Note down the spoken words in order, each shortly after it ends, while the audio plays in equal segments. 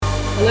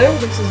Hello,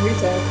 this is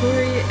Rita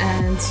Akuri,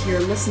 and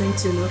you're listening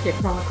to Nokia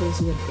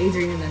Chronicles with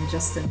Adrian and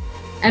Justin.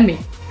 And me.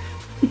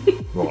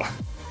 Well,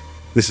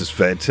 this is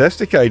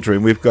fantastic,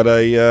 Adrian. We've got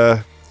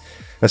a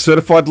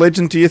certified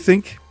legend, do you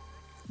think?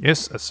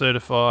 Yes, a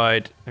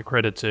certified,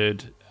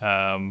 accredited,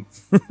 all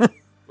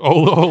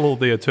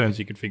the terms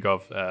you could think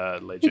of,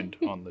 legend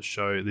on the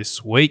show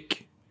this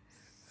week.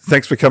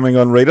 Thanks for coming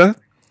on, Rita.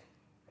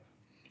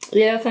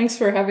 Yeah, thanks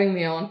for having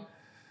me on.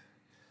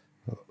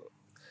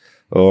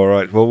 All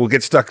right, well, we'll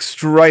get stuck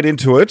straight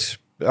into it.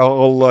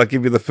 I'll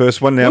give you the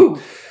first one now. Ooh.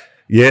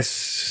 Yes,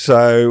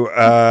 so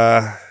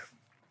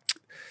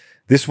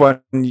this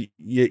one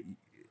you're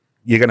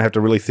going to have to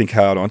really think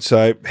hard on.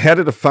 So how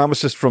did a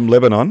pharmacist from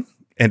Lebanon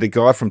and a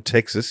guy from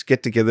Texas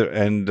get together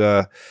and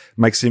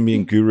make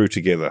Symbian Guru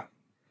together?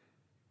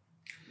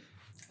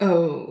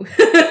 Oh,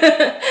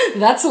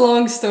 that's a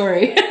long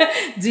story.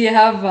 Do you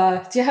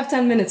have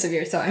 10 minutes of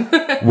your time?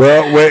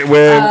 Well,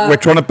 we're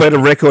trying to beat a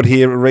record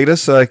here, Rita,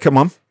 so come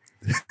on.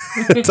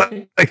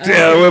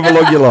 However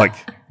long you like.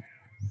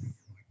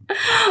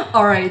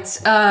 All right.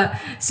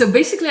 So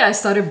basically, I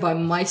started by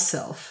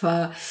myself.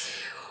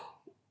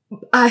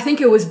 I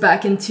think it was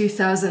back in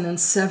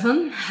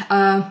 2007.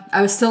 I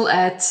was still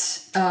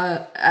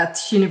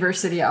at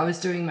university. I was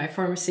doing my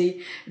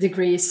pharmacy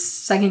degree,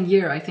 second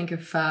year, I think,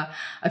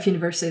 of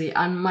university.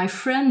 And my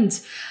friend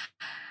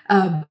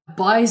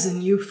buys a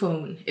new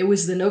phone. It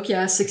was the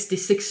Nokia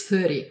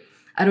 6630.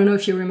 I don't know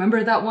if you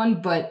remember that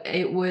one, but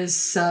it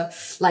was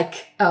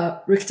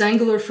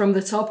rectangular from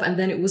the top, and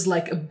then it was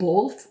like a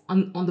ball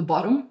on the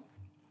bottom.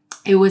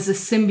 It was a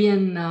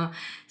Symbian,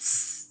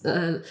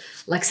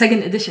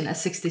 second edition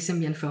S60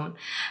 Symbian phone.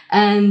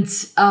 And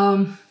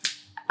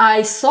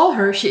I saw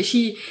her,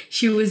 she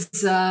was,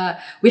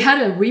 we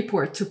had a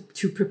report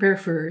to prepare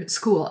for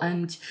school,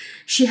 and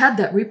she had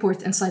that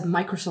report inside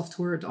Microsoft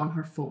Word on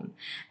her phone.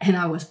 And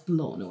I was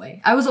blown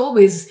away. I was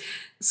always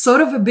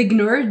sort of a big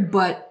nerd,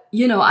 but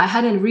I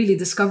hadn't really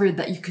discovered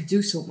that you could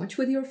do so much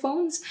with your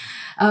phones.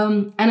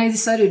 And I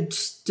decided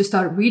to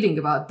start reading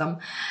about them.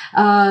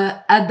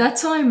 At that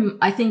time,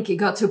 I think it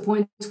got to a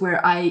point where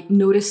I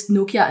noticed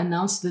Nokia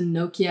announced the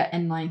Nokia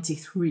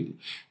N93,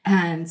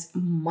 and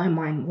my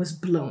mind was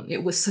blown.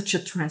 It was such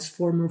a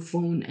transformer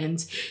phone,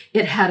 and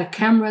it had a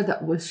camera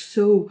that was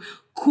so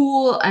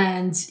cool,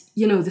 and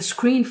the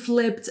screen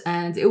flipped,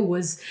 and it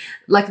was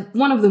like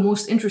one of the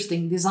most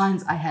interesting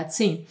designs I had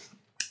seen.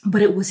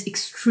 But it was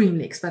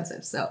extremely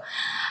expensive. So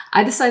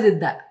I decided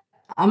that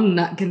I'm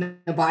not going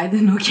to buy the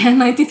Nokia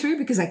 93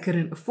 because I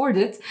couldn't afford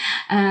it.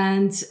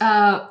 And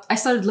I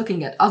started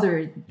looking at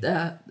other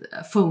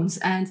phones,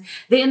 and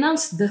they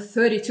announced the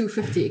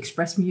 3250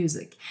 Express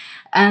Music.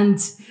 And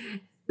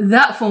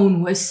that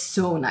phone was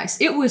so nice.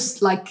 It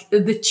was like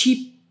the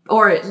cheap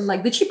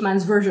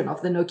man's version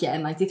of the Nokia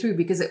N93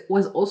 because it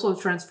was also a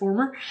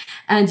transformer.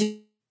 And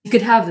you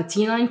could have the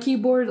T9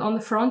 keyboard on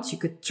the front. You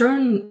could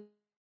turn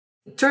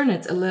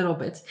it a little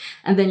bit,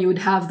 and then you would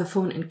have the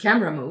phone in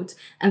camera mode,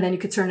 and then you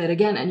could turn it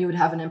again, and you would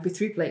have an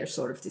MP3 player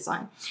sort of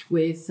design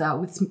with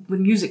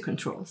music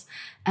controls.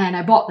 And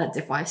I bought that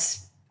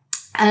device,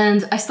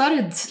 and I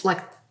started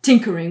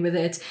tinkering with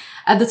it.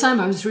 At the time,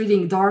 I was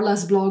reading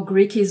Darla's blog,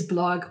 Riki's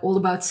blog, all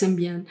about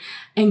Symbian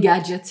and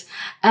Gadget,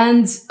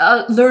 and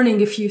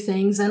learning a few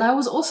things. And I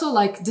was also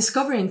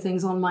discovering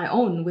things on my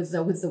own with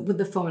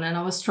the phone, and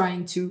I was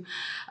trying to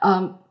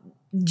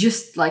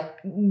just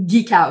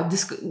geek out,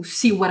 just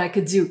see what I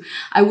could do.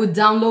 I would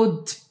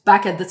download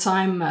back at the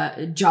time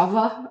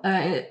Java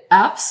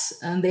apps,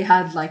 and they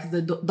had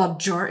the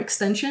 .jar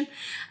extension,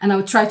 and I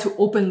would try to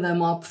open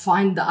them up,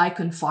 find the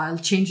icon file,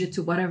 change it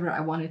to whatever I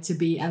want it to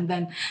be, and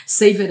then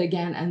save it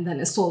again, and then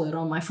install it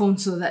on my phone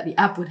so that the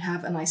app would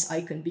have a nice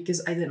icon,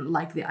 because I didn't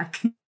like the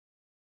icon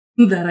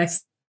that I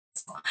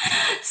saw.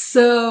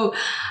 So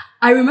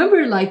I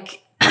remember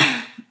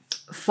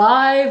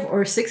 5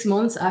 or 6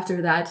 months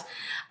after that,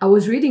 I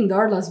was reading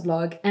Darla's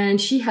blog, and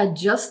she had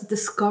just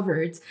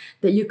discovered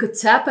that you could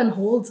tap and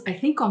hold, I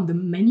think, on the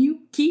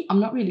menu key.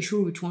 I'm not really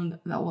sure which one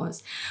that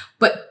was.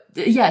 But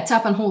yeah,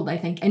 tap and hold, I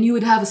think. And you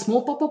would have a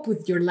small pop-up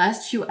with your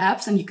last few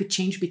apps, and you could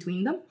change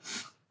between them.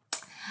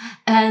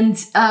 And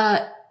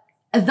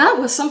that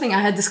was something I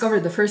had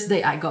discovered the first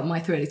day I got my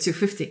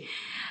 3250.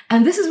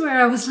 And this is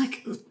where I was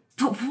like,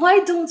 but why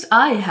don't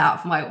I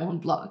have my own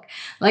blog?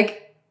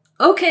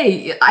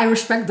 Okay, I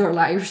respect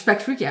Darla, I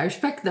respect Riki, I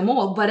respect them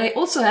all, but I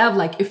also have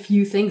a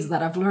few things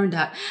that I've learned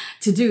how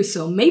to do.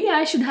 So maybe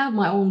I should have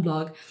my own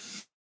blog.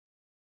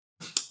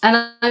 And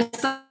I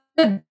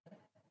started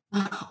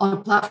on a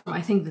platform,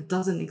 I think, that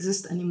doesn't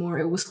exist anymore.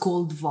 It was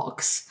called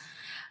Vox.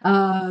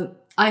 I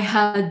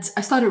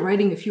started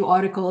writing a few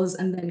articles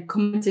and then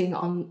commenting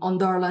on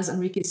Darla's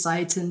and Riki's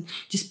sites, and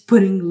just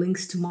putting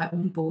links to my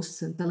own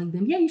posts and telling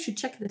them, yeah, you should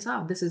check this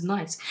out. This is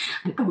nice.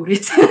 And I wrote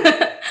it.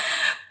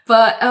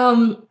 But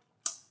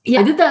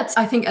yeah, I did that,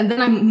 I think, and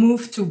then I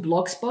moved to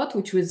Blogspot,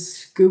 which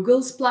was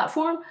Google's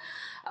platform.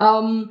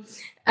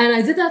 And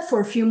I did that for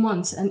a few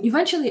months. And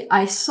eventually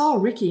I saw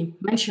Ricky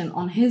mention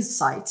on his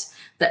site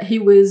that he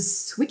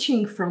was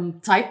switching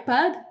from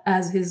TypePad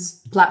as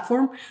his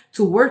platform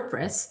to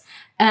WordPress.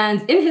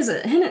 And in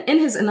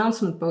his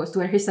announcement post,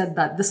 where he said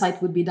that the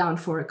site would be down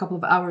for a couple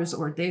of hours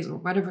or days or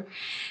whatever,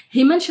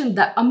 he mentioned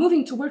that I'm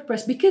moving to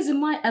WordPress because it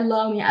might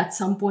allow me at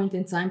some point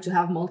in time to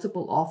have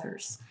multiple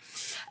authors.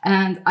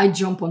 And I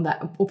jump on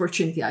that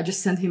opportunity. I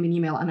just sent him an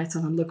email and I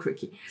tell him, look,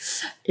 Ricky,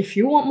 if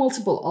you want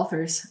multiple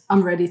authors,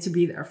 I'm ready to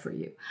be there for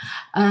you.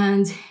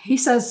 And he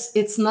says,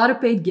 it's not a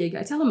paid gig.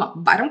 I tell him,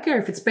 I don't care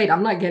if it's paid.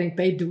 I'm not getting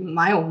paid doing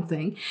my own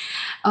thing.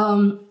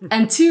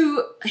 And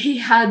two, he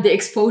had the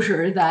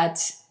exposure that,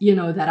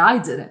 that I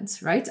didn't,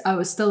 right? I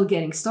was still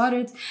getting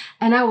started.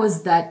 And I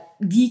was that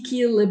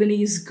geeky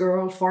Lebanese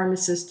girl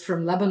pharmacist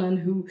from Lebanon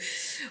who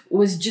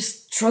was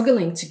just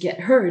struggling to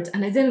get heard.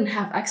 And I didn't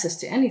have access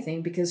to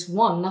anything because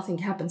one, nothing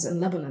happens in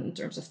Lebanon in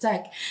terms of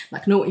tech.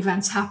 Like no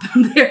events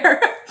happen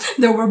there.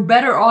 There were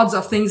better odds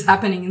of things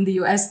happening in the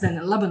US than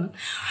in Lebanon.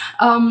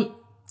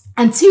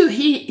 And two,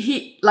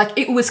 he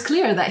it was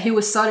clear that he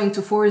was starting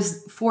to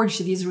forge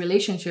these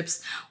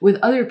relationships with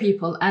other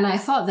people. And I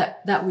thought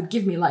that would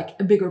give me like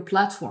a bigger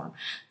platform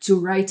to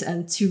write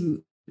and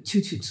to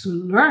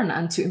learn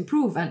and to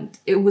improve. And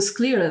it was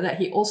clear that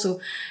he also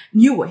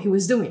knew what he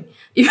was doing,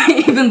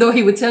 even though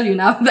he would tell you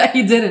now that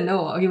he didn't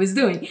know what he was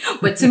doing.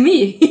 But to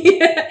me,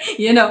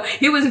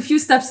 he was a few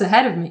steps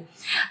ahead of me.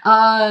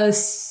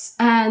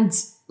 And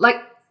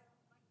like,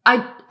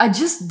 I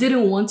just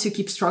didn't want to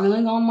keep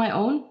struggling on my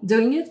own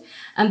doing it.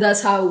 And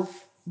that's how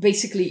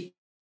basically,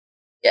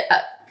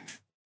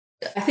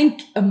 I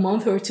think a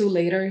month or two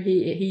later,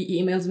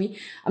 he emailed me.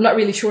 I'm not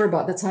really sure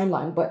about the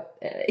timeline, but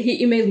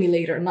he emailed me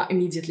later, not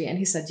immediately. And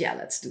he said, yeah,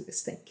 let's do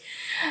this thing.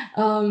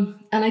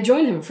 And I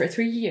joined him for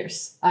 3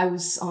 years. I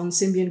was on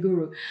Symbian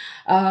Guru.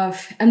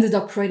 Ended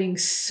up writing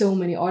so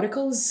many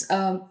articles.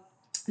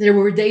 There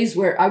were days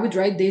where I would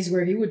write, days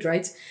where he would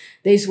write,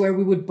 days where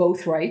we would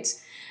both write.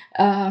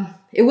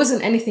 It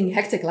wasn't anything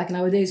hectic like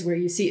nowadays where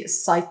you see a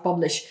site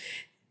publish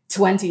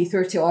 20,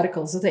 30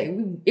 articles a day.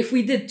 If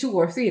we did 2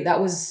 or 3, that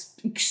was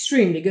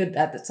extremely good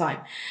at the time.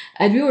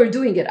 And we were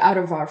doing it out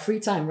of our free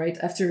time, right?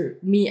 After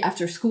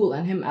school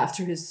and him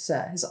after his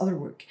other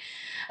work.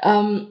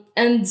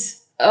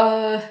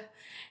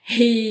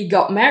 He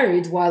got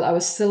married while I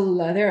was still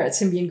there at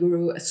Symbian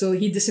Guru. So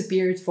he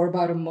disappeared for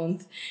about a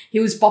month. He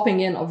was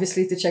popping in,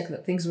 obviously, to check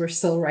that things were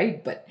still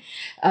right. But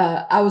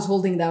I was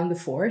holding down the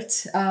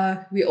fort.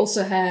 We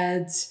also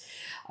had...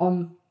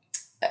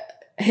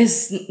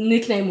 his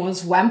nickname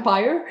was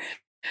Vampire.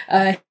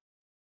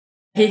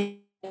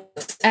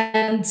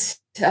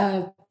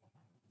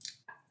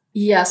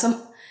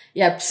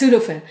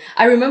 Pseudofin.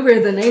 I remember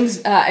the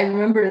names. I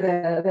remember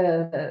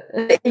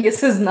the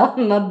this is not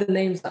the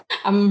names.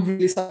 I'm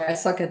really sorry. I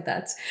suck at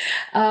that.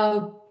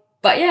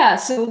 But yeah,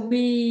 so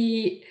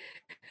we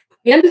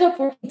ended up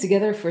working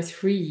together for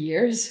 3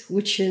 years,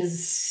 which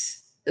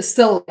is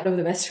still one of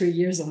the best 3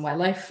 years of my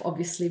life,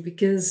 obviously,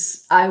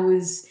 because I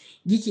was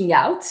geeking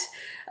out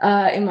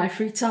in my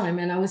free time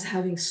and I was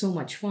having so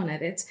much fun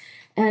at it.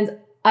 And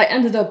I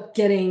ended up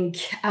getting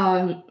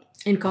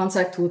in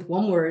contact with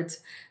OneWord.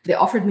 They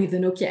offered me the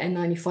Nokia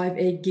N95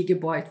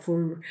 8GB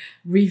for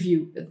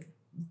review.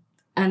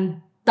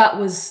 And that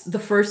was the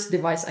first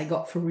device I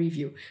got for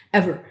review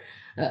ever.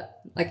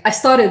 I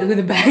started with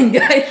a bang,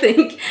 I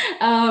think.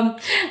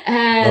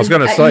 And I was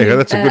going to say,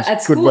 that's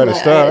a good way to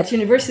start. At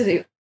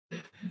university.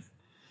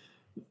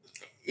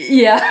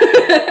 Yeah,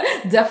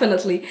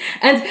 definitely.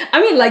 And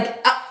I mean,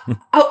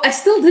 I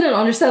still didn't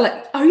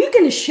understand, are you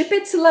going to ship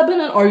it to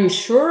Lebanon? Are you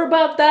sure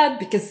about that?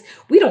 Because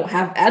we don't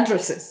have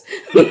addresses.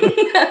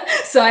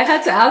 So I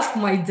had to ask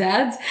my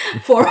dad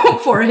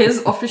for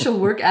his official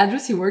work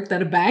address. He worked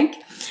at a bank.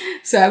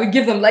 So I would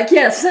give them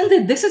send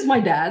it. This is my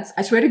dad's.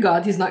 I swear to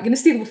God, he's not going to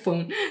steal the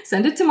phone.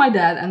 Send it to my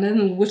dad and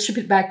then we'll ship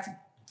it back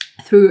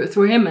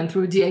through him and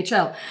through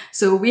DHL.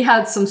 So we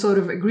had some sort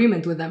of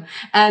agreement with them.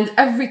 And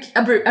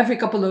every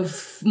couple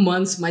of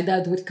months, my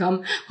dad would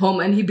come home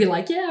and he'd be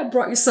like, yeah, I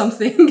brought you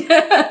something.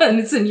 And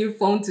it's a new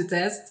phone to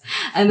test.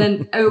 And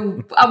then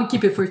I would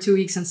keep it for 2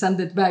 weeks and send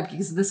it back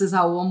because this is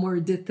how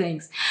OneWord did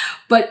things.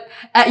 But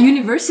at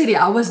university,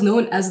 I was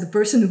known as the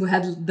person who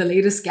had the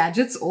latest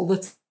gadgets all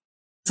the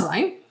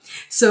time.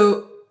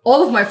 So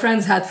all of my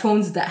friends had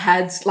phones that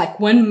had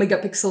 1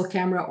 megapixel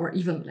camera or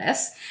even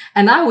less.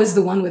 And I was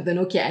the one with the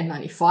Nokia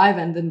N95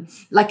 and then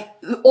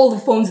all the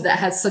phones that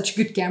had such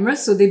good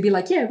cameras. So they'd be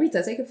like, yeah,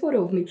 Rita, take a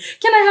photo of me.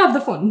 Can I have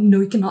the phone?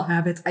 No, you cannot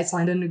have it. I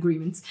signed an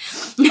agreement.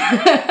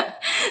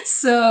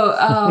 So,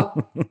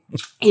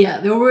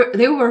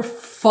 they were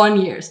fun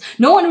years.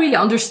 No one really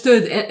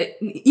understood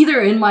either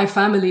in my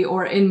family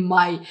or in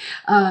my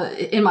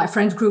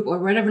friend group or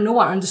whatever. No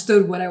one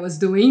understood what I was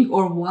doing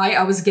or why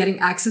I was getting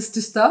access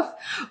to stuff,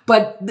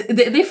 but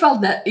they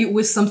felt that it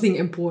was something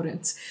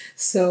important.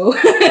 So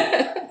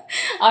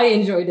I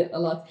enjoyed it a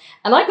lot.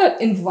 And I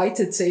got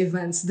invited to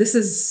events. This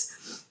is,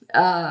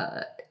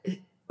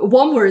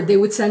 One word, they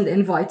would send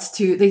invites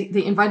to,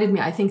 they invited me,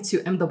 I think, to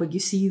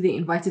MWC. They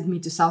invited me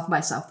to South by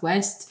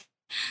Southwest.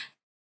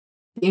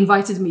 They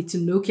invited me to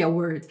Nokia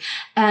World.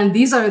 And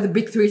these are the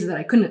big threes that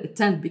I couldn't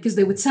attend because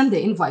they would send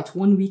the invite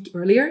 1 week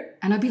earlier.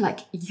 And I'd be like,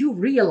 you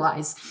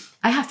realize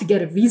I have to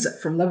get a visa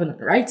from Lebanon,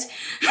 right?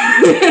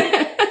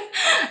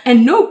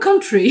 And no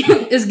country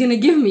is going to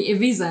give me a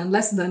visa in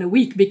less than a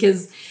week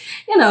because,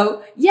 you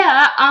know,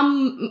 yeah,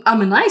 I'm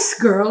a nice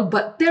girl,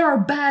 but there are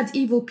bad,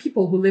 evil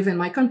people who live in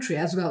my country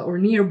as well or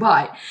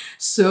nearby.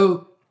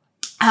 So,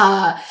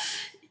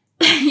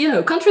 you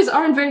know, countries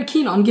aren't very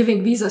keen on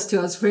giving visas to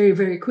us very,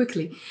 very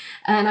quickly.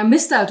 And I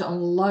missed out on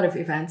a lot of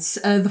events.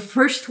 The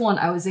first one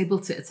I was able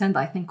to attend,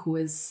 I think,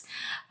 was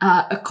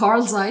a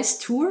Carl Zeiss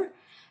tour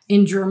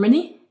in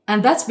Germany.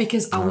 And that's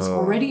because I was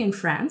already in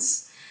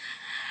France.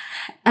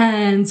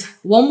 And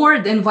One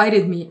Word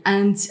invited me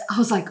and I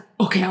was like,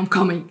 okay, I'm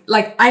coming.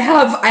 Like I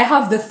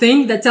have the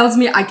thing that tells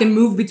me I can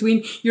move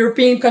between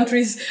European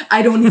countries.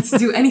 I don't need to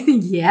do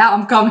anything. Yeah,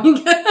 I'm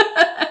coming.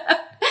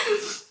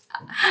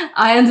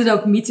 I ended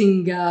up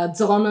meeting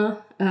Donna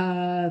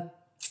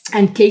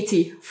and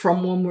Katie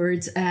from One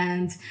Word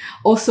and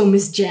also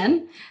Miss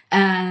Jen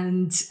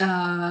and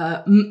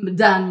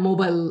Dan,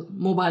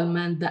 mobile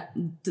man.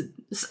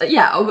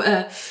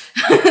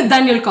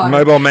 Daniel Carter.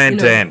 Mobile man, you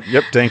know. Dan.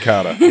 Yep, Dan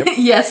Carter. Yep.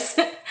 Yes.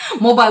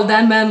 Mobile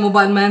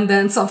man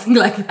Dan, something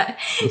like that.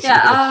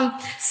 Yeah.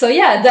 So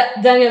yeah,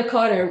 Daniel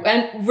Carter.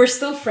 And we're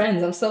still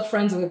friends. I'm still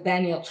friends with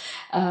Daniel.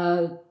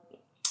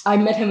 I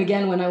met him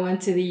again when I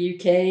went to the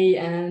UK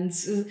and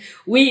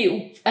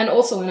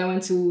also when I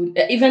went to,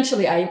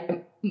 eventually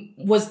I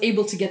was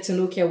able to get to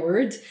Nokia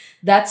World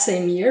that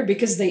same year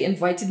because they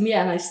invited me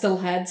and I still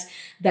had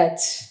that,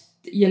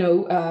 you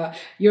know,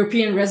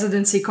 European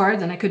residency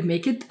card and I could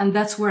make it. And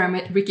that's where I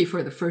met Ricky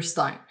for the first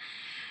time.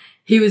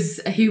 He was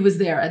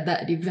there at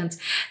that event.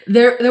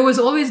 There was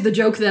always the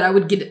joke that I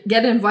would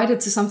get invited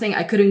to something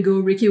I couldn't go,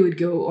 Ricky would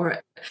go,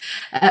 or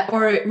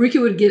Ricky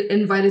would get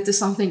invited to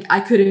something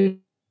I couldn't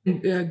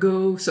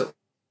go. So,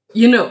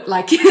 you know,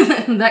 like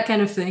that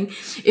kind of thing.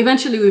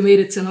 Eventually we made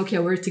it to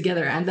Nokia World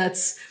together and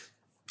that's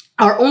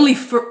our only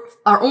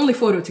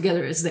photo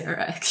together is there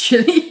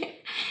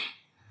actually.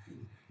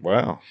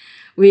 Wow.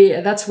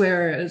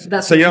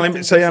 So you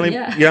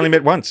only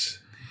met once.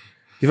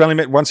 You've only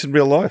met once in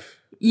real life.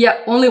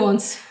 Yeah, only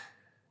once.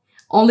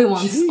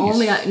 Jeez.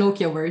 Only at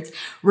Nokia World.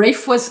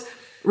 Rafe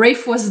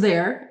was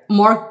there.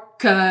 Mark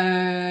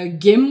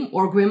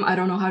Gwim, I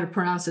don't know how to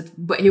pronounce it,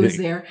 but he was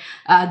there.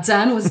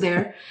 Dan was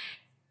there.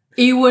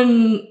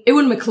 Ewan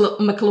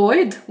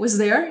McLeod was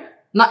there.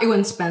 Not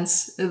Ewan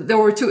Spence. There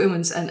were two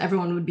Ewans and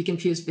everyone would be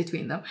confused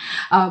between them.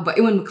 But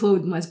Ewan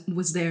McLeod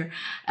was there.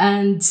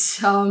 And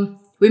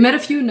we met a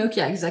few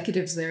Nokia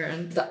executives there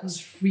and that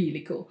was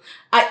really cool.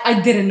 I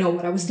didn't know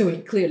what I was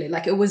doing, clearly.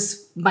 Like it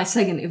was my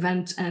second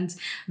event and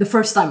the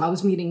first time I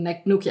was meeting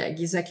Nokia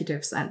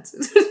executives and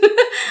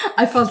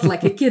I felt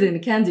like a kid in a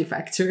candy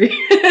factory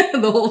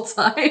the whole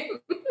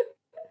time.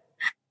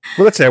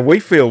 Well, that's how we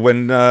feel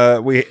when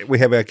we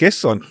have our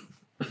guests on.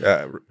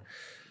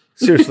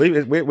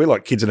 Seriously, we're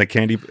like kids in a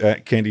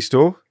candy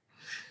store.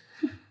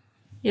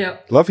 Yeah.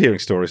 Love hearing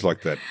stories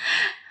like that.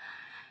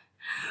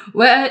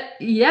 Well,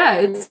 yeah,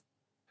 it's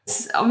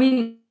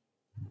amazing.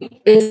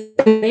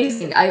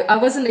 I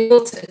wasn't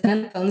able to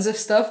attend tons of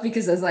stuff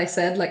because, as I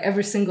said, like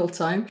every single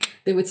time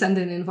they would send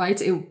an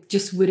invite, it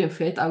just wouldn't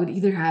fit. I would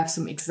either have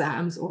some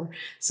exams or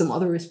some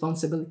other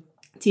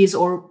responsibilities,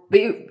 or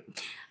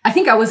I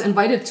think I was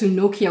invited to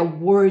Nokia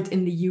World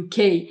in the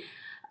UK.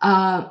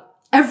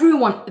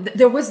 Everyone,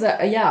 there was that,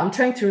 I'm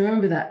trying to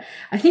remember that.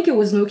 I think it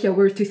was Nokia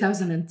World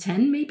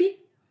 2010, maybe?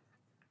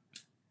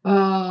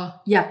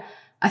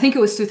 I think it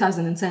was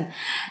 2010.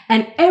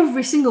 And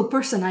every single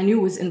person I knew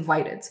was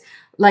invited.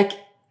 Like,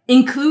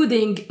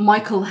 including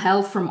Michael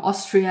Hell from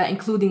Austria,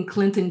 including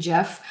Clinton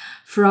Jeff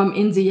from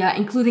India,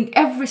 including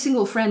every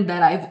single friend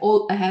that I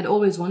had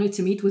always wanted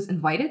to meet was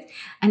invited.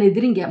 And I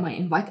didn't get my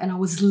invite and I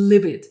was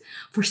livid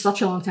for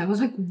such a long time. I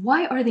was like,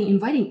 why are they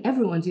inviting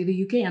everyone to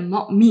the UK and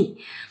not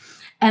me?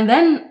 And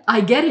then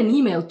I get an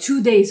email 2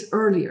 days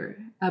earlier,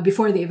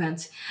 before the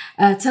event,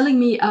 telling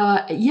me,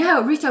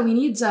 Rita, we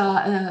need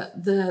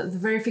the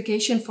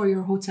verification for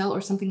your hotel or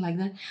something like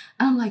that.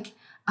 And I'm like,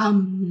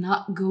 I'm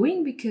not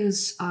going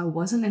because I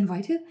wasn't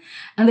invited.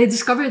 And they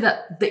discovered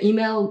that the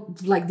email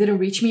didn't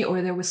reach me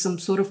or there was some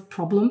sort of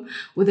problem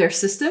with their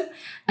system.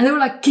 And they were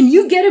like, can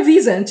you get a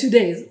visa in 2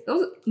 days? I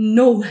was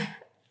like,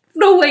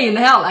 no way in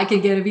hell I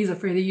can get a visa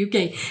for the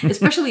UK.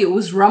 Especially it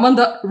was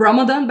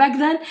Ramadan back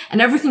then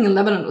and everything in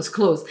Lebanon was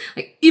closed.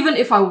 Like even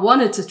if I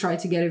wanted to try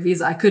to get a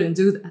visa, I couldn't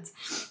do that.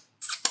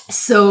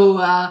 So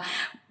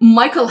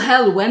Michael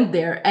Hell went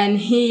there and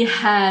he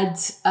had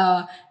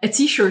a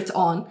t-shirt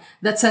on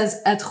that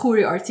says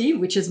 @KhouriRT,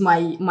 which is my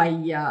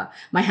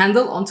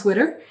handle on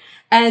Twitter.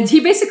 And he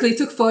basically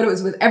took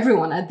photos with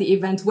everyone at the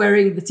event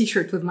wearing the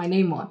t-shirt with my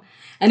name on.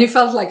 And it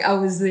felt like I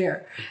was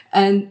there.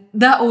 And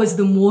that was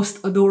the most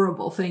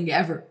adorable thing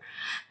ever.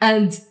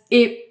 And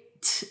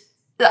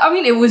I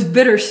mean, it was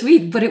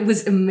bittersweet, but it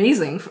was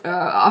amazing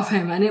of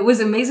him, and it was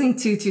amazing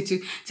to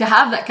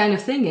have that kind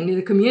of thing in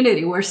the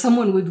community where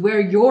someone would wear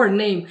your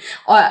name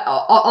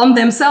on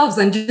themselves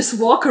and just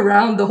walk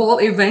around the whole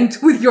event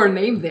with your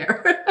name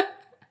there.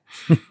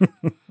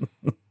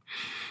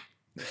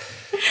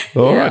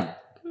 All right,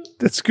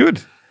 that's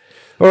good.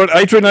 All right,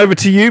 Adrian, over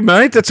to you,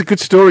 mate. That's a good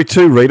story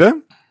too,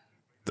 Rita.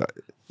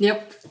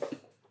 Yep.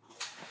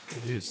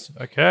 It is.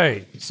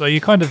 Okay. So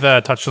you kind of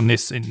touched on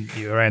this in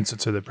your answer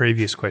to the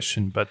previous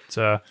question, but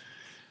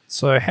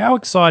so how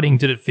exciting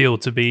did it feel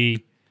to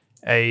be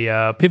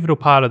a pivotal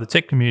part of the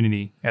tech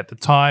community at the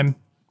time?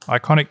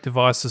 Iconic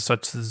devices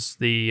such as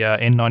the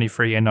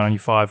N93,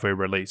 N95 were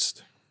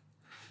released.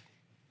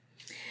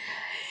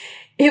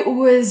 It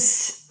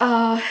was,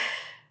 I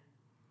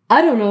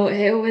don't know,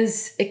 it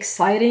was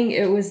exciting,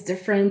 it was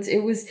different,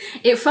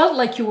 it felt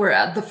like you were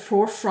at the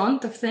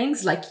forefront of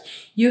things, like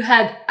you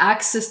had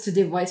access to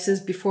devices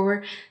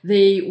before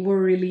they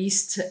were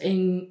released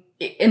in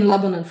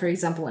Lebanon, for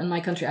example. In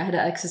my country, I had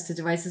access to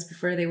devices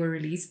before they were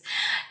released.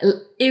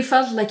 It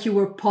felt like you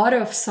were part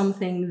of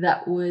something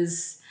that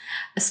was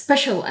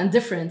special and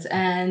different,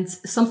 and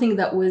something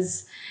that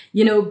was,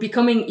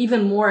 becoming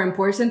even more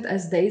important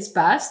as days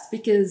passed,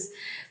 because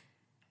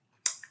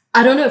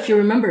I don't know if you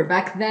remember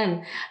back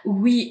then,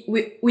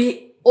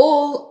 we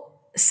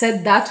all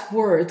said that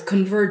word,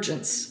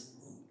 convergence,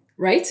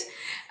 right?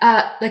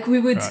 Like we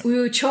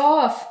would show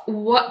off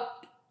what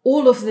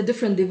all of the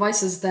different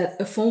devices that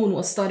a phone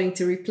was starting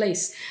to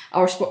replace,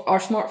 our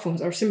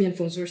smartphones, our Symbian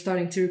phones were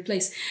starting to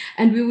replace.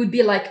 And we would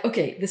be like,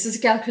 okay, this is a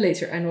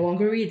calculator, I no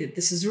longer read it.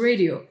 This is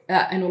radio,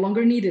 I no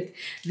longer need it.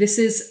 This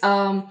is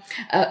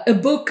a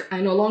book,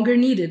 I no longer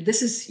need it.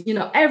 This is,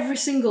 every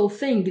single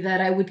thing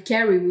that I would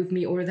carry with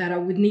me or that I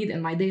would need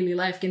in my daily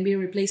life can be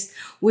replaced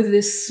with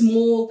this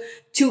small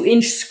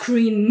 2-inch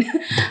screen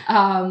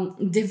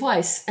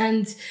device.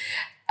 And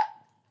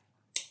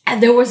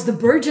there was the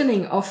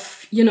burgeoning of,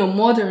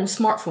 modern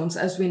smartphones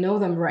as we know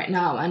them right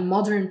now, and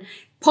modern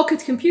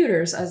pocket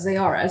computers as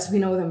we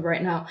know them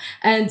right now.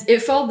 And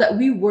it felt that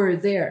we were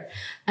there.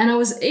 And I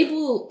was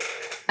able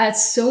at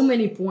so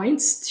many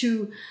points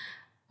to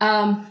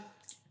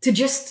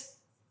just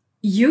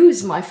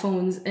use my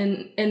phones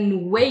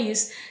in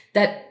ways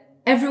that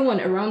everyone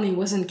around me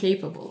wasn't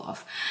capable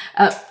of.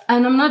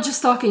 And I'm not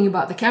just talking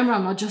about the camera.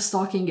 I'm not just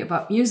talking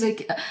about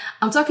music.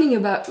 I'm talking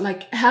about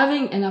like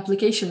having an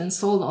application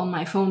installed on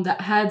my phone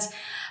that had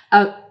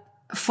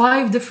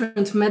 5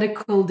 different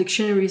medical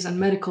dictionaries and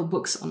medical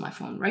books on my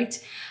phone, right?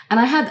 And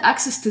I had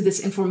access to this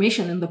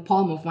information in the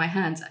palm of my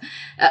hand.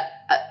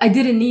 I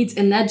didn't need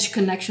an edge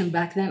connection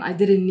back then. I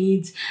didn't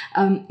need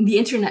the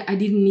internet. I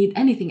didn't need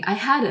anything. I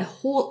had a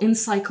whole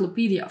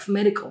encyclopedia of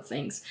medical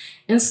things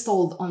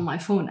installed on my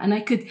phone, and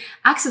I could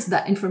access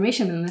that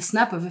information in the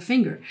snap of a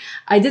finger.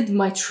 I did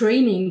my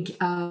training,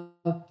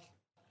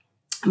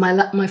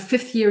 my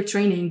 5th year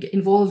training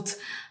involved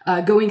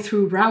going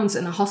through rounds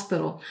in a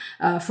hospital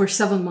for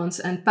 7 months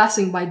and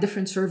passing by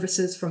different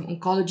services from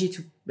oncology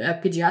to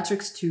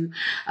pediatrics to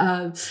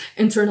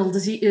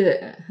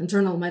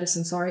internal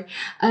medicine, sorry.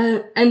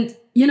 And,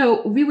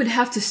 we would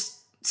have to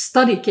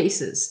study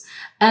cases.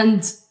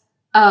 And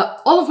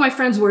all of my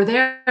friends were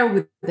there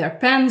with their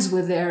pens,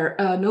 with their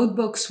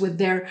notebooks, with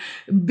their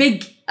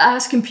big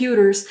ass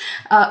computers,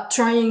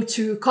 trying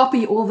to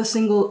copy all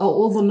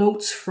the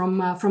notes from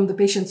the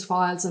patient's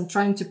files, and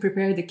trying to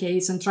prepare the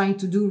case, and trying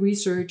to do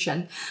research,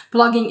 and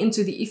plugging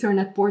into the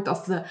Ethernet port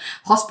of the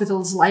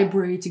hospital's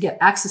library to get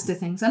access to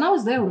things. And I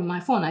was there with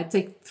my phone. I'd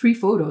take 3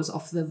 photos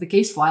of the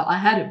case file. I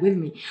had it with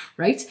me,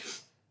 right?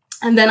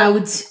 And then I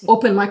would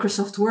open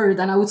Microsoft Word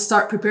and I would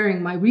start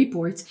preparing my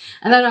report.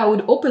 And then I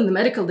would open the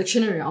medical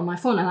dictionary on my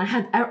phone, and I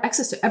had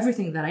access to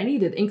everything that I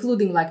needed,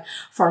 including like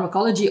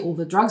pharmacology, all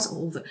the drugs,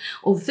 all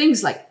the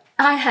things. Like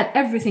I had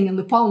everything in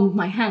the palm of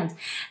my hand.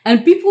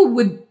 And people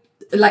would,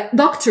 like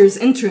doctors,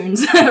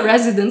 interns,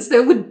 residents, they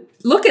would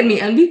look at me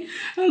and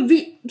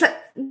be like,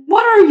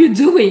 what are you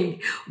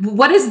doing?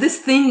 What is this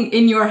thing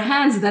in your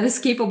hands that is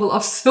capable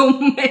of so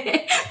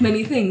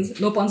many things?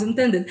 No puns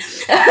intended.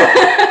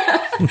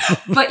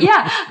 But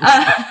yeah,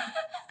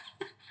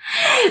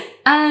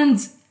 and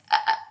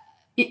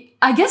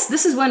I guess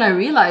this is when I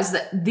realized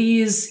that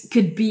these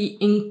could be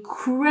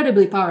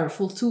incredibly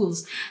powerful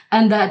tools,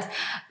 and that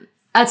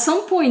at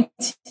some point,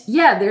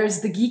 yeah,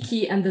 there's the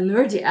geeky and the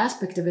nerdy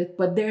aspect of it,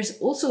 but there's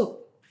also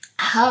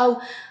how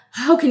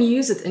can you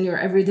use it in your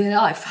everyday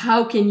life?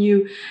 How can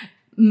you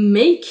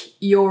make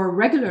your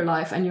regular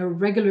life and your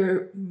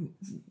regular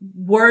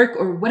work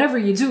or whatever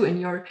you do in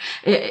your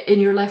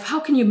life, how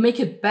can you make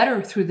it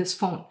better through this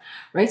phone,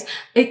 right?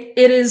 It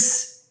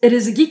is a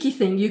geeky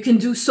thing. You can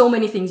do so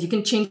many things. You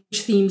can change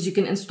themes, you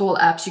can install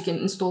apps, you can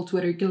install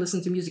Twitter, you can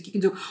listen to music, you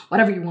can do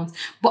whatever you want.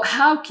 But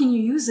how can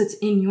you use it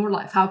in your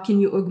life? How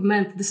can you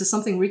augment? This is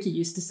something Ricky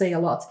used to say a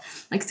lot.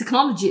 Like,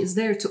 technology is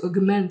there to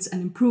augment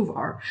and improve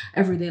our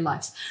everyday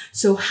lives.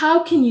 So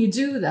how can you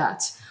do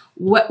that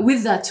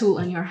with that tool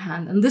in your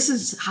hand. And this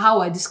is how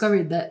I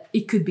discovered that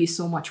it could be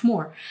so much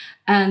more.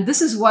 And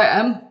this is why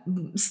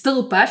I'm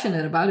still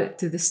passionate about it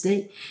to this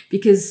day,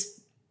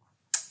 because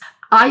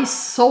I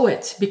saw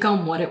it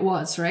become what it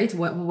was, right?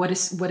 What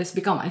it's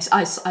become.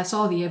 I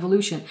saw the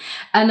evolution,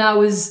 and I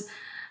was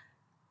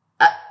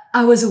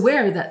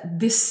aware that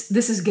this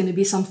is going to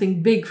be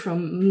something big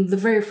from the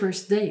very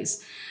first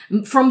days.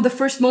 From the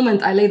first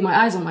moment I laid my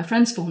eyes on my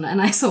friend's phone and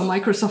I saw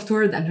Microsoft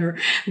Word and her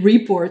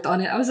report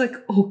on it, I was like,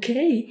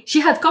 okay.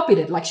 She had copied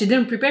it, like she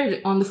didn't prepare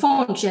it on the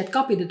phone. She had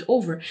copied it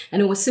over,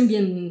 and it was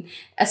Symbian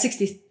a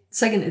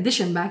 62nd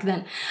edition back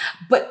then.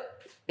 But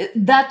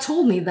that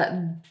told me that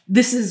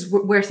this is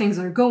where things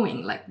are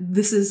going. Like,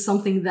 this is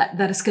something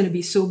that is going to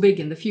be so big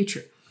in the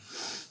future.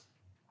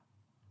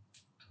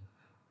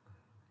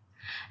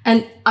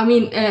 And I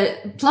mean,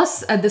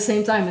 plus at the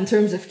same time, in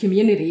terms of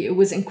community, it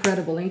was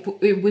incredible.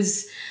 It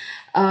was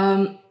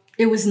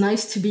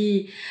nice to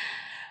be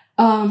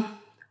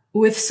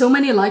with so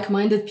many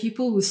like-minded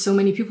people, with so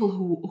many people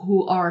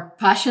who are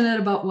passionate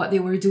about what they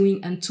were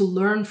doing, and to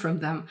learn from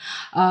them.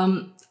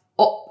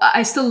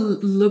 I still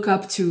look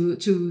up to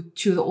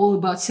the All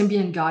About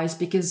Symbian guys,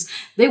 because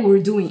they were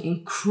doing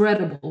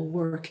incredible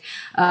work.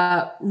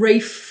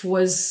 Rafe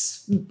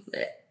was,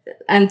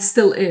 and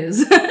still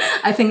is,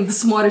 I think, the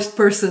smartest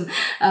person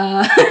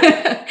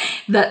that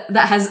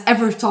has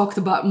ever talked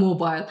about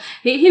mobile.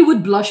 He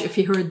would blush if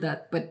he heard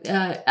that, but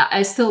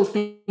I still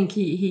think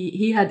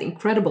he had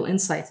incredible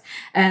insights,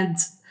 and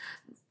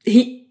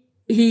he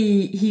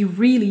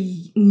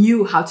really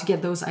knew how to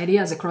get those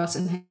ideas across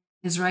in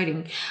his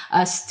writing.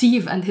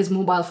 Steve and his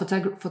mobile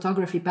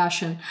photography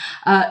passion,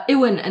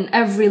 Ewan and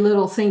every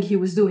little thing he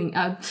was doing.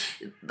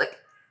 Like,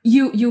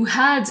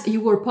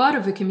 you were part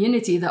of a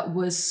community that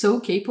was so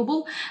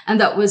capable, and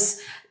that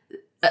was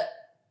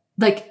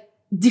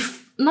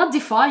not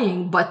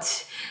defying,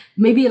 but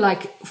maybe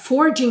like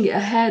forging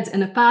ahead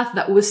in a path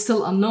that was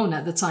still unknown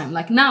at the time.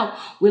 Like, now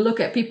we look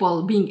at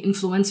people being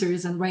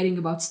influencers and writing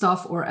about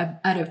stuff, or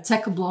at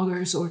tech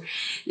bloggers, or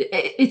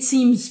it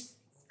seems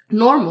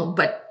normal,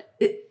 but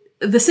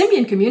the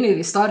Symbian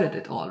community started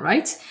it all,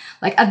 right?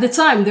 Like, at the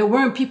time, there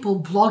weren't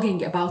people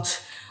blogging about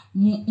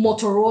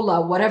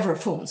Motorola, whatever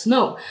phones.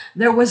 No,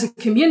 there was a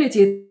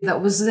community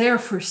that was there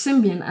for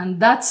Symbian, and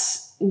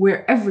that's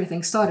where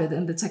everything started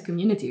in the tech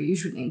community,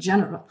 usually in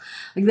general.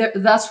 Like,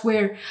 that's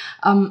where,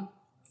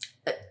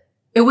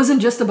 it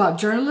wasn't just about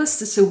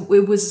journalists. So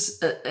it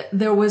was,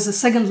 there was a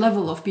second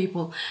level of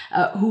people,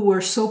 who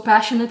were so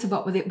passionate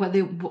about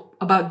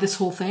about this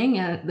whole thing,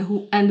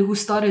 and who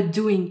started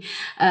doing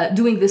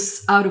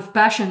this out of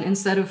passion,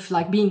 instead of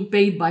like being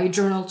paid by a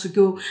journal to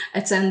go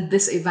attend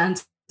this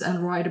event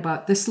and write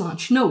about this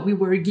launch. No, we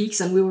were geeks,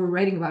 and we were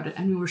writing about it,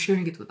 and we were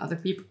sharing it with other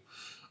people.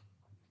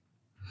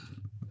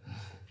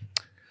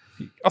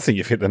 I think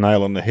you've hit the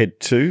nail on the head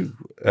too,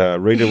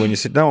 Rita, when you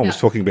said no one was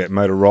talking about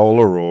Motorola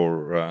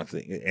or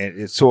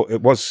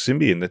it was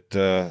Symbian that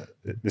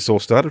this all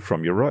started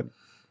from. You're right.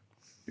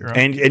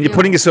 And you're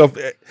putting yourself,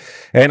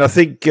 and I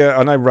think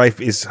I know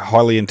Rafe is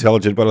highly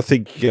intelligent, but I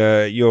think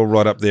you're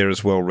right up there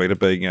as well, Rita,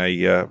 being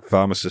a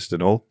pharmacist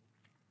and all.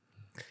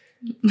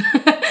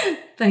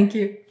 Thank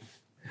you.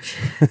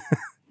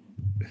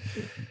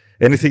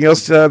 Anything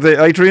else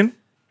there, Adrian?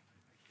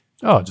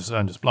 Oh,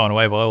 I'm just blown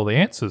away by all the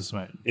answers,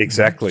 mate.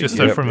 Exactly. Just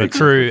from a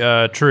true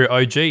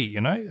OG,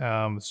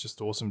 it's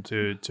just awesome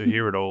to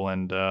hear it all,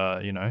 and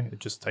it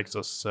just takes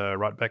us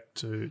right back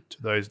to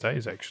those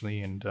days,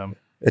 actually. And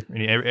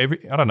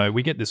I don't know,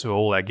 we get this with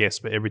all our guests,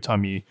 but every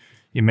time you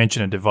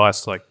mention a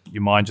device, like,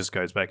 your mind just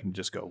goes back and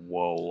just go,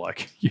 whoa,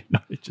 like,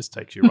 it just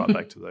takes you right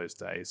back to those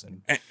days.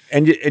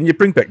 And you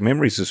bring back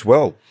memories as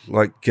well.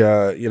 Like,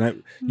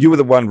 you were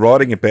the one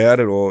writing about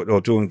it or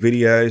doing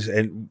videos,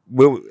 and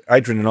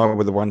Adrian and I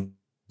were the ones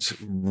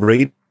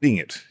reading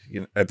it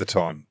at the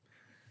time.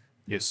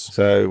 Yes.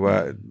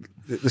 So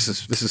this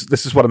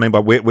is what I mean by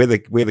we're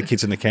the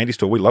kids in the candy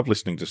store. We love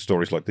listening to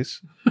stories like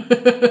this.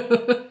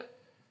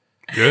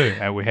 Good.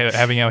 We're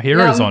having our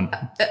heroes on.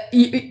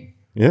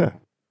 Yeah.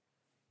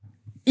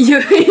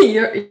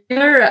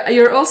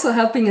 You're also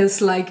helping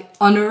us like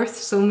unearth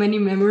so many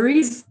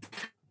memories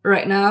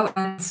right now,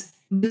 and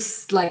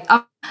just like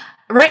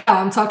right now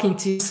I'm talking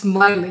to you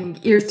smiling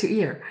ear to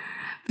ear,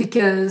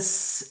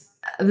 because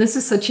this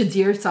is such a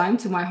dear time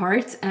to my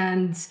heart,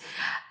 and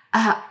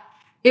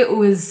it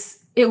was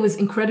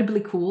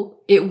incredibly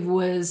cool. It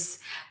was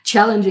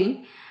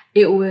challenging.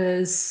 It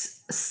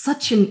was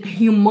such a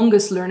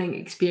humongous learning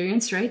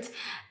experience, right?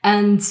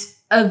 And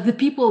the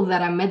people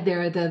that I met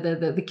there,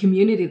 the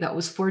community that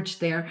was forged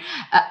there,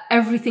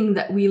 everything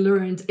that we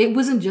learned, it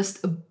wasn't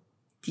just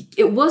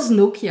it was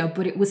Nokia,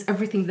 but it was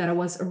everything that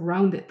was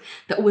around it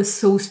that was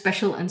so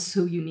special and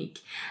so unique,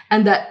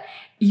 and that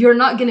you're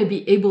not going to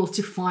be able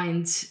to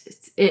find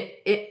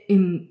it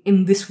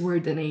in this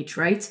word and age,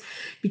 right?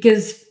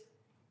 Because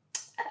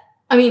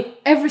I mean,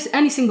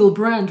 any single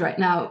brand right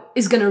now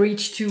is going to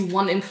reach to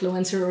one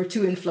influencer or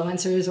two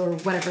influencers or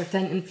whatever,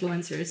 10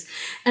 influencers.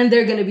 And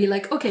they're going to be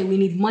like, okay, we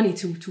need money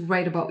to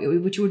write about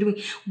what you were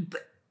doing.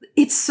 But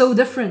it's so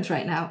different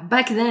right now.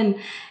 Back then,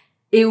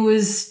 it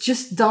was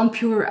just done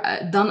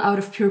out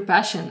of pure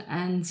passion,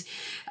 and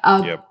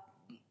Yep.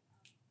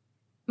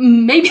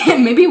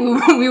 maybe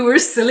we were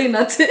silly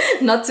not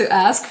to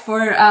ask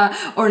for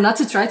or not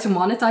to try to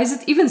monetize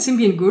it. Even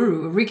Symbian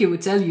Guru, Ricky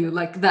would tell you,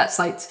 like, that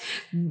site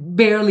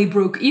barely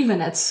broke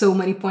even at so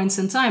many points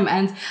in time,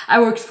 and I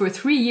worked for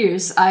 3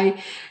 years.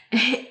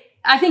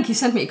 I think he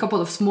sent me a couple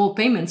of small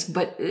payments,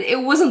 but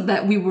it wasn't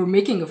that we were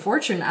making a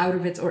fortune out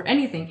of it or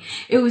anything.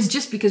 It was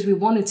just because we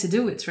wanted to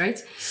do it, right?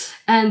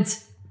 And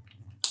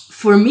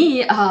for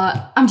me,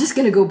 I'm just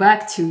going to go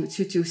back to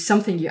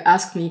something you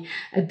asked me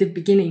at the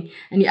beginning.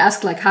 And you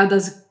asked, like, how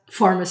does a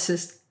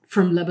pharmacist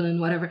from Lebanon,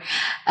 whatever.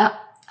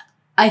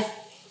 I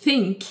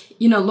think,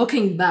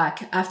 looking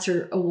back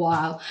after a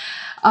while,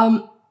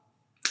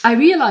 I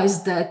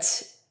realized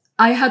that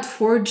I had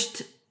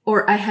forged,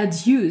 or I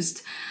had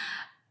used,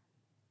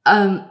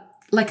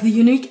 like, the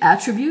unique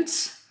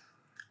attributes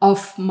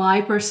of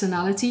my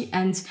personality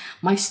and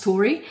my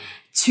story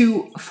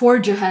to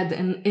forge ahead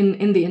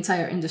in the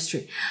entire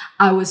industry.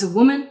 I was a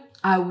woman,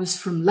 I was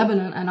from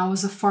Lebanon, and I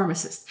was a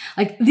pharmacist.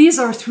 Like, these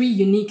are 3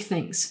 unique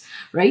things,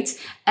 right?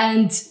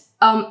 And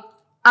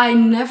I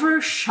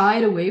never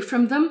shied away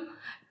from them.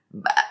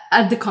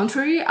 At the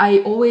contrary, I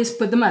always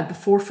put them at the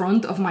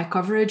forefront of my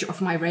coverage,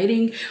 of my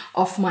writing,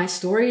 of my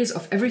stories,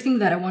 of everything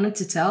that I wanted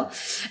to tell.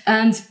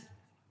 And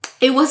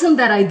it wasn't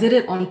that I did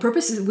it on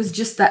purpose. It was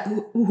just that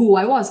who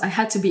I was. I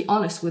had to be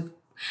honest with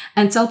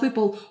and tell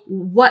people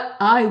what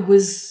I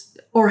was,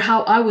 or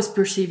how I was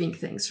perceiving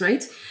things,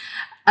 right?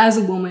 As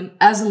a woman,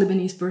 as a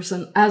Lebanese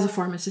person, as a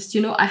pharmacist,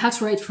 I had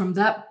to write from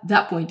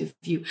that point of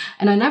view.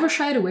 And I never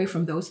shied away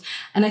from those.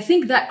 And I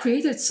think that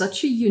created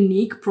such a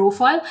unique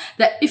profile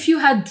that if you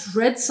had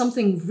read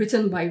something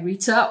written by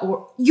Rita,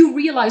 or you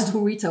realized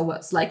who Rita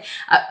was, like,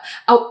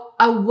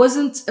 I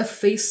wasn't a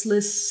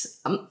faceless,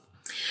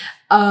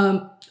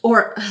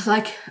 or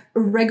like a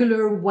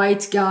regular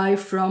white guy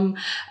from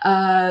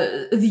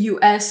the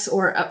US,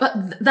 or but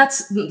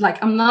that's,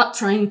 like, I'm not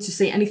trying to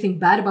say anything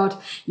bad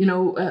about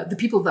the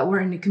people that were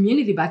in the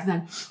community back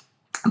then,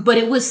 but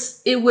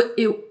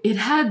it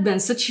had been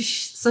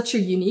such a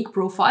unique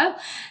profile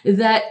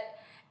that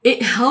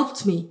it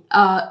helped me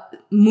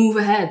move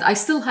ahead. I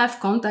still have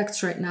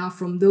contacts right now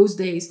from those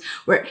days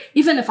where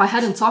even if I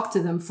hadn't talked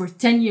to them for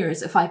 10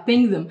 years, if I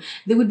ping them,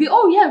 they would be,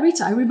 oh yeah,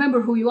 Rita, I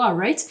remember who you are,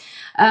 right?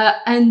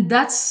 And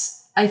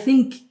that's, I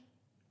think,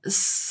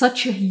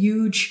 such a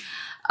huge,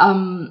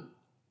 I'm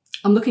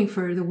looking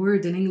for the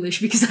word in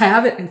English because I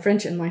have it in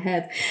French in my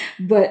head,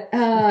 but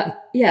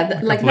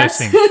like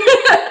that's,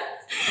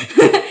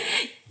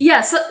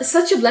 yeah,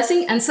 such a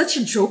blessing and such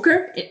a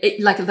joker,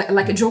 like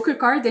a joker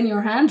card in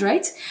your hand,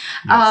 right?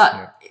 Yes,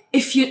 yeah.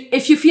 If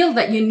you feel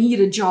that you need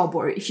a job,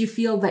 or if you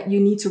feel that you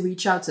need to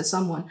reach out to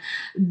someone,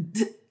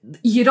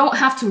 you don't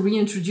have to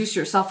reintroduce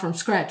yourself from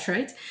scratch,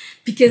 right?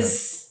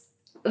 Because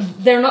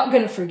they're not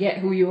going to forget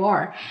who you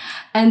are.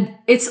 And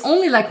it's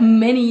only like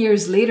many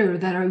years later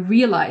that I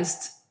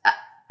realized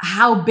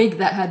how big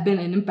that had been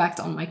an impact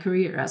on my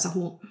career as a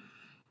whole.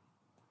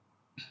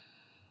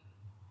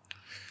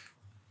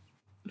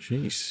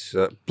 Jeez,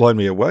 blown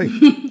me away.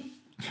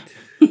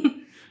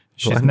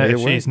 She's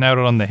nailed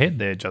it on the head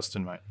there,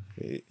 Justin, mate.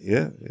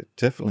 Yeah,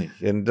 definitely.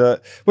 And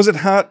was it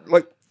hard?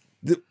 Like,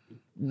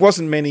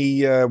 wasn't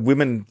many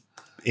women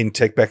in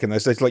tech back in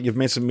those days? Like, you've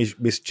mentioned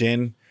Miss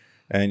Jen,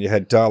 and you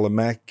had Darla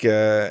Mack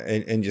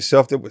and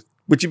yourself.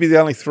 Would you be the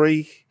only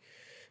 3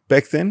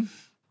 back then?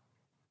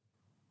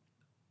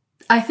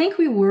 I think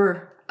we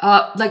were.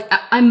 Like,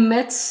 I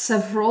met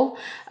several,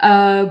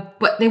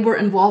 but they were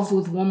involved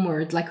with one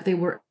word. Like, they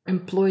were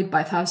employed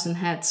by Thousand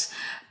Heads.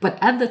 But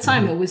at the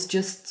time, it was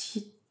just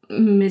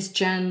Miss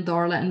Jen,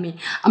 Darla, and me.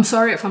 I'm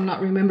sorry if I'm not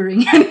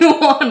remembering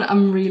anyone.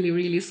 I'm really,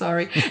 really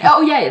sorry.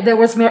 Oh, yeah, there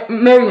was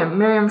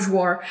Miriam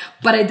Jouar.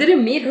 But I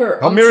didn't meet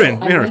her. Oh,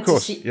 Miriam, of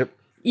course. Yep.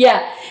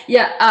 Yeah.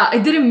 I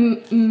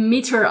didn't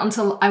meet her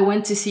until I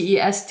went to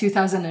CES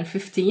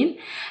 2015.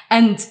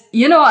 And,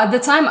 at the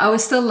time I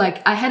was still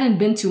like, I hadn't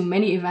been to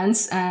many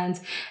events, and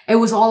it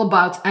was all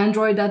about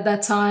Android at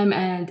that time.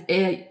 And,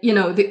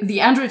 the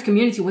Android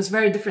community was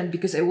very different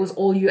because it was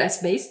all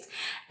US based.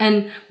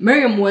 And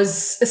Miriam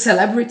was a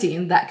celebrity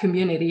in that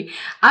community.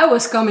 I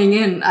was coming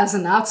in as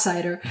an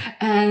outsider,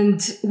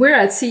 and we're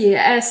at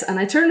CES, and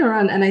I turn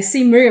around and I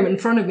see Miriam in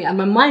front of me, and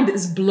my mind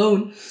is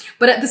blown.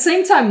 But at the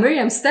same time,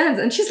 Miriam stands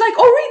and she's like,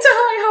 "Oh, Rita,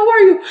 hi, how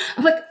are you?"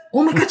 I'm like,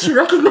 "Oh my God, she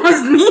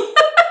recognized me."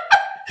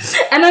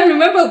 And I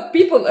remember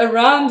people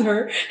around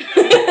her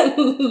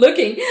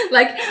looking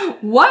like,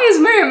 why is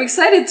Miriam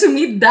excited to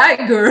meet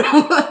that girl?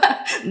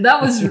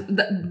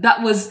 that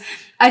was,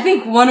 I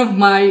think, one of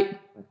my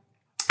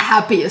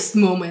happiest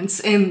moments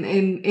in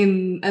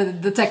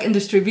the tech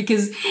industry,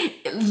 because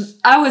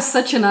I was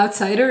such an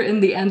outsider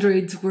in the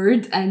Android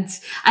world, and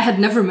I had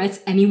never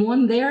met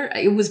anyone there.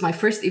 It was my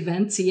first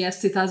event,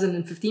 CES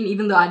 2015,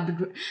 even though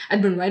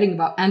I'd been writing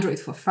about Android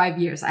for 5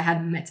 years. I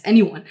hadn't met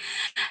anyone.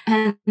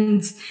 And,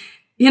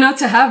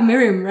 to have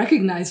Miriam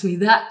recognize me,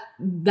 that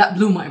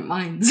blew my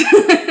mind.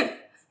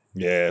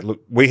 Yeah,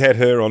 look, we had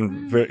her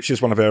on.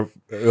 She's one of our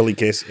early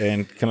guests,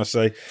 and can I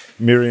say,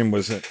 Miriam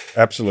was an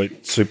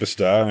absolute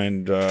superstar,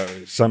 and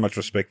so much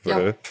respect for Yep.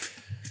 her.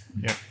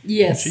 Yeah.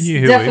 Yes, She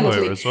knew who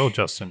definitely. we were as well,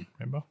 Justin.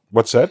 Remember?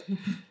 What's that?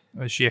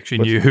 She actually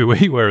knew who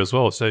we were as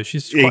well. So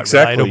she's quite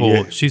Exactly,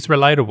 relatable. yeah. She's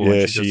relatable.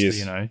 Yeah, and she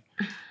is.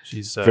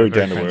 She's Very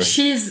down to friendly. earth.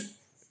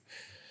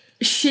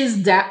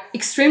 She's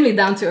extremely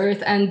down to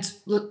earth and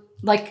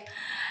like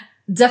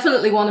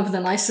definitely one of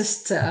the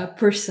nicest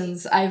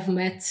persons I've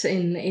met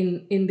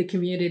in the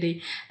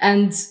community.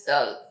 And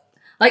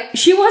like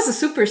she was a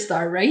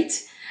superstar, right?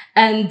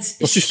 And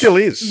Well, she still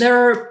is. There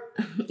are,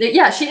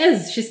 yeah, she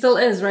is. She still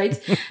is, right?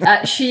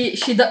 She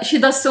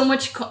does so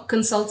much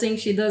consulting.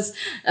 She does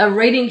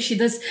rating. She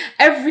does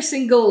every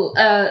single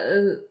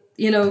thing.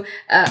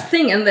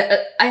 And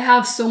I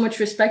have so much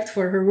respect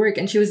for her work.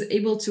 And she was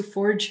able to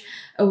forge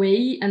a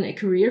way and a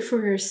career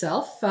for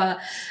herself that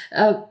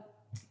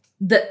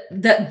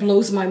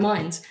blows my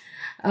mind.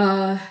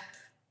 But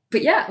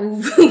yeah,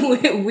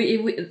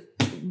 we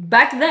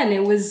back then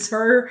it was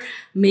her,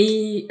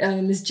 me,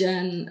 Miss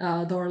Jen,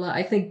 Dorla.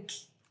 I think.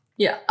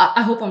 Yeah,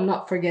 I hope I'm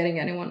not forgetting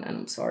anyone, and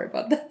I'm sorry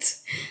about that.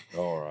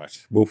 All right,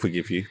 we'll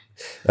forgive you.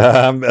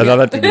 And I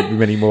don't think there'll be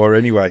many more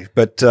anyway.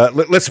 But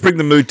let's bring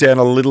the mood down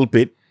a little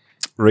bit,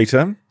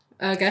 Rita.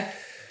 Okay.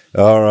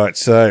 All right.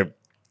 So,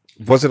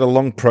 was it a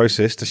long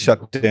process to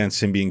shut down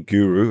Symbian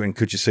Guru, and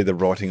could you see the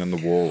writing on the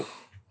wall?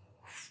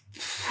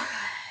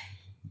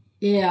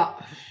 Yeah.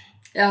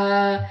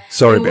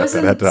 Sorry it about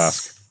that. I had to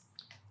ask.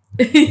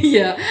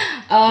 Yeah.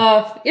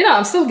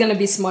 I'm still gonna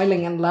be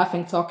smiling and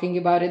laughing talking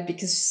about it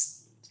because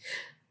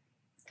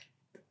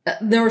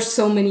there are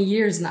so many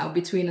years now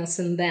between us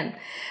and then,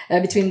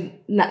 between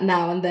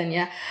now and then,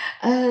 yeah.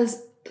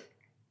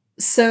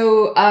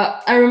 So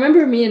I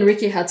remember me and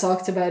Ricky had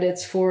talked about it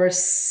for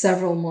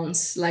several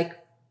months, like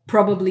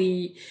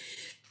probably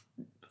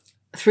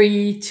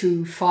 3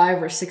 to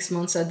 5 or 6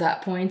 months at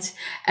that point,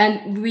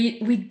 and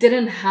we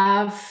didn't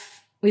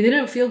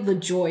feel the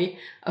joy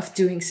of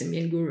doing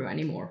Symbian Guru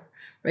anymore,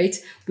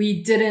 right? We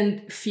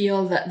didn't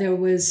feel that there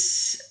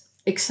was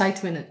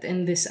excitement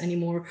in this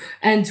anymore,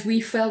 and we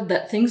felt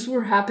that things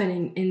were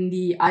happening in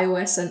the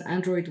iOS and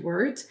Android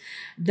world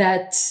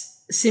that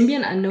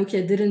Symbian and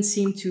Nokia didn't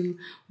seem to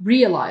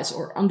realize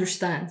or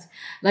understand.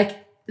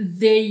 Like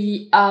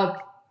they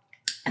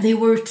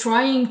were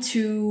trying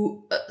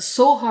to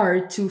so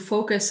hard to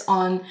focus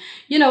on,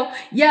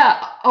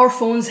 yeah, our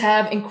phones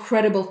have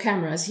incredible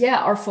cameras.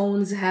 Yeah, our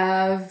phones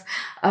have,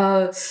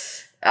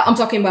 I'm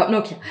talking about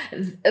Nokia.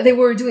 They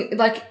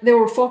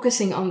were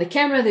focusing on the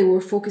camera. They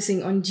were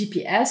focusing on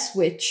GPS,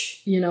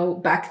 which,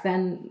 back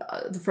then,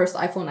 the first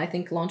iPhone, I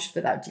think, launched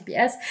without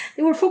GPS.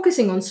 They were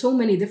focusing on so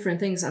many different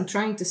things and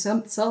trying to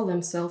sell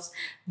themselves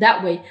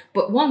that way.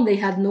 But one, they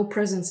had no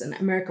presence in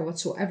America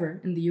whatsoever,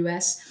 in the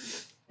US.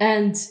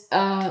 And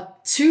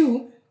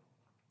two,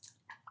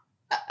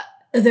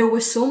 there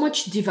was so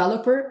much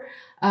developer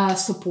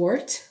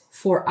support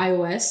for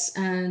iOS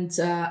and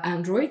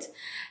Android.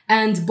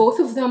 And both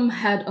of them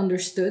had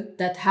understood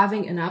that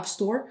having an app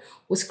store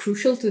was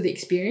crucial to the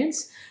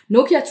experience.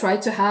 Nokia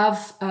tried to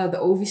have the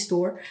Ovi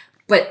store,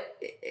 but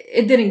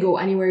it didn't go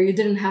anywhere. You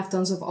didn't have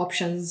tons of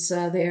options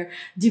there.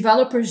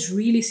 Developers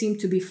really seemed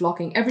to be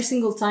flocking. Every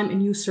single time a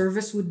new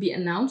service would be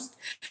announced,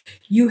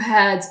 you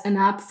had an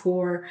app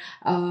for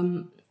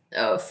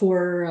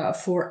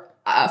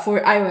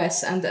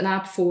iOS and an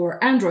app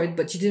for Android,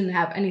 but you didn't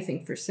have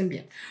anything for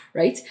Symbian,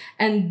 right?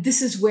 And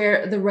this is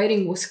where the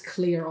writing was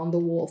clear on the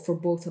wall for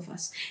both of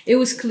us. It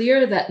was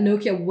clear that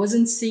Nokia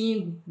wasn't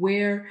seeing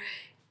where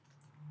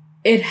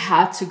it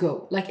had to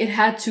go. Like it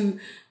had to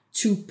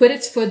put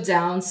its foot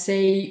down,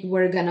 say,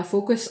 we're going to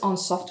focus on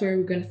software,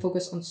 we're going to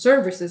focus on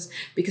services,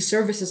 because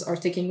services are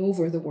taking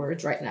over the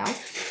world right now.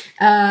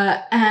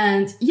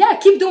 And yeah,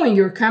 keep doing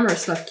your camera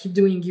stuff, keep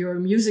doing your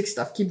music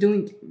stuff, keep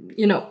doing,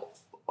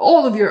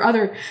 all of your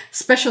other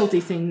specialty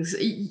things.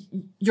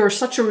 You're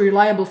such a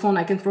reliable phone.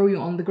 I can throw you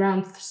on the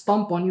ground,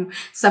 stomp on you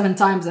 7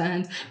 times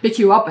and pick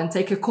you up and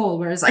take a call.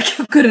 Whereas I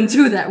couldn't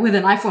do that with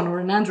an iPhone or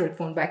an Android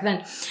phone back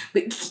then.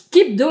 But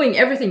keep doing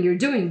everything you're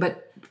doing,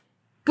 but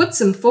put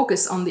some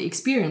focus on the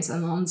experience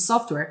and on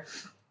software.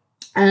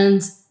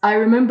 And I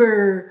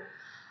remember,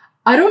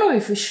 I don't know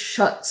if we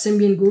shut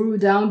Symbian Guru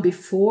down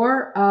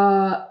before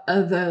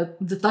the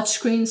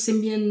touchscreen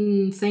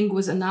Symbian thing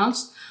was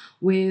announced,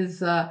 with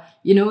the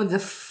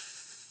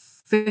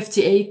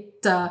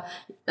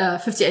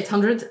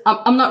 5800.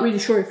 I'm not really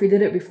sure if we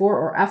did it before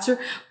or after,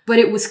 but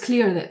it was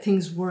clear that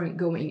things weren't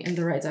going in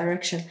the right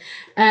direction.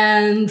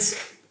 And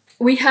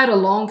we had a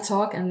long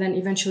talk, and then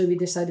eventually we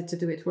decided to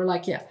do it. We're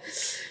like, yeah,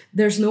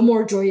 there's no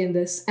more joy in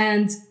this,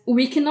 and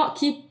we cannot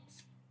keep.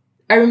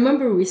 I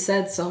remember we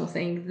said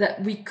something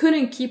that we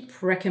couldn't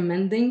keep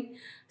recommending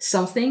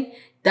something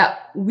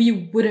that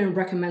we wouldn't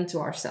recommend to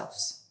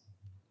ourselves,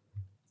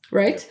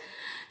 right?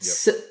 Yep.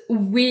 So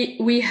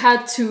we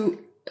had to,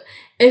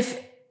 if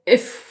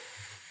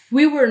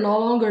we were no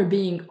longer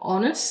being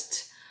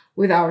honest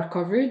with our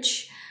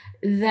coverage,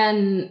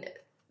 then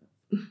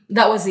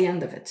that was the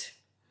end of it.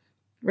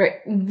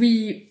 right?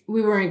 We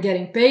weren't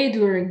getting paid,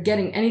 we weren't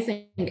getting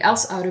anything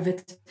else out of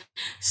it.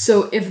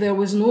 So if there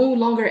was no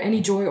longer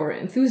any joy or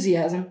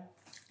enthusiasm,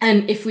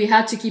 and if we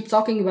had to keep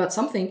talking about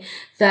something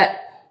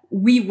that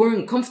we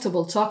weren't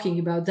comfortable talking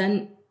about,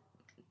 then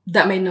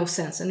that made no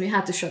sense, and we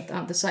had to shut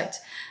down the site.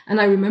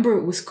 And I remember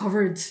it was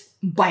covered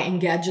by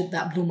Engadget.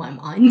 That blew my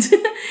mind.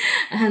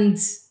 And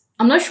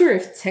I'm not sure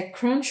if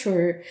TechCrunch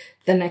or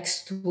The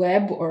Next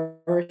Web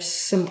or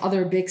some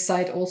other big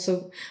site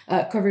also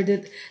covered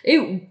it.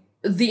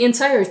 The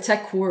entire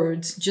tech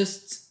world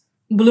just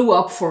blew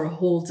up for a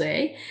whole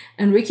day.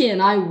 And Ricky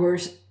and I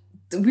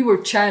we were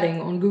chatting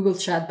on Google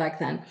Chat back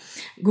then.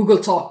 Google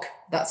Talk,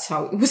 that's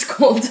how it was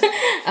called.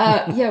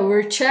 We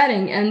were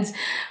chatting, and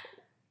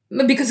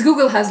because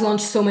Google has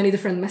launched so many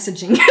different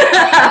messaging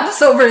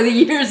apps over the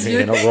years,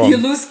 you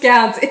lose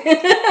count.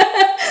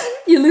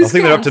 You lose I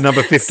think count. we're up to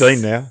number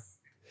 15 now.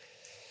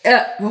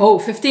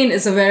 15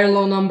 is a very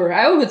low number.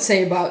 I would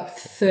say about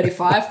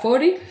 35,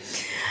 40.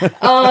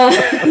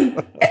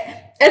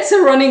 It's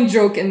a running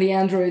joke in the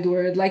Android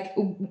world. Like,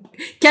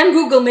 can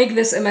Google make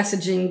this a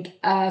messaging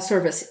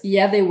service?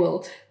 Yeah, they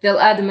will. They'll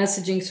add a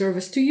messaging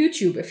service to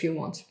YouTube if you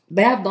want.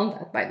 They have done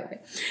that, by the way.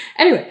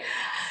 Anyway,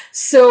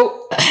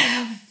 so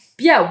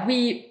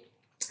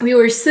we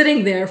were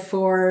sitting there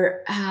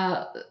for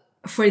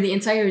the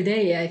entire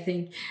day, I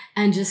think,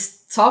 and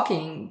just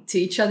talking to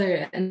each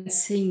other and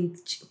saying,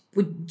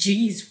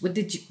 "Geez, what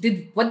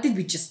did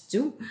we just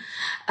do?"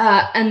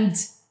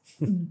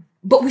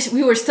 But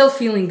we were still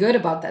feeling good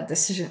about that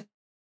decision.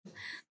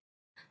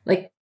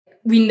 Like,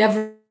 we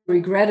never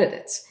regretted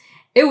it.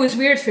 It was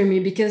weird for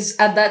me because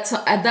at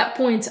that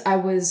point I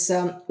was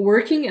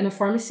working in a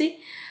pharmacy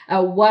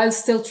while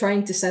still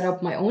trying to set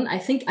up my own. I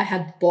think I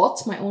had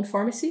bought my own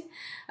pharmacy,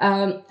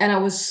 and I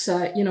was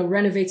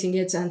renovating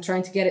it and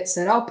trying to get it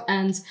set up.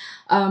 And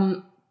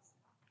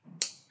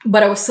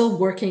but I was still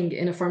working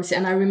in a pharmacy,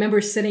 and I remember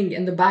sitting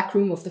in the back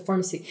room of the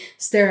pharmacy,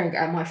 staring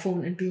at my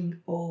phone and being,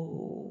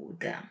 "Oh,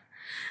 damn."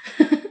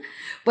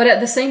 But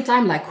at the same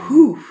time, like,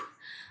 whew,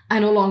 I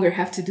no longer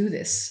have to do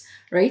this,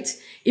 right?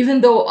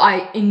 Even though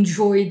I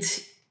enjoyed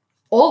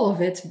all of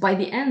it, by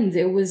the end,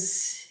 it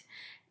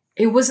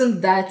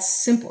wasn't that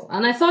simple.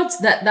 And I thought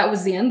that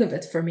was the end of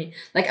it for me.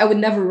 Like, I would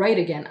never write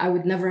again. I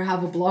would never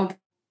have a blog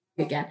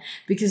again,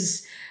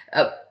 because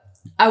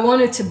I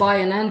wanted to buy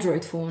an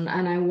Android phone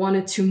and I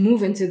wanted to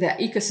move into that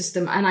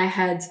ecosystem, and I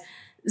had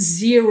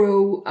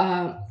zero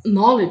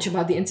knowledge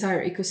about the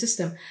entire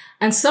ecosystem.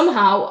 And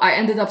somehow I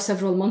ended up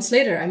several months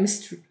later, I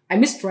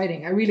missed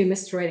writing. I really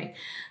missed writing.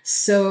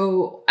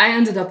 So I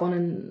ended up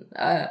on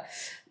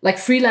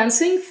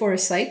freelancing for a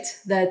site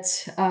that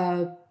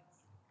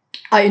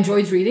I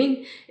enjoyed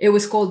reading. It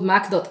was called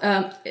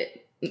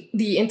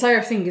the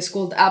entire thing is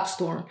called App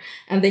Storm,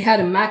 and they had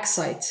a Mac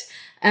site.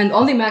 And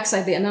on the Mac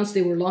site, they announced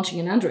they were launching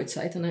an Android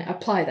site, and I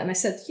applied, and I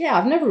said, "Yeah,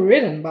 I've never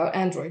written about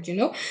Android,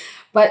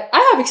 but I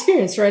have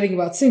experience writing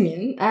about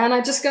Symbian, and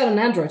I just got an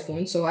Android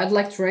phone, so I'd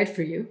like to write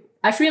for you."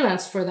 I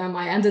freelanced for them.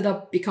 I ended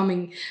up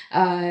becoming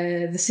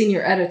the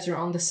senior editor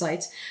on the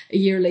site a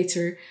year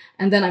later,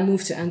 and then I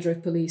moved to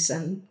Android Police,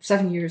 and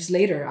 7 years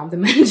later, I'm the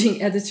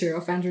managing editor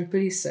of Android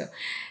Police. So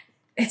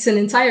it's an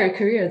entire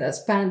career that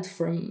spanned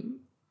from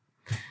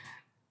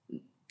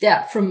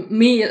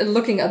me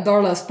looking at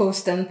Darla's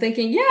post and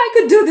thinking, yeah, I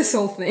could do this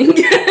whole thing.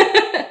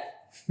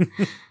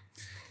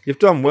 You've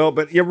done well,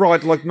 but you're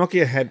right. Like,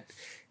 Nokia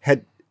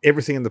had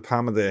everything in the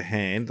palm of their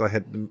hand. They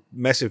had the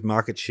massive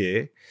market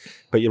share,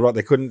 but you're right,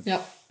 they couldn't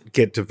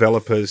get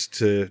developers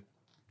to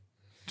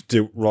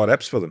write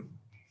apps for them.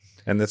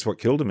 And that's what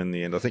killed them in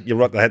the end. I think you're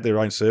right, they had their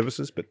own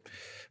services, but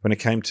when it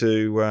came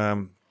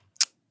to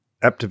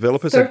app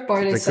developers, they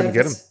couldn't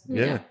get them.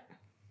 Yeah.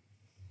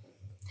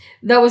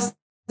 That was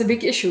the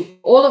big issue.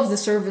 All of the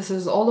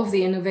services, all of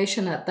the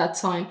innovation at that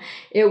time,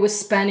 it was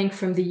spanning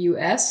from the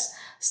US,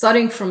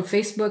 starting from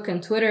Facebook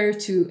and Twitter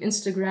to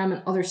Instagram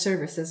and other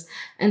services,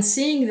 and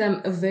seeing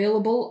them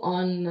available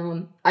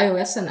on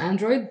iOS and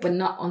Android, but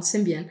not on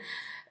Symbian,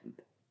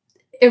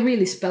 it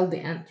really spelled the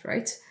end,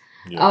 right?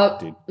 Yeah, it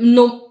did.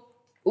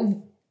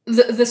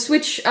 The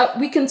switch,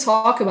 we can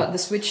talk about the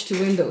switch to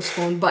Windows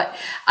Phone, but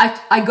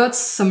I got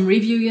some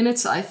review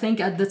units, I think,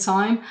 at the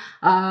time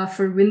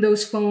for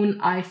Windows Phone.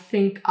 I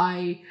think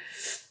I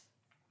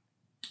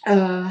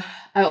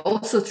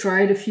also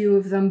tried a few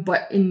of them,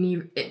 but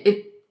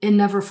it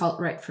never felt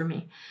right for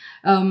me.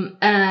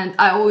 And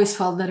I always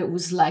felt that it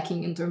was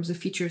lacking in terms of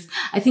features.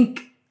 I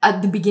think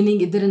at the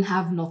beginning, it didn't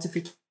have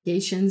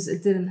notifications.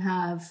 It didn't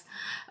have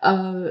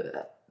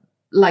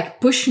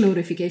push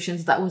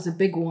notifications. That was a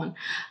big one.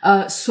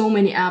 So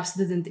many apps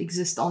didn't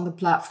exist on the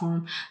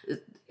platform.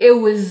 It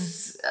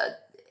was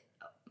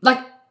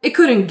it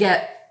couldn't get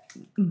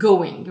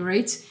going,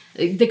 right?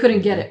 They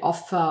couldn't get it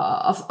off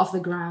the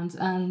ground,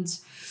 and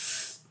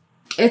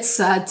it's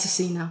sad to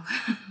see now.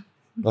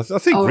 I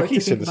think Ricky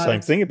said the same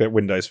thing about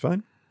Windows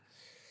Phone.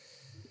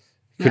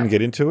 Couldn't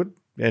get into it.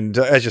 And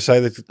as you say,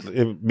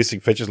 the missing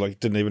features, like,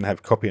 didn't even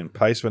have copy and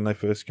paste when they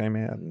first came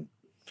out, and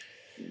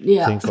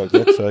things like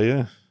that. So,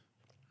 yeah.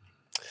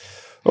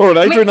 All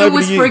right, Adrian, it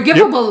was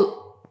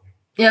forgivable.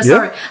 Yeah,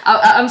 sorry.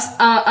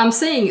 I'm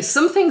saying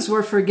some things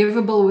were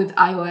forgivable with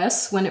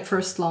iOS when it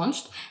first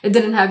launched. It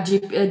didn't have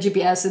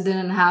GPS. It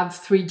didn't have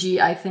 3G.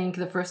 I think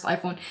the first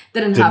iPhone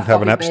didn't have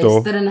an app copy-paste,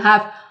 store. Didn't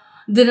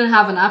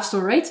have an app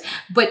store, right?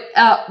 But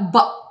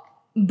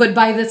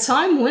by the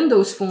time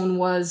Windows Phone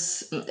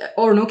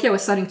or Nokia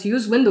was starting to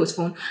use Windows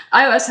Phone,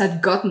 iOS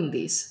had gotten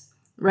these,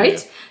 right?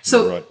 Yeah,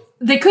 so. right.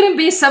 They couldn't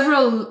be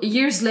several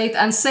years late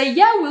and say,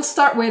 yeah, we'll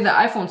start where the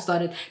iPhone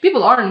started.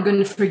 People aren't going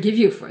to forgive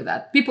you for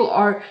that. People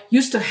are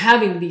used to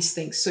having these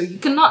things. So you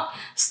cannot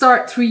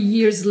start 3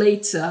 years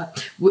late,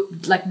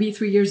 be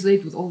 3 years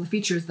late with all the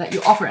features that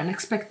you offer and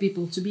expect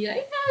people to be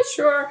like, yeah,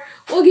 sure,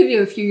 we'll give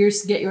you a few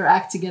years to get your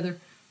act together.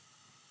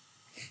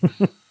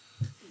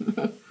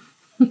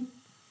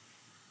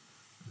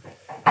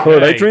 All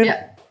right, Adrian.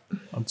 Yeah.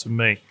 On to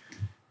me.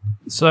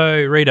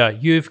 So, Rita,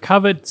 you've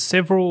covered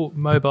several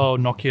mobile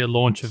Nokia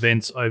launch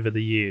events over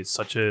the years,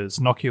 such as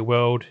Nokia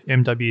World,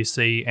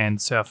 MWC, and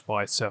South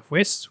by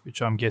Southwest,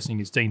 which I'm guessing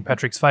is Dean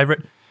Patrick's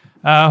favourite.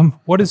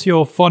 What is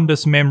your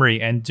fondest memory,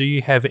 and do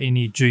you have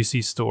any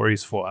juicy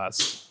stories for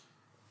us?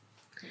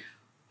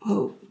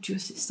 Oh,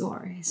 juicy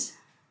stories.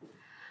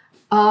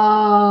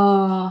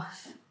 I'm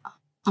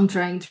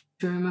trying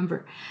to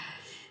remember.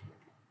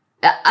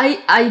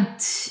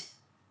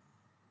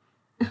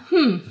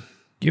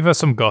 Give us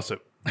some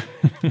gossip.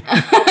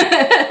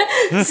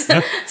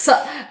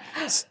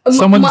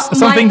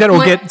 Something that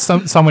will get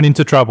someone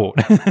into trouble.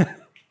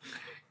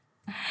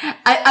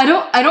 I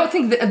don't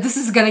think that this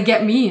is gonna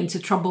get me into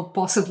trouble,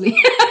 possibly.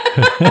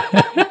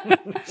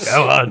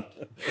 Go on,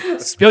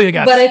 spill your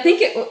guts. But I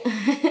think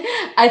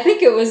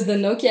it was the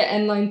Nokia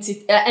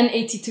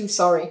N82,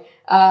 sorry,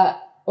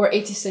 or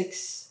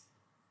 86.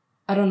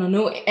 I don't know,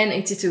 no,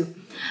 N82.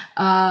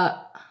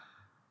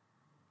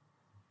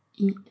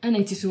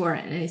 N82 or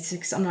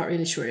N86, I'm not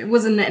really sure. It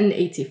was an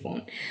N80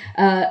 phone.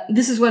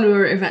 This is when we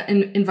were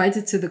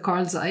invited to the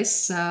Carl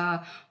Zeiss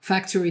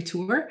factory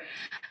tour.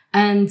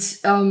 And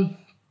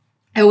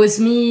it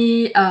was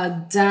me,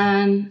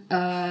 Dan,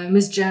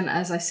 Miss Jen,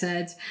 as I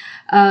said.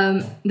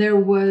 There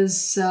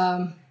was,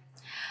 I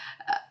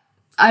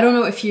don't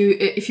know if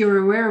you're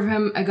aware of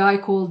him, a guy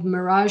called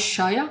Miraj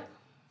Shaya.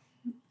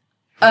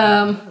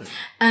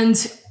 And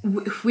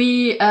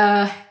we...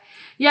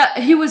 yeah,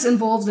 he was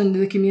involved in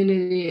the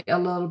community a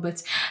little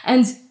bit.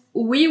 And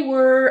we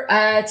were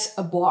at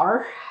a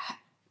bar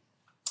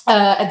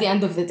at the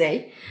end of the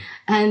day.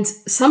 And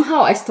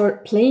somehow I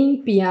started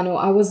playing piano.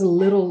 I was a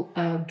little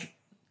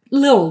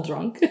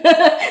drunk,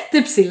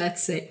 tipsy,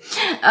 let's say.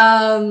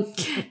 And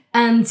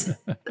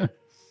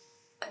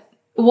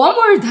One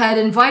Word had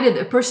invited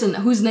a person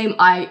whose name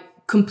I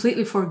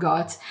completely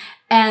forgot.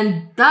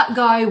 And that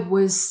guy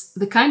was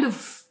the kind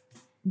of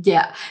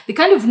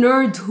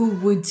nerd who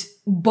would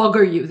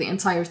bugger you the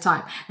entire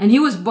time. And he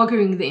was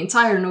buggering the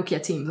entire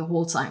Nokia team the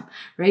whole time,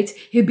 right?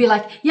 He'd be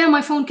like, yeah,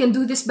 my phone can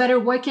do this better.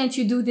 Why can't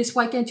you do this?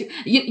 Why can't you?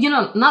 You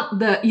know, not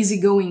the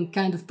easygoing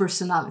kind of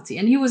personality.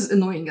 And he was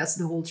annoying us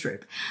the whole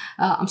trip.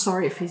 I'm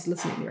sorry if he's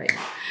listening right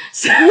now.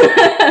 So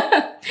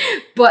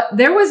but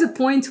there was a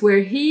point where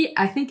he,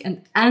 I think,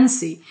 and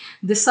ANSI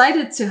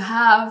decided to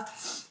have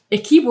a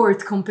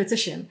keyboard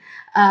competition.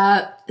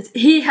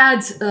 He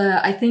had,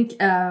 I think,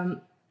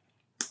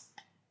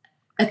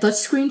 a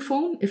touchscreen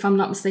phone, if I'm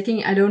not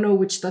mistaken. I don't know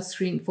which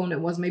touchscreen phone it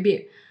was.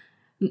 Maybe,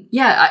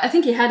 yeah, I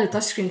think he had a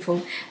touchscreen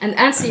phone. And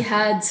ANSI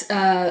had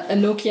a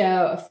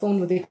Nokia phone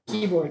with a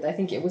keyboard. I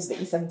think it was the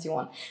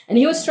E71. And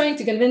he was trying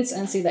to convince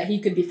ANSI that he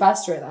could be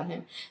faster than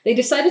him. They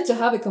decided to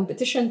have a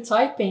competition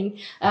typing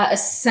a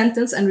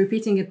sentence and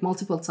repeating it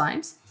multiple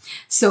times.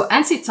 So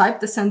ANSI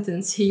typed the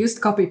sentence. He used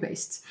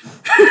copy-paste.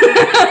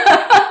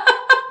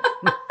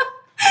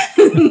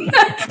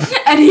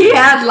 And he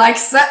had like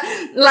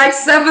 7,000,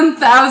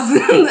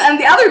 and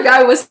the other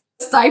guy was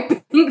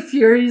typing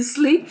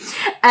furiously.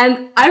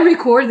 And I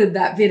recorded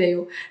that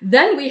video.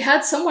 Then we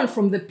had someone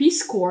from the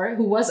Peace Corps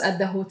who was at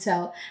the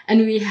hotel,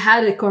 and we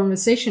had a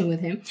conversation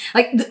with him.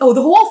 Like, the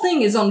whole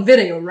thing is on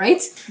video,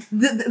 right?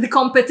 The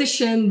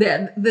competition,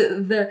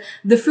 the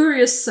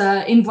furious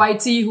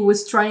invitee who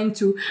was trying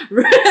to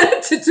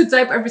to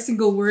type every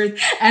single word,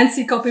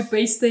 ANSI copy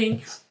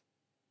pasting.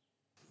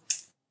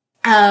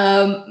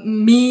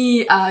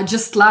 Me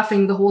just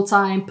laughing the whole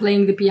time,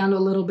 playing the piano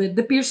a little bit.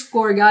 The Peace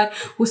Corps guy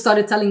who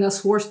started telling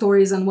us war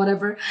stories and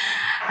whatever.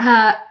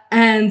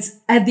 And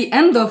at the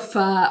end of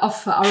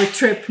our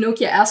trip,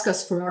 Nokia asked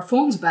us for our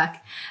phones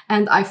back,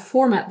 and I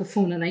format the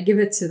phone and I give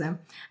it to them.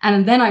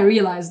 And then I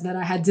realized that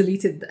I had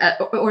deleted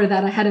or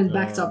that I hadn't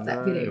backed up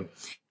that video.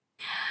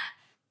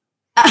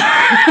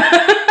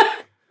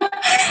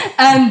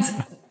 And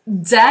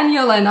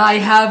Daniel and I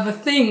have a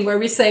thing where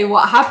we say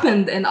what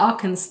happened in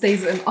Aachen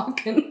stays in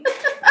Aachen.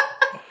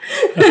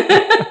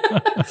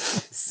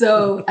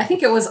 So I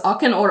think it was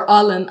Aachen or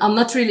Aalen. I'm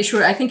not really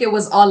sure. I think it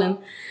was Aalen.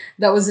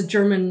 That was a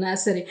German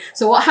city.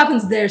 So what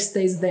happens there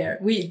stays there.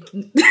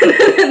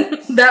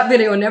 That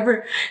video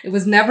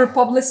was never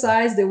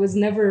publicized. It was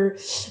never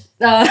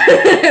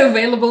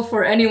available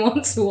for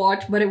anyone to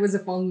watch, but it was a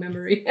fond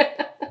memory.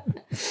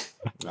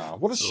 Oh,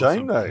 what a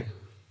shame, though.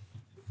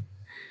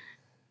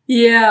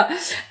 Yeah,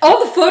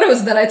 all the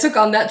photos that I took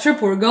on that trip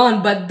were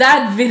gone, but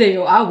that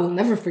video, I will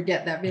never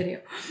forget that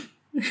video.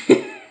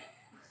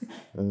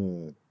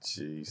 Oh,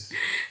 jeez.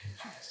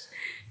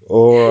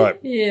 All right.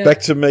 Yeah. Back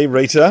to me,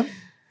 Rita.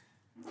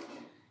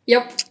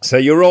 Yep. So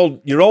your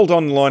old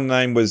online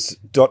name was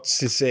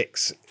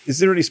 .sysx. Is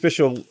there any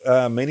special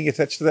meaning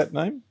attached to that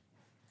name?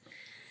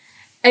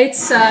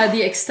 It's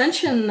the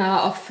extension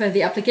of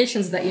the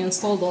applications that you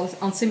installed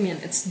on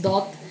Symbian. It's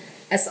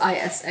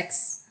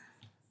 .sysx.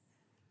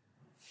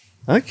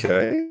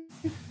 Okay.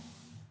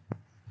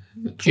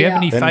 Do you have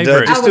any And do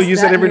favorite? you still was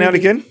use that that every now and nerdy.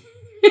 again?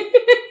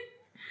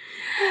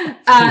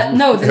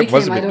 No, the That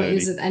was a nickname, I bit don't nerdy.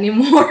 use it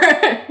anymore.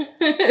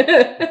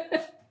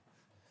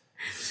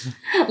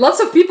 Lots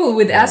of people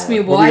would ask me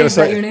What were you why gonna is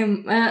that say? your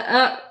name?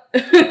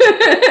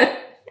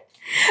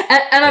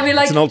 And I'd be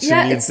like, an old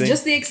yeah, Symbian it's thing.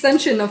 just the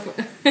extension of...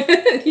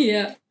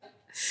 Yeah.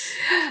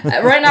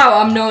 Right now,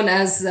 I'm known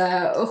as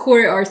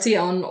Hori RT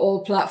on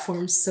all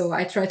platforms, so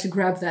I try to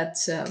grab that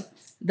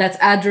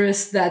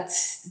address, that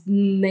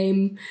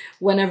name,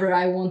 whenever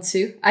I want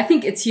to. I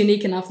think it's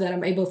unique enough that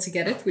I'm able to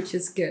get it, which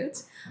is good.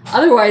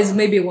 Otherwise,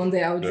 maybe one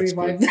day I would That's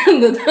revive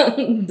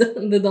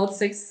the dot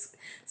six.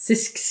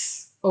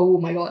 Oh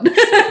my god,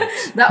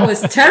 that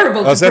was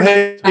terrible. Oh, is that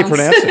how you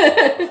pronounce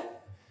it?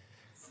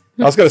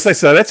 I was going to say,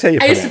 so that's how you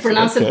I pronounce used to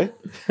pronounce it.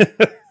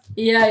 it.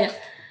 Yeah.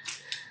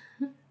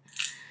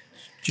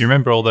 Do you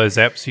remember all those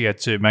apps you had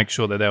to make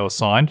sure that they were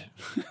signed?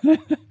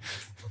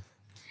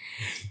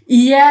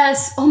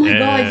 Yes. Oh my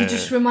god, you Yeah.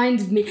 just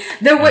reminded me.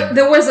 There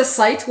was a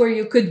site where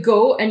you could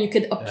go and you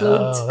could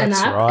upload an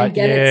that's app right. and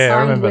get it Yeah, I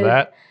signed remember with.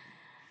 that.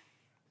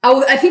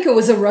 I think it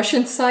was a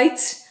Russian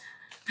site.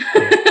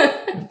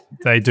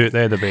 They're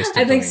the best.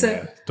 I At think doing,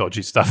 so.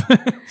 Dodgy stuff.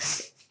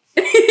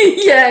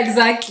 Yeah,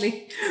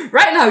 exactly.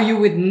 Right now, you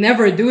would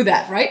never do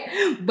that, right?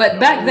 But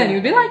back then,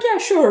 you'd be like, yeah,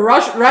 sure,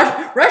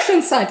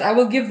 Russian site. I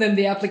will give them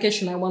the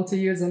application I want to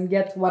use and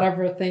get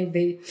whatever thing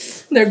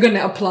they're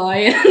gonna apply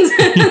and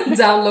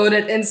download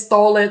it,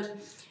 install it.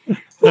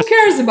 Who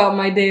cares about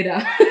my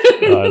data?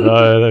 I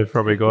know they've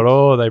probably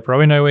got. They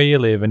probably know where you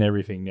live and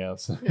everything now.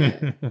 So.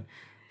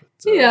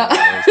 Yeah.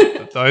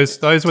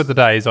 Those were the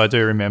days I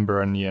do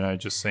remember, and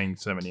just seeing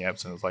so many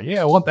apps, and I was like,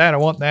 yeah, I want that,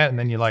 and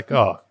then you're like,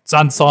 oh, it's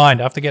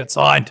unsigned. I have to get it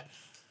signed.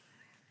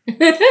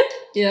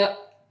 Yeah.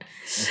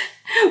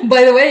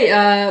 By the way,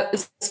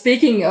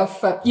 speaking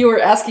of, you were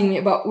asking me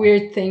about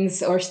weird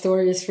things or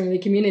stories from the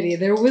community.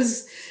 There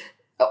was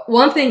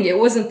one thing, it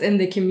wasn't in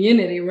the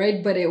community,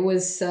 right? But it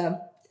was,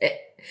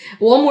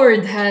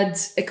 OneWord had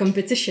a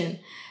competition.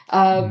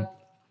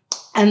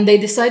 And they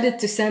decided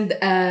to send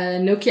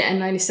Nokia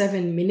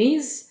N97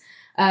 minis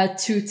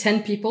to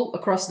 10 people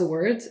across the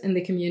world in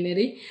the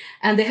community.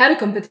 And they had a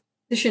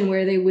competition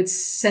where they would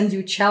send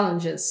you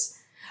challenges.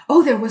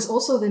 Oh, there was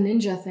also the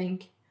Ninja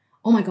thing.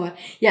 Oh my God.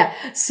 Yeah.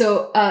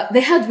 So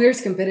they had weird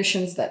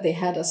competitions that they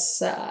had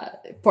us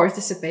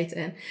participate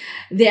in.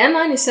 The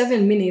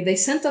N97 mini, they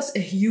sent us a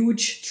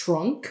huge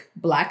trunk,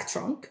 black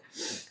trunk,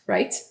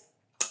 right?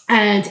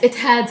 And it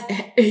had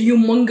a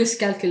humongous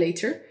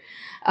calculator.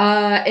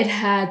 It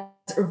had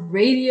a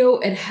radio.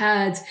 It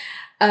had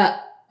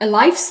a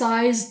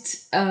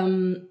life-sized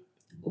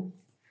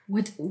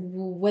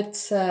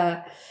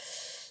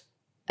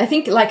I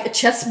think like a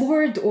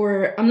chessboard,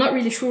 or I'm not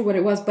really sure what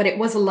it was, but it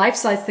was a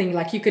life-size thing.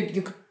 Like you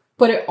could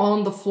put it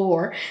on the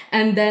floor,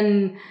 and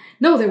then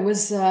there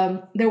was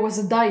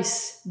a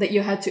dice that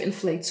you had to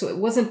inflate. So it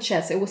wasn't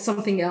chess; it was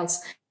something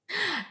else.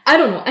 I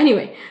don't know.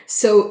 Anyway,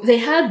 so they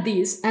had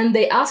these, and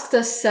they asked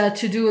us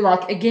to do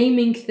like a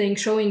gaming thing,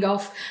 showing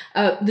off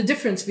the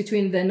difference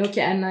between the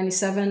Nokia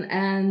N97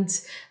 and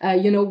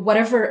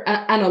whatever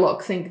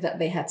analog thing that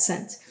they had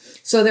sent.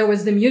 So there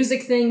was the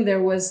music thing,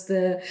 there was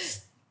the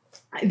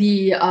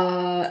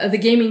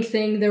gaming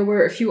thing, there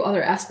were a few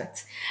other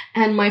aspects,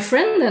 and my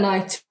friend and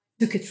I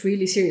took it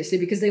really seriously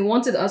because they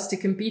wanted us to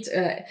compete,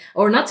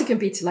 or not to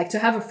compete, like to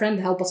have a friend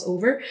help us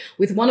over,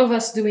 with one of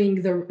us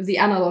doing the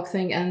analog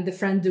thing and the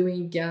friend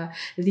doing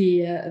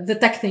the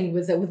tech thing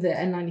with the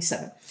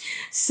N97.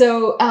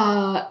 So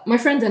my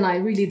friend and I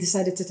really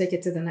decided to take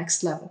it to the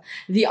next level.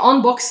 The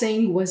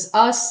unboxing was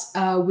us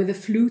with a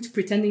flute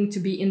pretending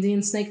to be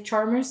Indian snake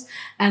charmers,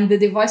 and the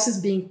devices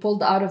being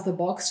pulled out of the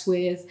box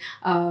with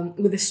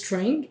a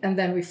string, and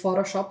then we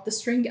photoshopped the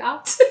string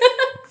out.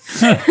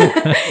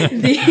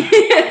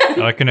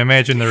 I can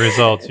imagine the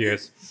results.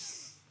 Yes.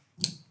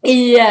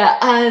 Yeah,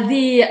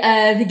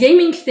 the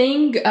gaming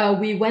thing,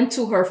 we went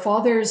to her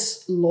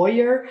father's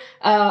lawyer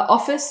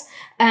office,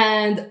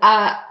 and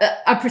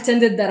I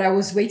pretended that I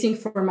was waiting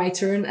for my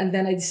turn, and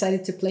then I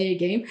decided to play a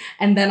game,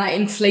 and then I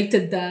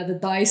inflated the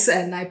dice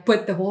and I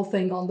put the whole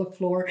thing on the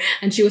floor,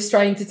 and she was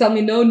trying to tell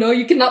me, no,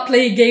 you cannot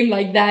play a game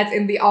like that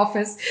in the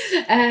office.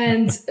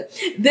 And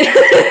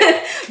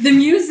the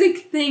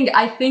music thing,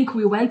 I think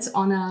we went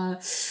on a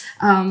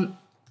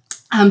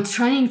I'm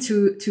trying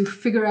to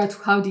figure out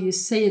how do you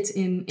say it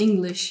in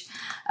English.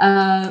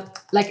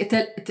 like a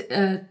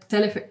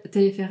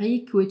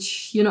téléphérique,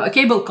 which, a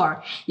cable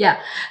car. Yeah.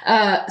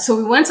 So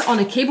we went on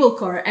a cable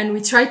car and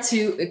we tried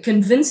to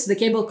convince the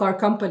cable car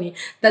company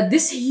that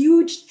this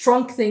huge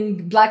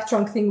black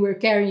trunk thing we're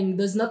carrying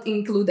does not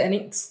include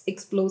any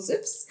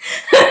explosives.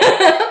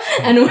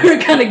 And we're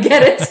gonna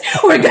get it.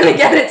 We're gonna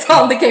get it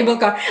on the cable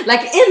car.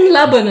 Like in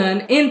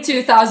Lebanon in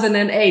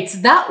 2008.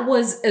 That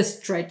was a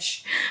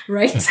stretch,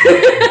 right?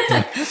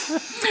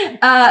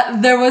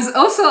 There was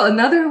also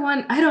another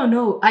one. I don't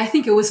know. I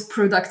think it was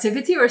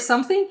productivity or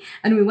something.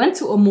 And we went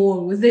to a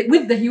mall with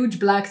the huge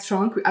black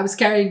trunk. I was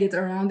carrying it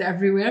around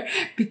everywhere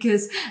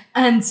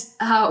and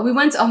we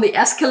went on the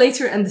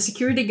escalator and the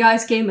security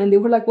guys came and they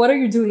were like, "What are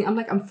you doing?" I'm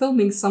like, "I'm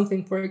filming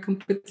something for a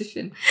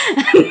competition."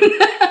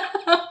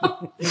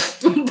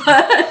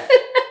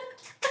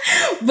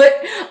 But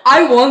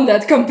I won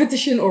that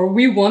competition, or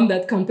we won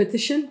that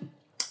competition.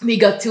 We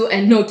got two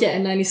Nokia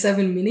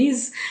N97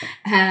 minis,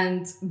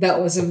 and that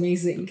was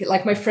amazing.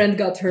 Like, my friend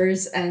got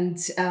hers, and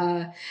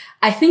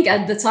I think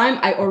at the time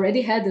I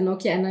already had the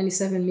Nokia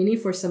N97 mini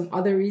for some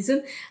other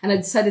reason, and I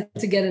decided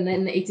to get an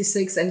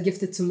N86 and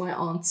gift it to my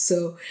aunt.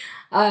 So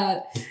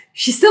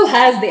she still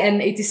has the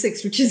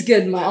N86, which is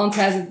good. My aunt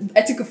has it.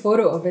 I took a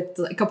photo of it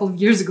a couple of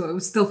years ago. It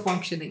was still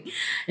functioning,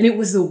 and it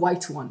was the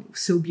white one. It was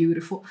so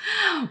beautiful.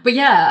 But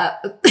yeah,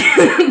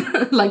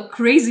 like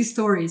crazy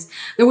stories.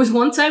 There was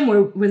one time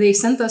where they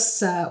sent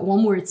us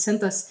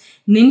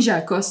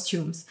ninja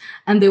costumes,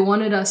 and they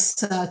wanted us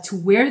to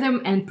wear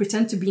them and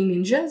pretend to be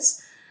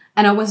ninjas.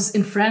 And I was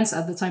in France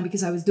at the time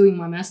because I was doing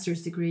my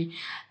master's degree.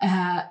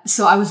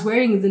 So I was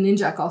wearing the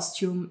ninja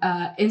costume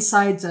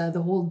inside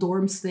the whole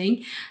dorms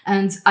thing.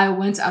 And I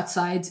went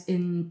outside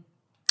in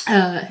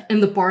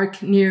the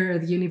park near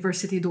the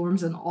university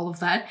dorms and all of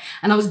that.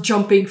 And I was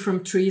jumping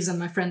from trees and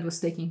my friend was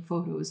taking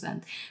photos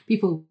and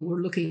people were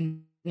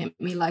looking at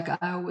me like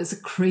I was a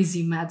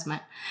crazy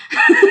madman.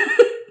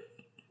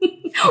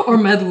 Or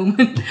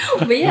madwoman.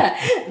 But yeah,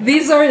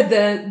 these are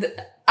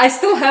I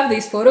still have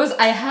these photos.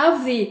 I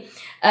have the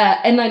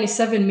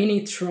N97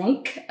 mini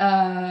trunk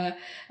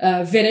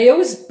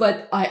videos,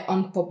 but I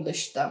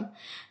unpublished them.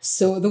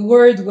 So the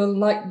world will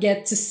not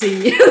get to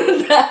see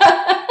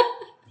that.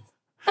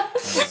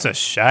 It's a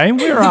shame.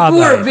 Where are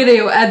poor they?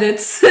 Video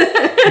edits.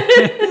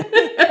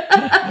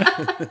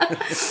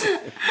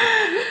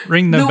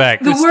 Bring them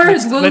back. The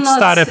words will let's not,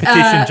 start a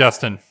petition,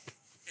 Justin.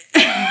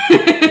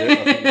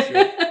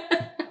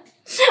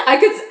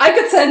 I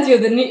could send you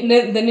the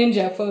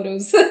ninja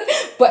photos,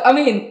 but I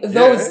mean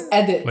those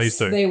edits. Please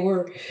do. They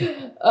were,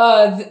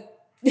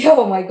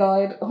 oh my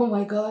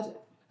god!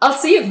 I'll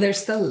see if they're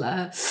still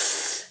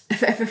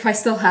if I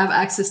still have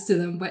access to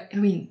them. But I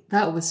mean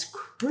that was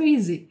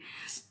crazy.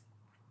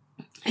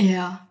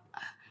 Yeah.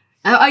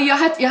 You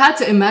had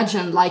to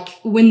imagine like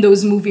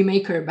Windows Movie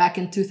Maker back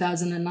in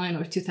 2009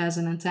 or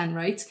 2010,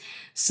 right?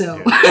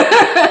 So,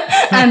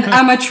 and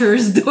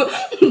amateurs doing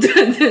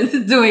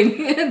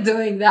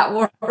that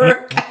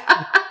work.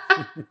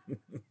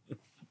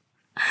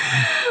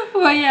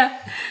 Well, yeah.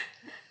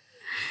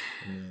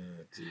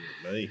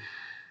 Dear me.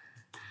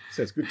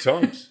 Sounds good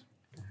times.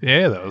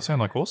 Yeah, that would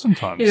sound like awesome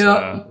times.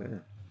 Yeah.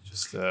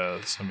 Just so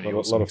many lot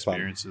awesome of fun.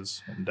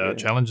 experiences and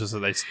challenges that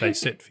they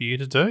set for you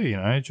to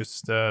do,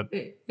 just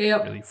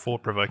really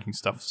thought-provoking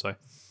stuff. So,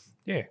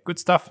 yeah, good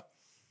stuff.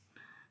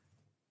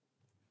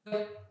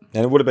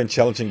 And it would have been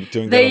challenging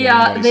doing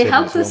that. They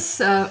helped us.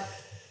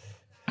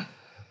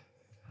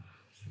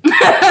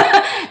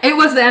 It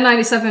was the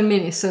N97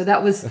 mini, so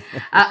that was.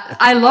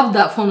 I loved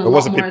that phone a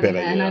lot more than the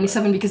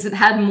N97 because it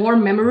had more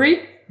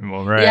memory.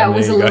 More RAM. Yeah, it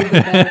was a little bit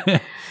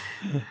better.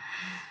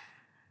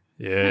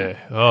 Yeah.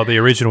 Oh, the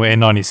original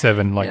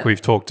N97, like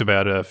we've talked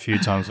about a few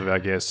times with our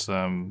guests.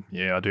 I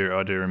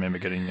do remember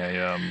getting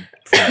a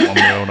from One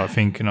World, I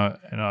think, and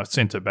I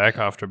sent it back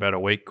after about a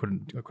week.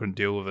 I couldn't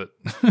deal with it.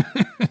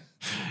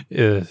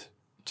 Yeah,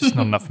 just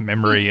not enough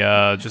memory.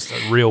 Just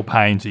a real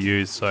pain to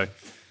use. So.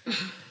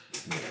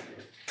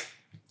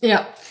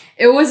 Yeah,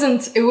 it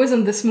wasn't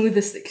the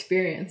smoothest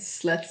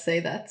experience. Let's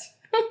say that.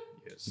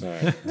 Yes.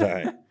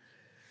 No.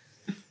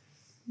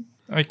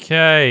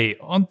 Okay,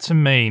 on to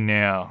me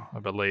now, I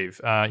believe.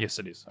 Yes,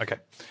 it is. Okay.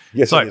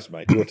 Yes, it is,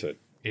 mate. Your turn.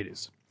 It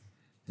is.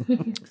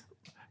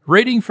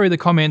 Reading through the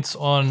comments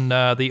on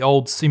the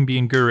old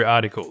Symbian Guru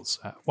articles,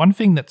 one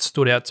thing that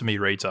stood out to me,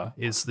 Rita,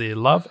 is the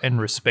love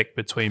and respect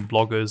between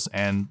bloggers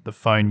and the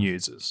phone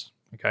users.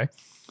 Okay.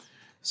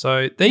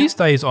 So these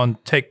days on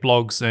tech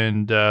blogs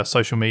and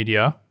social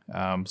media,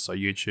 so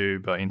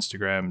YouTube,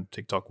 Instagram,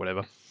 TikTok,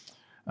 whatever,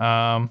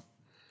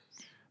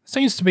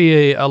 seems to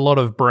be a lot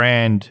of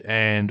brand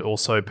and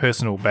also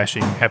personal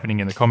bashing happening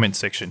in the comments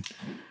section.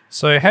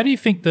 So how do you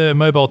think the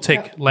mobile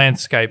tech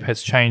landscape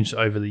has changed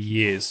over the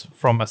years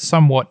from a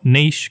somewhat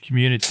niche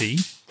community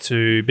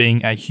to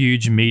being a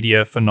huge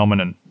media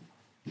phenomenon?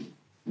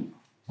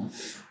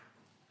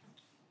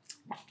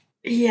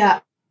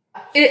 Yeah.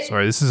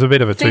 Sorry, this is a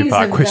bit of a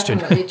two-part question.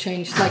 Things have definitely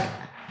changed.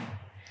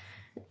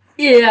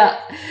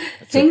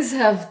 Things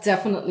have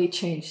definitely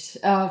changed.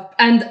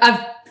 And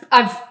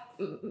I've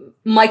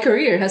my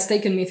career has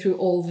taken me through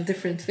all the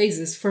different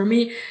phases. For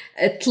me,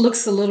 it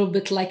looks a little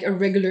bit like a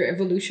regular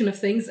evolution of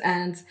things,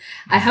 and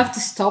I have to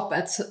stop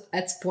at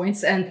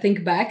points and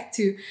think back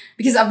to,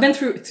 because I've been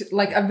through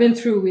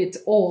it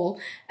all,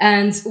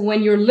 and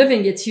when you're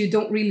living it, you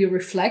don't really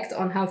reflect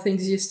on how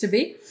things used to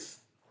be.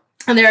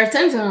 And there are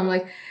times when I'm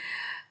like,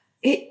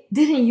 it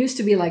didn't used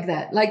to be like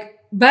that. Like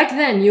back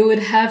then, you would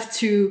have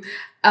to,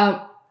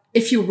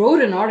 if you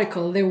wrote an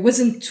article, there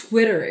wasn't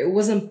Twitter, it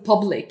wasn't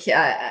public.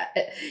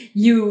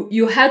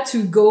 You had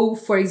to go,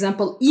 for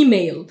example,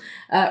 email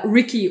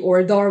Ricky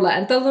or Darla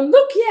and tell them,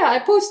 look, yeah, I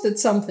posted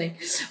something.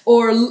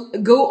 Or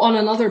go on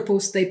another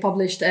post they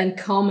published and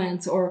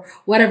comment or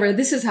whatever.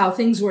 This is how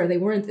things were. They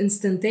weren't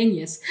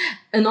instantaneous.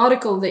 An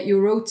article that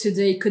you wrote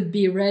today could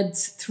be read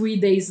 3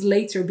 days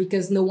later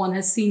because no one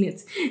has seen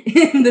it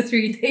in the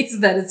 3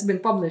 days that it's been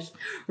published,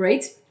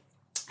 right?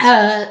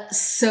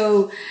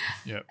 So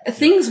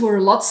things were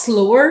a lot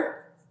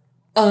slower,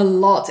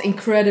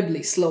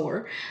 incredibly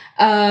slower.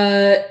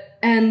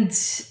 And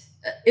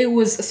it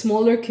was a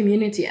smaller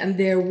community, and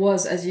there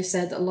was, as you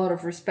said, a lot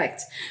of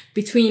respect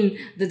between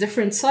the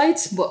different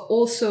sites, but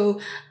also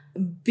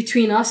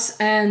between us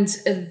and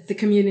the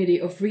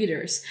community of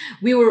readers.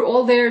 We were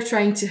all there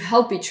trying to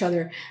help each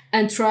other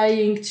and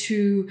trying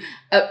to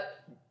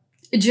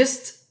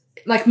just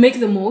like make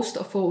the most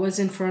of what was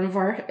in front of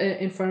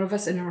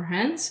us in our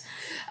hands.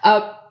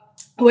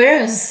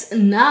 Whereas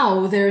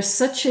now there's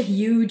such a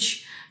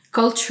huge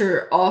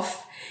culture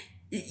of,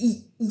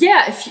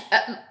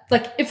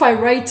 if I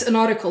write an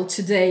article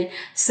today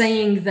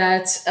saying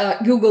that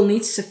Google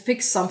needs to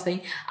fix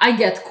something, I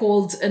get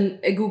called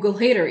a Google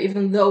hater,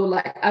 even though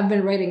like I've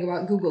been writing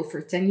about Google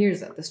for 10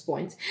 years at this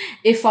point.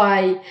 If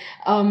I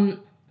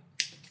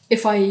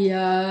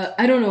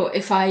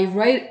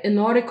write an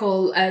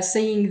article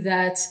saying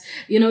that,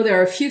 there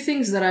are a few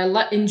things that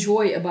I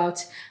enjoy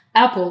about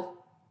Apple,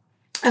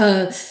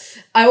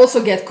 I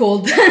also get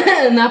called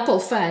an Apple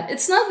fan.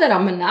 It's not that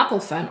I'm an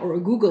Apple fan or a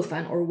Google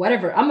fan or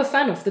whatever. I'm a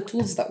fan of the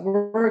tools that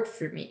work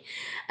for me.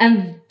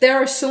 And there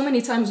are so many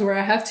times where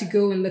I have to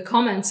go in the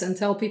comments and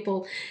tell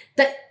people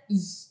that,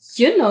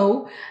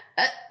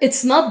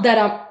 it's not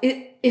that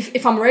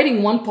if I'm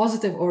writing one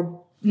positive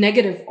or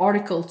negative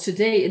article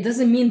today, it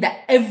doesn't mean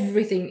that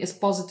everything is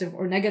positive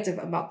or negative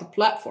about the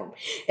platform.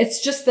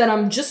 It's just that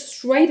I'm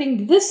just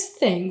writing this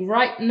thing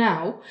right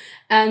now,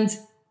 and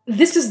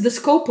this is the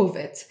scope of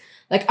it.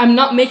 Like, I'm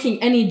not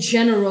making any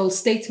general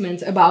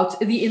statement about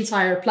the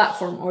entire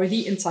platform or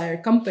the entire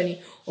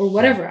company or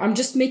whatever. I'm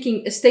just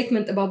making a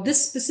statement about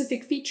this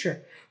specific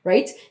feature,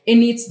 right? It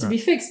needs to be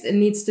fixed. It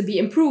needs to be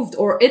improved,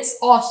 or it's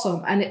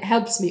awesome and it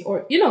helps me,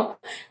 or,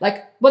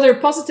 like whether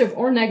positive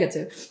or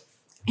negative.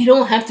 You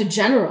don't have to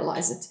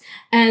generalize it.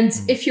 And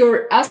if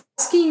you're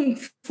asking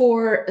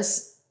for,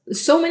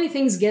 so many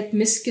things get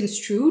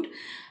misconstrued.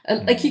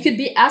 Like you could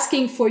be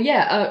asking for,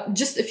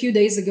 just a few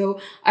days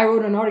ago, I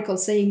wrote an article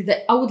saying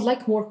that I would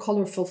like more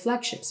colorful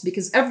flagships,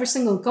 because every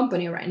single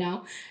company right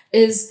now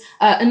is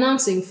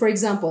announcing, for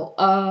example,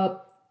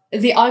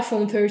 the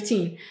iPhone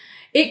 13.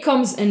 It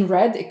comes in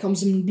red, it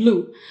comes in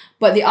blue,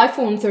 but the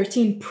iPhone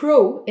 13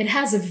 Pro, it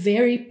has a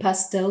very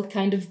pastel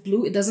kind of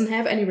blue. It doesn't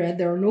have any red.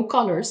 There are no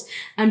colors.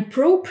 And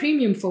Pro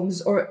premium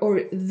phones, or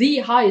the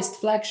highest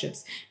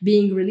flagships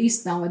being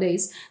released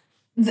nowadays,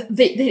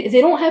 they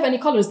don't have any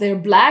colors. They're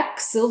black,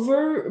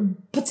 silver,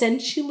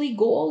 potentially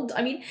gold.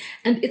 I mean,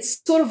 and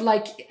it's sort of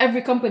like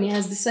every company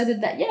has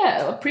decided that,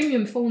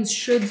 premium phones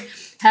should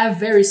have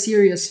very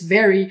serious,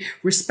 very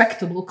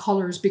respectable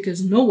colors,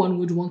 because no one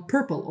would want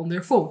purple on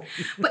their phone.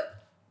 But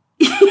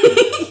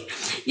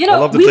I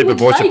love the type of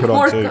voice you put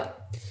on too.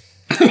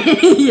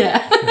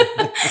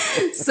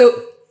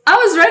 So I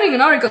was writing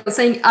an article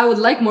saying I would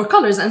like more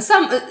colors, and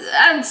so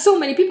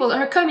many people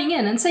are coming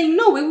in and saying,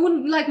 no, we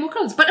wouldn't like more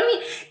colors. But I mean,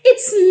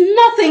 it's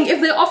nothing if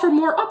they offer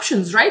more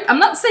options, right? I'm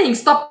not saying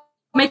stop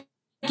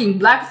making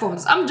black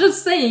phones. I'm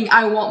just saying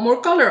I want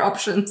more color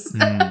options.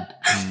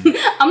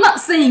 I'm not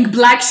saying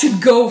black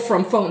should go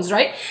from phones,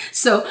 right?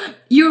 So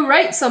you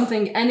write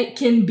something and it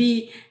can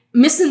be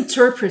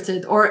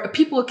misinterpreted, or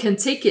people can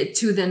take it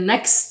to the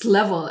next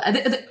level.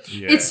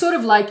 It's sort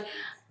of like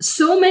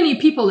so many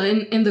people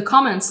in the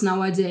comments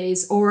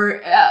nowadays,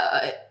 or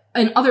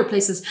in other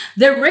places,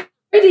 they're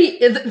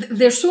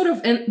sort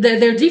of in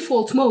their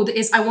default mode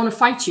is, I want to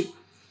fight you,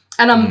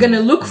 and I'm going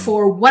to look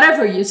for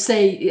whatever you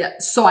say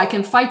so I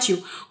can fight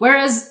you.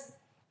 Whereas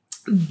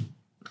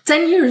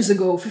 10 years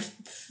ago,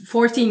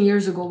 14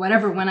 years ago,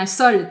 whatever, when I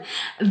started,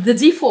 the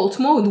default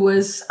mode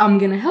was, I'm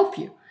going to help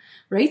you.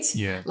 Right?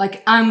 Yeah.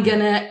 Like, I'm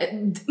gonna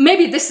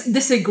maybe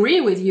disagree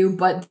with you,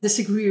 but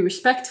disagree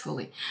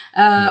respectfully.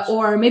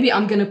 Or maybe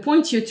I'm gonna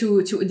point you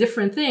to a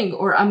different thing,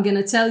 or I'm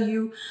gonna tell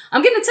you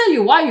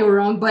why you're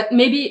wrong, but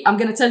maybe I'm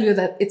gonna tell you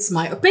that it's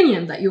my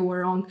opinion that you were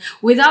wrong,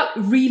 without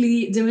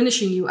really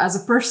diminishing you as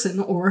a person,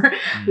 or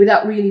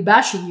without really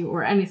bashing you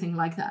or anything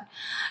like that.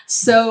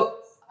 So,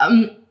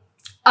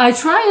 I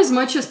try as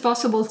much as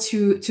possible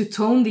to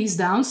tone these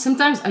down.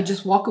 Sometimes I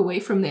just walk away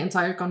from the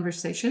entire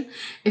conversation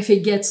if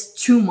it gets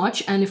too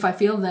much, and if I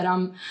feel that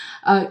I'm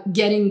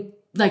getting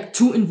like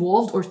too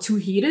involved or too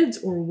heated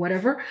or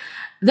whatever.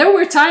 There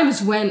were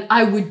times when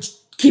I would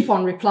keep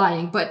on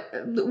replying, but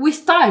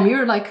with time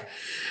you're like,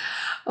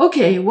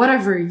 okay,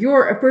 whatever.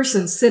 You're a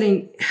person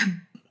sitting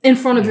in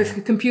front of a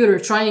computer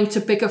trying to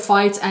pick a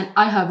fight, and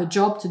I have a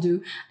job to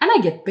do, and I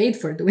get paid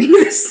for doing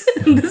this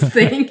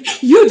thing.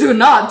 You do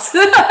not. So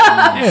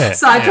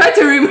I try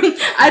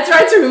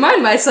to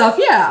remind myself,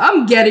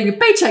 I'm getting a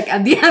paycheck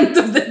at the end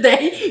of the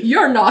day.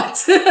 You're not.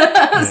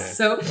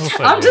 So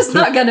also, I'm just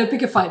not gonna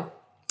pick a fight.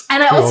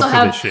 And I also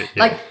have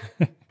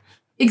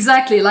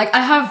exactly, like I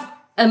have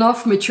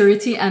enough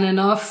maturity and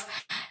enough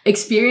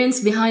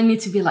experience behind me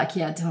to be like,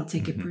 don't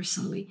take it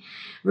personally,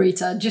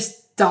 Rita,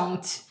 just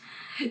don't.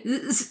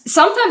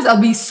 Sometimes I'll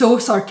be so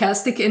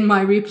sarcastic in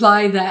my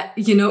reply that,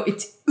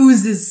 it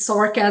oozes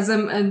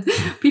sarcasm, and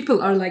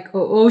people are like,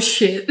 oh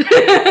shit.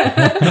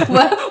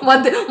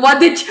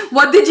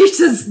 what did you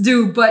just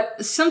do?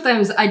 But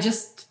sometimes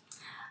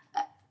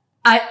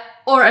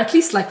or at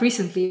least like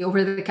recently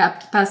over the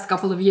past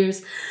couple of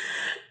years,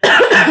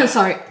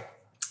 sorry,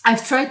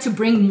 I've tried to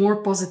bring more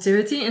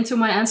positivity into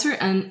my answer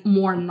and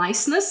more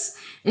niceness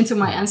into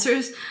my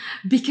answers,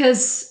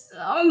 because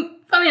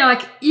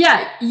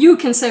you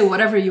can say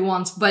whatever you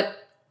want, but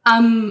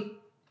I'm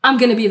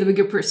gonna be the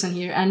bigger person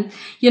here, and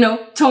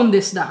tone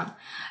this down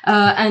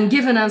and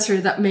give an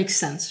answer that makes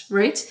sense,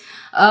 right?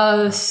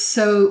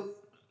 So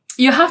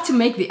you have to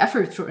make the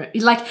effort for it.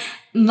 Like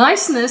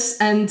niceness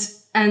and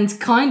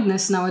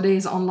kindness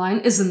nowadays online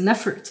is an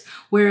effort,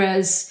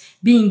 whereas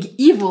being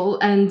evil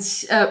and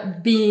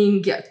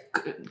being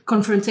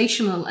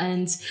confrontational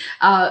and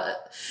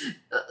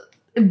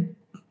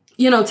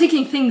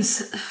taking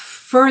things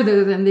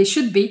further than they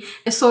should be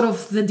is sort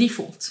of the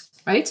default,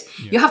 right?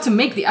 You have to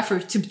make the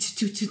effort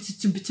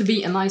to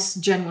be a nice,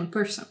 genuine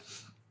person.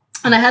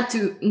 And I had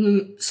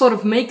to sort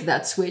of make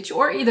that switch,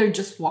 or either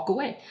just walk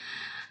away.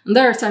 And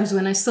there are times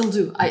when I still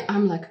do.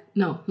 I'm like,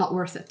 no, not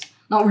worth it.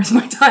 Not worth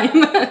my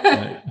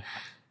time.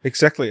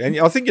 Exactly. And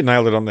I think you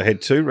nailed it on the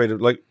head too, Rita.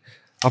 Like,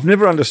 I've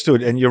never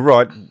understood, and you're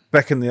right,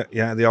 back in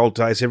the old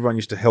days, everyone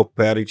used to help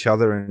out each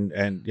other,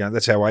 and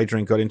that's how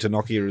Adrian got into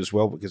Nokia as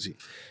well, because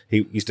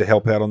he used to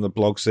help out on the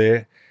blogs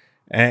there.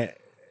 And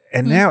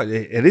now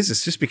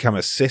it's just become a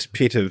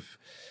cesspit of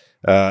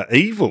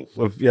evil,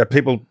 of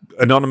people,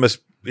 anonymous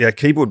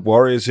keyboard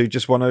warriors who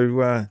just want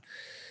to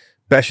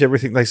bash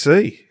everything they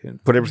see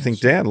and put everything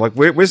down. Like,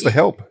 where's the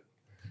help?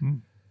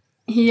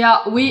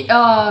 Yeah, we,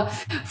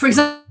 for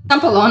example,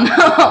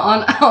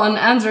 on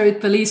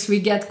Android Police, we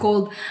get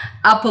called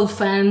Apple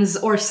fans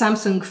or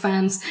Samsung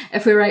fans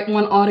if we write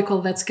one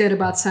article that's good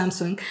about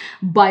Samsung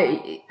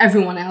by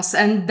everyone else.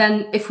 And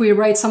then if we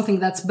write something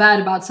that's bad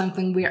about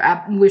something, we're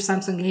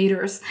Samsung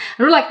haters.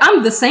 And we're like,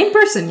 I'm the same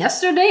person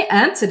yesterday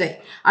and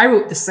today. I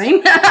wrote the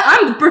same.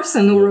 I'm the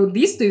person who wrote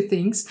these two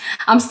things.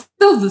 I'm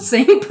still the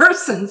same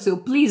person. So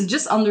please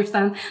just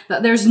understand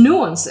that there's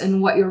nuance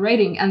in what you're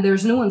writing, and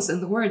there's nuance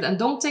in the word, and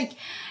don't take,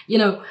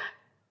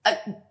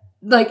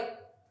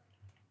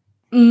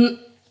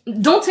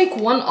 don't take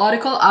one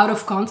article out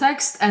of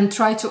context and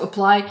try to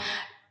apply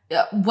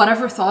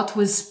whatever thought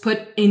was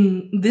put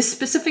in this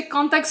specific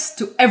context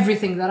to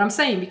everything that I'm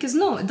saying, because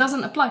no, it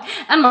doesn't apply.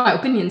 And my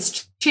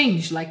opinions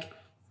change. Like,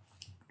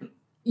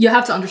 you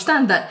have to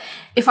understand that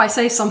if I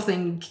say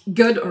something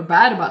good or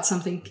bad about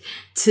something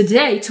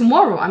today,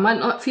 tomorrow I might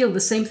not feel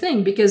the same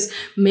thing, because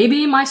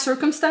maybe my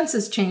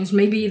circumstances changed,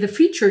 maybe the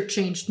feature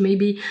changed,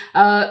 maybe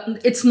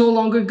it's no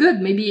longer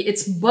good, maybe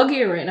it's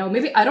buggy right now,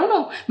 maybe, I don't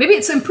know, maybe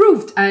it's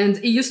improved and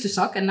it used to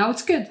suck and now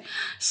it's good.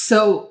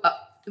 So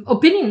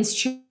opinions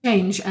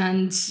change,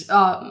 and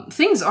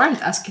things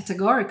aren't as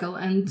categorical,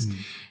 and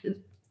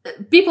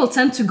people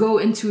tend to go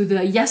into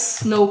the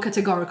yes, no,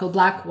 categorical,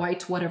 black,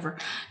 white, whatever.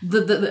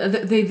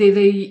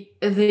 They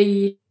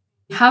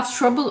have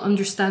trouble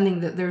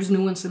understanding that there's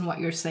nuance in what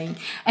you're saying.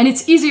 And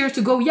it's easier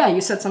to go, you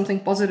said something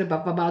positive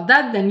about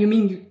that, then you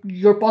mean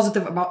you're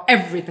positive about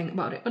everything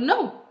about it. But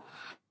no.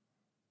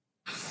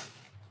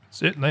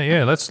 Certainly,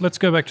 yeah. Let's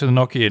go back to the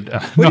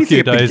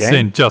Nokia days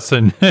then,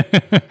 Justin.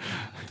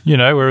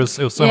 Where it was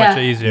so much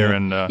easier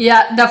and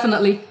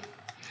definitely.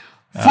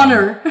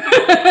 Funner.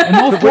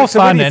 And more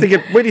fun. Where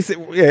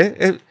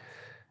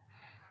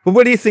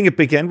do you think it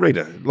began,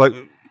 Rita? Like,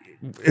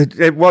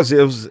 it was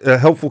a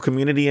helpful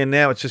community, and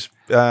now it's just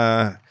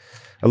a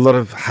lot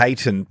of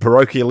hate and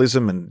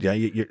parochialism, and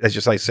as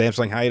you say,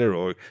 Samsung hater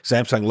or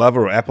Samsung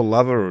lover or Apple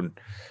lover and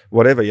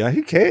whatever.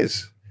 Who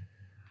cares?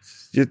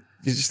 You're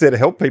just there to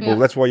help people. Yeah.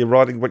 That's why you're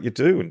writing what you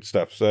do and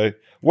stuff. So,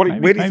 where do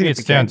you think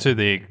it's down to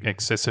the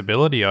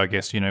accessibility? I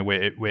guess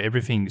where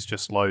everything's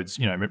just loads.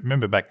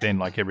 Remember back then,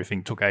 like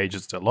everything took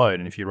ages to load,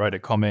 and if you wrote a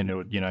comment, it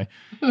would, you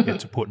had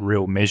to put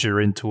real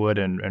measure into it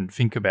and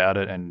think about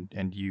it,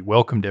 and you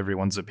welcomed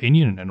everyone's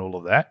opinion and all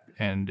of that,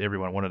 and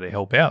everyone wanted to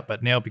help out.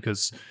 But now,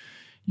 because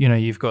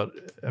you've got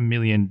a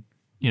million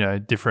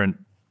different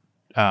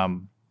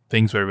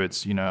things, whether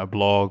it's a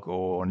blog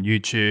or on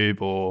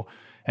YouTube or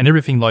and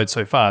everything loads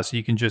so fast.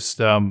 You can just,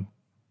 if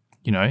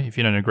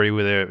you don't agree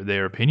with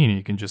their opinion,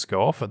 you can just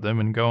go off at them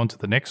and go on to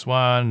the next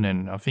one.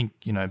 And I think,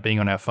 being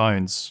on our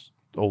phones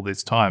all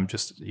this time,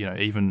 just,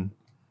 even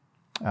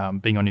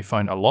being on your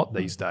phone a lot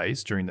these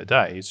days during the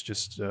day, it's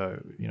just,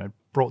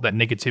 brought that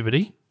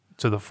negativity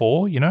to the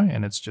fore,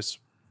 and it's just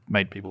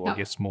made people, I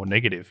guess, more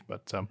negative.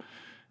 But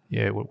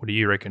what do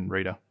you reckon,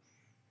 Rita?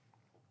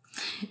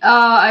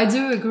 I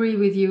do agree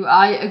with you.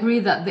 I agree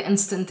that the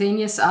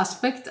instantaneous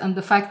aspect and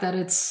the fact that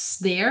it's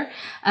there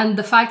and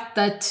the fact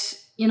that,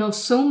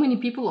 so many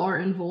people are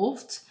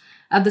involved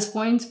at this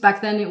point.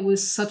 Back then, it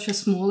was such a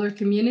smaller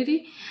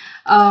community.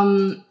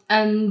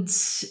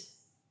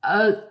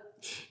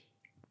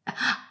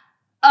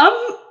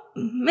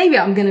 Maybe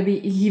I'm going to be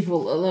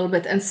evil a little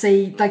bit and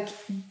say, like,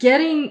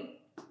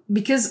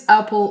 because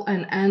Apple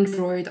and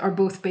Android are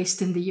both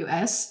based in the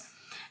US,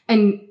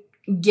 and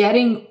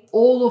getting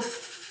all of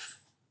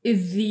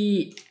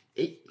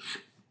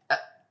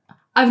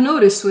I've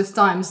noticed with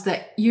times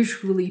that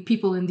usually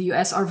people in the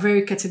US are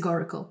very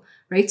categorical,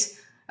 right?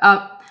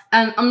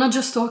 And I'm not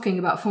just talking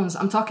about phones.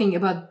 I'm talking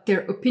about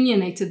they're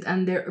opinionated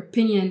and their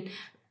opinion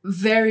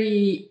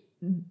very,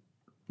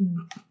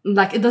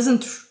 like,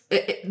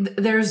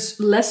 there's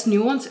less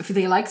nuance. If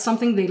they like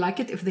something, they like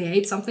it. If they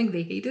hate something,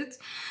 they hate it.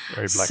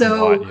 Very black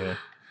and white, yeah.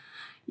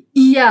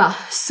 Yeah.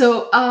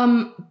 So,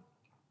 I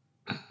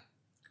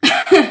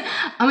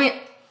mean,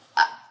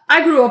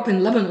 I grew up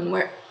in Lebanon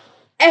where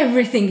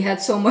everything had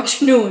so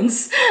much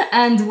nuance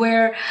and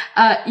where,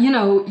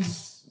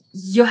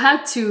 you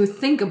had to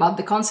think about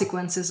the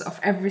consequences of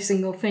every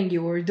single thing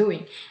you were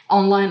doing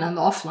online and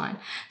offline.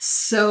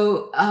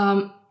 So,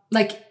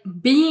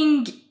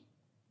 being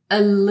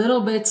a little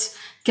bit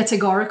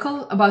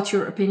categorical about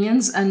your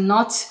opinions and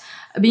not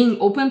being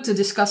open to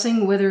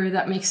discussing whether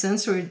that makes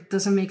sense or it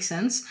doesn't make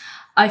sense,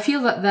 I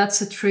feel that that's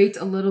a trait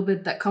a little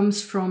bit that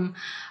comes from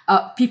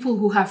people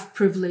who have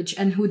privilege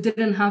and who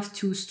didn't have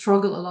to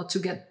struggle a lot to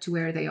get to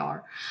where they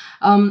are.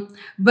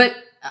 But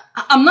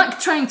I'm not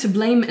trying to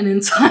blame an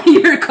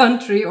entire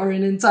country or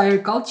an entire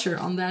culture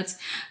on that,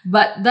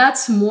 but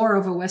that's more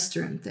of a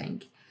Western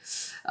thing.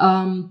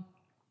 And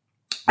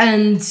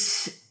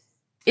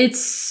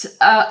it's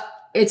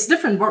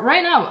different, but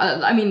right now,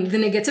 the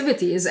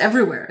negativity is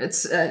everywhere.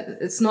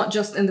 It's not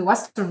just in the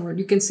Western world.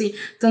 You can see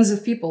tons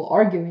of people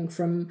arguing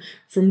from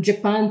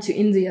Japan to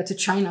India to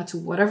China to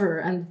whatever,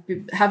 and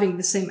having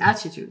the same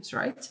attitudes,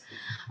 right?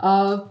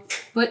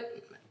 But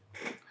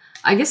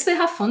I guess they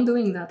have fun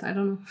doing that. I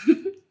don't know.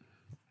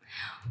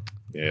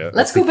 Yeah.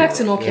 Let's go back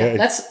to Nokia.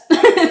 Yeah.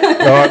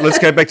 All right, let's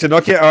go back to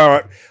Nokia. All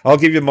right, I'll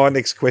give you my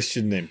next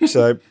question then.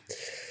 So.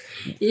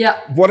 Yeah.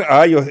 What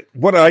are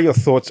your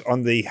thoughts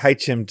on the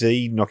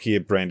HMD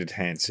Nokia branded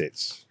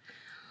handsets?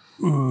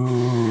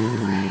 Ooh,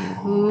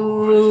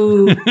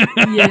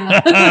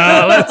 yeah.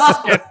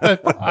 Let's get the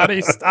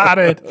party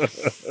started.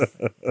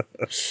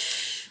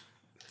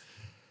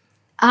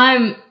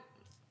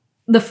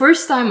 The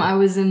first time I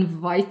was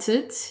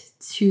invited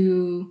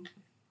to.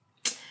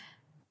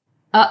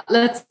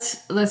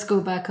 Let's go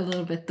back a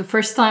little bit. The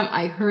first time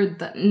I heard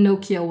that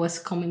Nokia was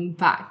coming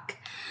back.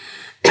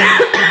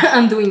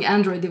 And doing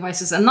Android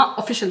devices, and not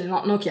officially,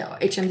 not Nokia,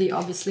 HMD,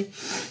 obviously.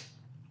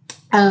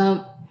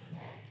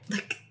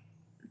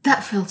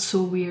 That felt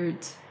so weird.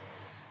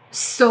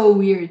 So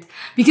weird.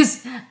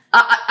 Because,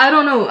 I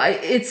don't know,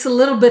 it's a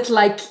little bit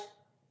like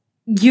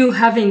you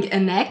having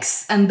an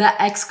ex, and that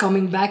ex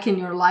coming back in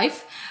your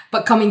life,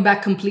 but coming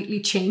back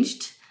completely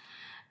changed.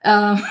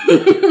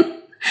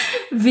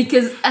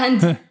 Because,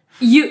 and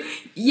you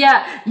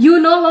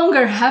no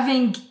longer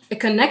having a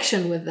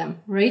connection with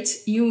them, right?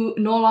 You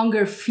no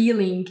longer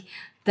feeling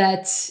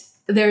that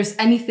there's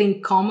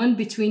anything common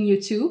between you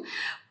two,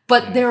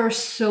 but there are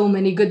so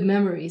many good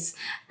memories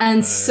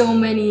and so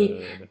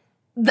many.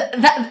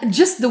 That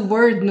just the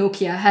word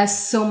Nokia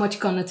has so much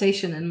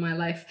connotation in my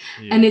life,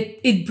 and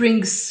it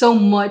brings so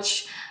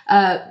much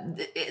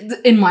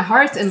in my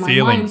heart, in my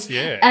feelings,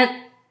 mind, and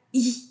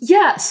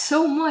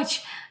so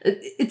much.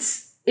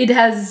 It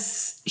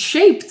has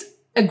shaped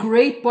a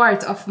great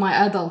part of my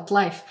adult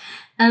life,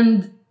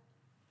 and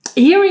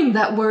hearing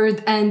that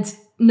word and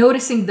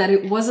noticing that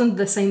it wasn't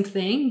the same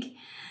thing,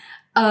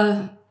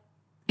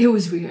 it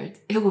was weird.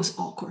 It was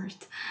awkward.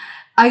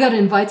 I got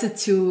invited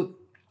to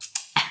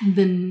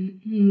the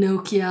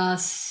Nokia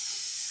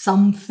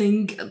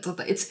something.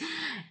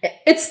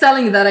 It's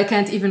telling that I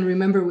can't even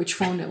remember which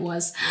phone it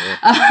was.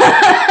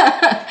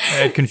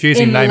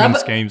 Confusing naming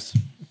schemes.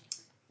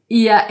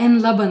 Yeah, in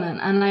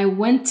Lebanon. And I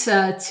went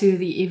to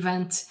the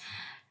event,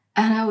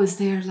 and I was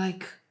there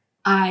like,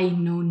 I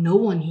know no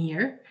one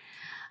here.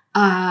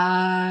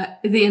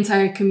 The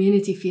entire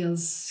community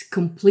feels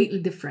completely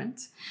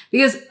different,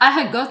 because I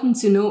had gotten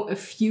to know a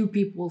few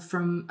people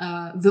from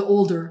the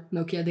older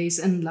Nokia days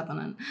in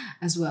Lebanon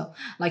as well,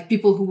 like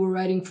people who were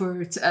writing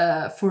for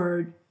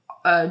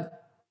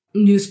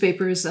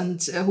newspapers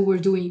and who were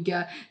doing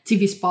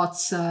TV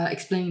spots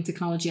explaining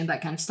technology and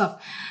that kind of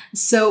stuff.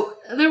 So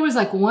there was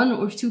like one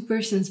or two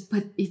persons,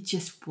 but it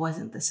just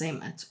wasn't the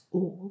same at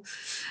all.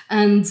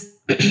 And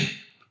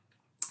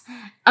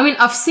I mean,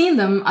 I've seen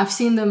them. I've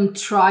seen them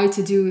try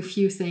to do a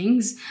few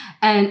things,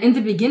 and in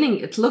the beginning,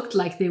 it looked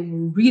like they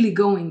were really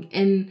going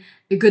in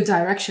a good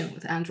direction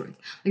with Android.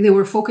 Like they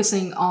were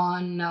focusing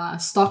on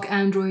stock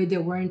Android. They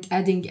weren't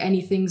adding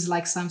any things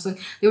like Samsung.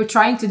 They were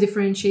trying to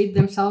differentiate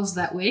themselves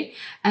that way,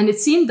 and it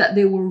seemed that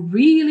they were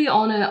really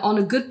on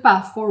a good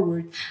path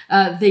forward.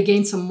 They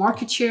gained some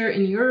market share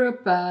in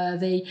Europe.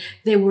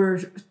 They were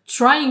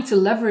trying to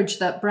leverage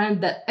that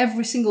brand that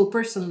every single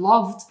person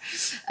loved,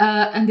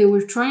 and they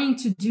were trying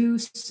to do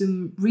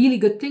some really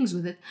good things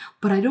with it.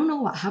 But I don't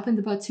know what happened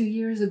about 2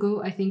 years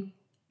ago. I think,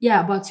 yeah,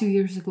 about 2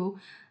 years ago,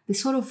 they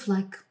sort of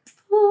like,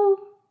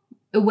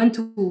 it went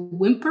to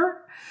whimper.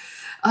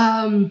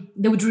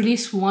 They would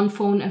release one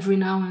phone every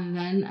now and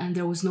then, and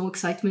there was no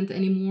excitement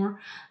anymore.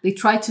 They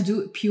tried to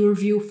do a pure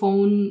view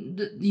phone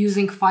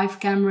using 5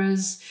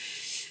 cameras.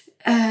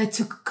 It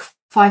took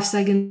 5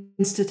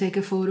 seconds to take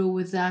a photo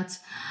with that.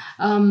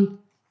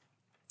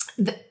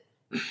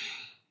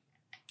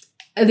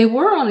 They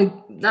were on a,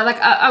 like,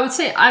 I would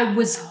say I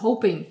was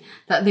hoping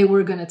that they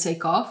were going to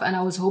take off, and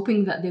I was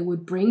hoping that they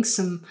would bring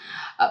some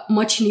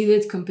much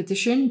needed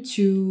competition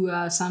to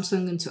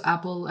Samsung and to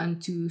Apple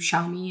and to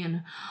Xiaomi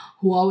and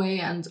Huawei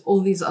and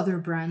all these other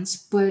brands.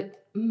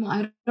 But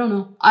I don't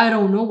know. I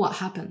don't know what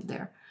happened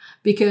there,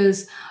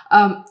 because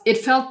it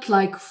felt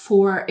like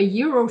for a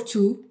year or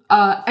two,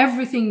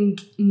 everything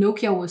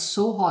Nokia was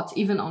so hot,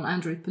 even on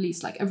Android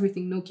Police, like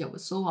everything Nokia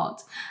was so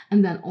hot.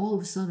 And then all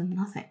of a sudden,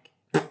 nothing.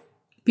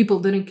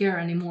 People didn't care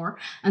anymore,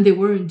 and they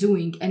weren't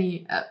doing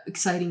any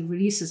exciting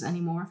releases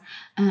anymore,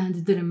 and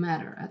it didn't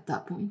matter at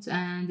that point.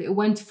 And it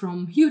went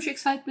from huge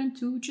excitement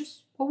to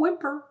just a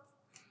whimper.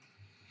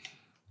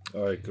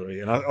 I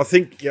agree. And I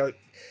think,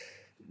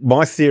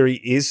 my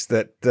theory is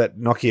that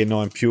Nokia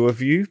 9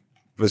 PureView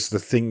was the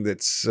thing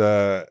that's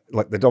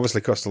like, that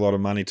obviously cost a lot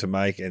of money to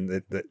make, and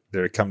that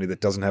they're a company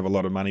that doesn't have a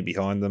lot of money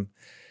behind them.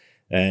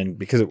 And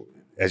because,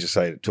 as you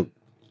say, it took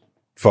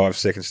 5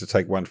 seconds to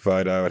take one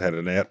photo, it had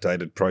an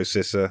outdated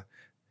processor.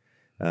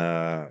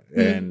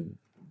 And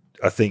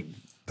I think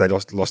they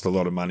lost a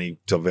lot of money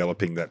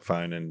developing that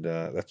phone, and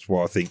that's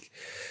why I think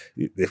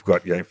they've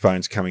got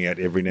phones coming out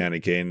every now and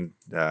again.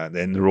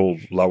 Then they're all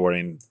lower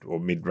end or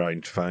mid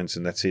range phones,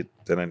 and that's it.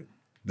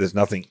 There's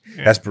nothing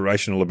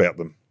aspirational about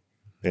them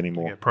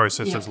anymore. Yeah,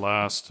 processors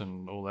last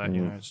and all that.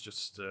 It's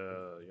just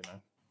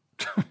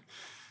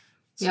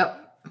it's a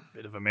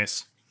bit of a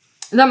mess.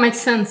 That makes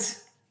sense.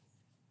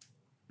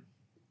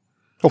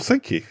 Oh,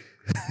 thank you.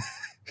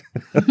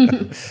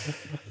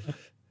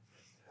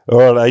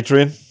 All right,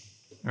 Adrian.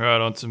 All right,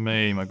 on to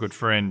me, my good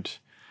friend.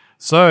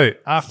 So,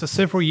 after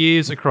several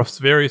years across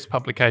various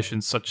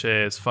publications such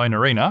as Phone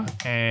Arena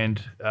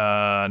and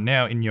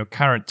now in your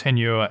current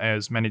tenure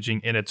as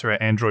managing editor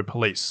at Android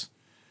Police,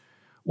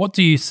 what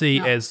do you see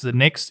as the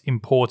next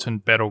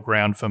important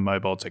battleground for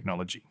mobile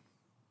technology?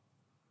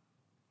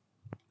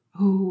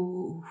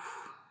 Ooh.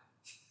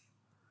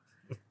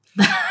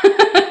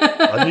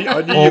 I knew you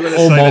were going to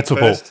say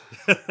multiple. That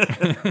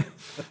first.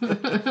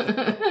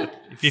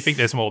 If you think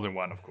there's more than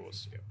one, of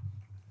course. Yeah.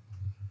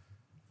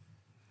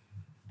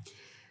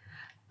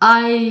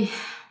 I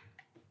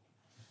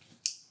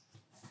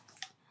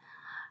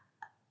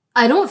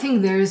don't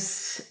think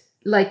there's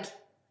a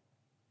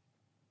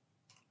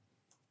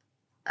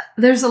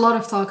lot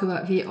of talk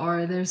about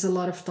VR. There's a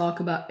lot of talk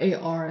about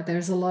AR.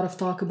 There's a lot of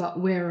talk about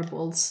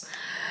wearables.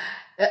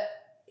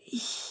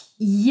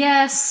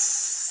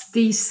 Yes,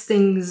 these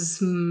things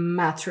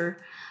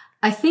matter.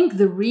 I think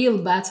the real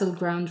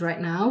battleground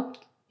right now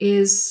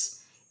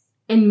is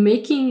in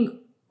making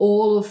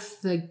all of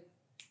the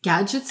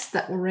gadgets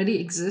that already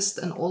exist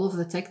and all of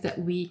the tech that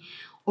we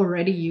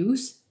already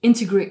use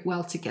integrate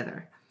well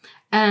together.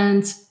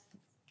 And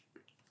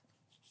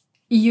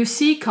you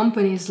see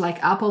companies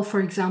like Apple,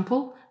 for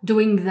example,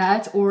 doing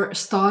that or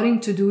starting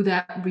to do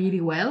that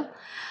really well.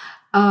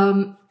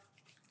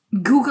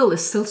 Google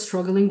is still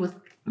struggling with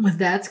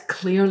that,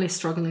 clearly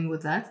struggling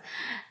with that.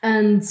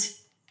 And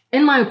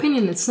in my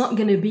opinion, it's not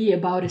going to be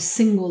about a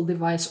single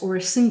device or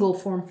a single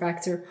form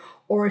factor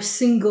or a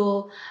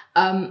single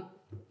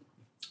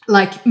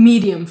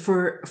medium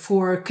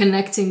for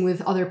connecting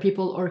with other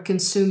people or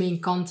consuming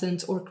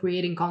content or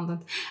creating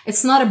content.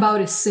 It's not about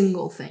a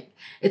single thing.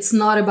 It's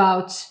not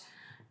about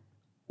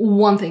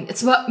one thing.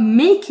 It's about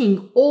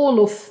making all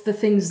of the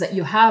things that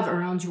you have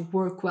around you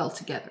work well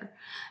together.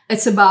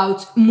 It's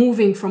about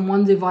moving from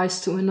one device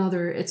to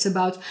another. It's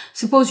about,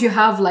 suppose you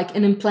have like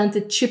an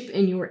implanted chip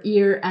in your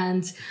ear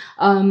and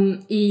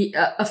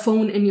a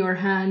phone in your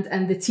hand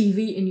and the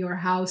TV in your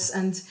house,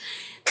 and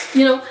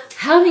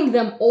having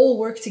them all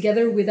work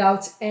together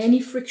without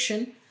any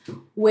friction,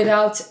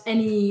 without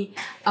any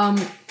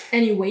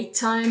wait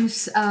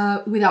times,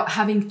 without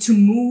having to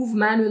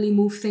manually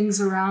move things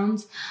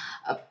around.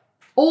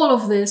 All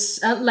of this,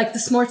 like the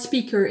smart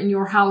speaker in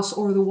your house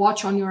or the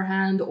watch on your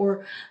hand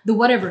or the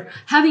whatever,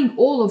 having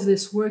all of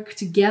this work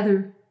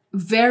together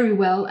very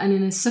well and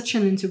in such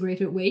an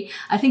integrated way,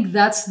 I think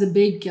that's the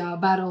big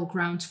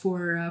battleground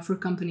for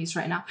companies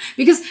right now.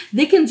 Because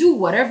they can do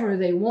whatever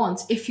they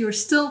want if you're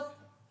still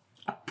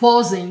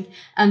pausing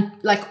and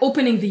like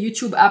opening the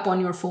YouTube app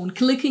on your phone,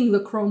 clicking the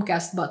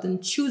Chromecast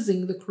button,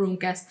 choosing the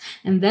Chromecast,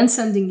 and then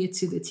sending it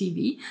to the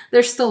TV,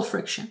 there's still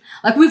friction.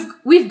 Like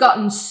we've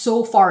gotten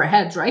so far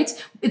ahead, right?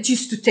 It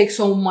used to take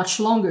so much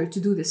longer to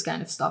do this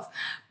kind of stuff.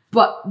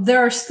 But there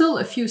are still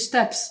a few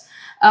steps.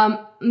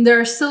 There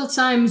are still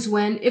times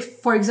when, if,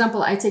 for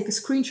example, I take a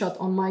screenshot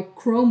on my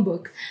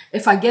Chromebook,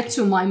 if I get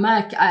to my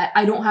Mac,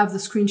 I don't have the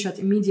screenshot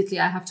immediately.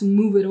 I have to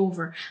move it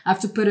over. I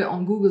have to put it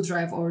on Google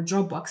Drive or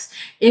Dropbox.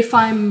 If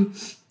I'm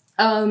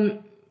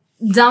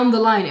down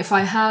the line, if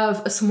I have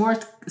a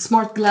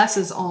smart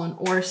glasses on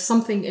or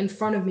something in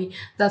front of me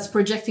that's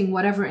projecting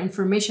whatever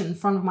information in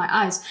front of my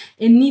eyes,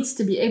 it needs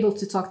to be able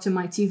to talk to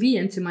my TV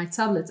and to my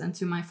tablet and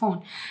to my phone.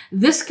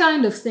 This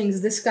kind of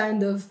things, this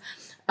kind of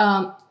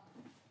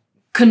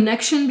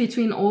connection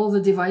between all the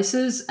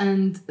devices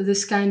and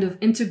this kind of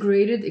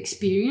integrated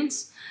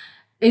experience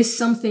is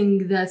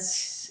something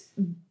that's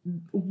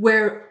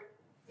where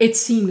it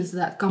seems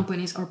that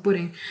companies are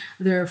putting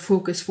their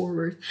focus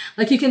forward.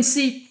 Like you can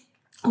see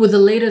with the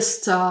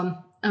latest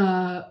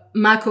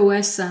Mac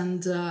OS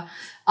and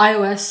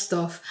iOS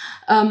stuff,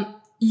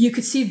 you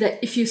could see that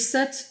if you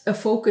set a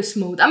focus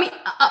mode, I mean,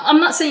 I'm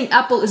not saying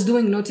Apple is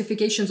doing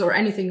notifications or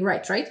anything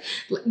right?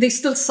 They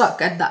still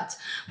suck at that.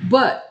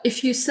 But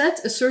if you set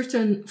a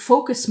certain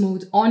focus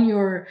mode on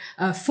your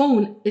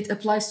phone, it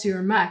applies to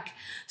your Mac.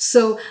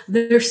 So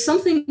there's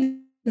something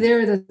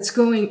there that's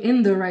going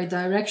in the right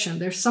direction.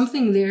 There's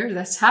something there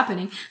that's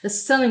happening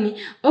that's telling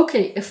me,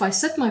 okay, if I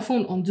set my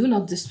phone on Do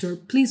Not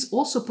Disturb, please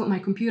also put my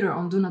computer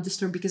on Do Not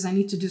Disturb because I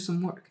need to do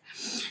some work.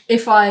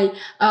 If I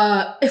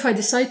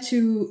decide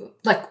to,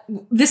 like,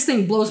 this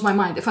thing blows my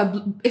mind.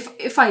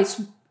 If I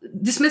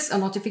dismiss a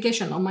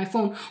notification on my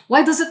phone,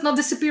 why does it not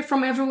disappear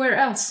from everywhere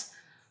else?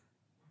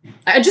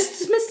 I just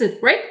dismissed it,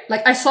 right?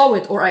 Like I saw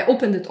it or I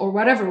opened it or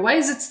whatever. Why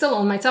is it still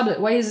on my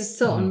tablet? Why is it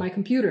still on my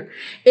computer?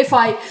 If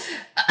I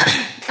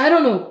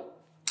don't know.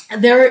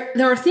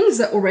 There are things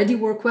that already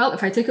work well.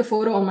 If I take a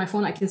photo on my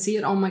phone, I can see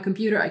it on my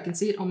computer. I can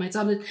see it on my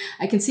tablet.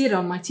 I can see it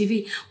on my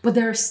TV. But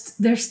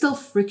there's still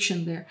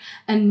friction there.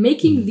 And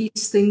making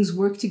these things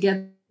work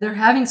together,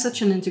 having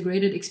such an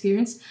integrated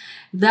experience,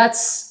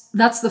 that's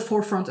the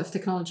forefront of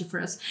technology for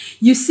us.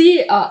 You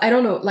see, I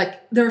don't know,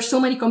 like there are so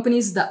many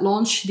companies that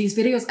launch these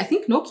videos. I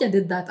think Nokia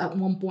did that at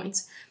one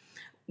point.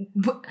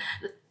 But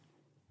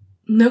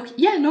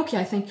Nokia,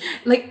 I think.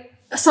 Like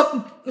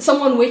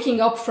someone waking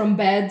up from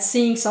bed,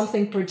 seeing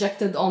something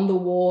projected on the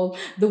wall,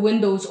 the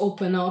windows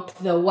open up,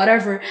 the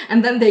whatever,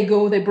 and then they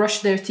brush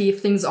their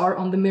teeth, things are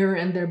on the mirror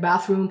in their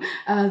bathroom,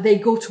 they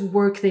go to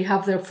work, they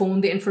have their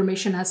phone, the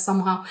information has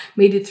somehow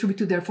made it through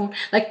to their phone.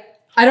 Like,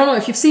 I don't know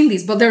if you've seen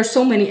these, but there are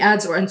so many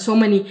ads and so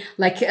many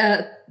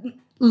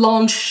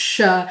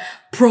launch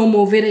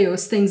promo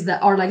videos, things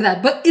that are like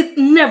that. But it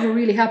never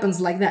really happens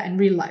like that in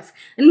real life.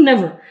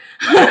 Never.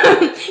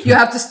 You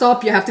have to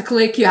stop, you have to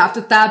click, you have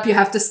to tap, you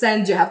have to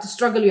send, you have to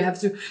struggle, you have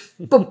to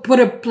put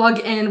a plug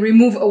in,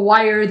 remove a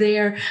wire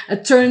there,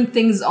 turn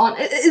things on.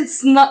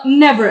 It's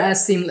never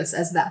as seamless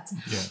as that.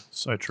 Yeah,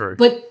 so true.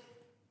 But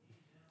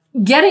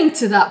getting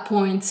to that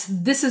point,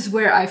 this is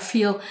where I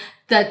feel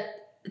that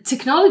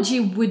technology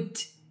would,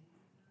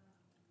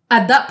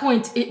 at that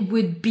point, it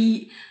would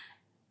be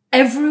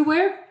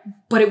everywhere,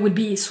 but it would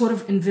be sort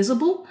of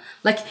invisible.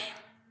 Like,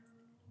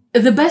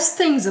 the best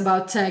things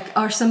about tech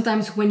are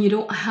sometimes when you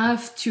don't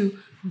have to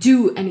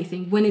do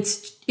anything, when it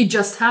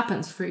just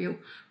happens for you,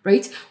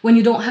 right? When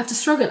you don't have to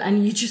struggle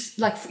and you just,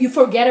 like, you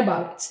forget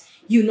about it.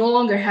 You no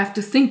longer have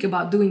to think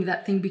about doing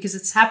that thing because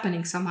it's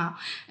happening somehow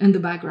in the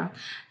background.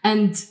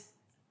 And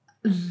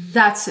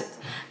that's it.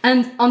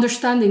 And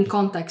understanding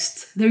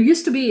context. There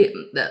used to be,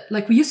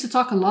 like, we used to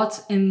talk a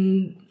lot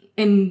in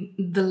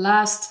the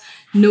last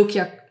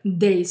Nokia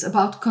days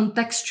about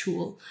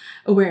contextual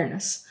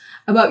awareness,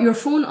 about your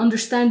phone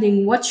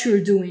understanding what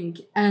you're doing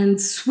and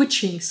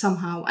switching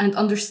somehow, and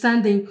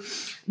understanding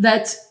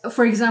that,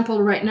 for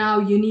example, right now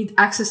you need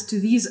access to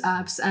these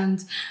apps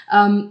and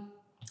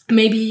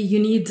maybe you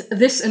need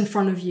this in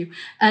front of you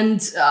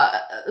and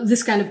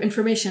this kind of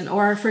information.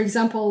 Or, for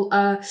example,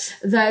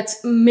 that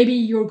maybe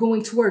you're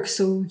going to work,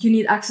 so you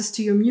need access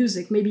to your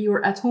music. Maybe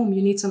you're at home,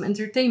 you need some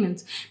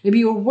entertainment. Maybe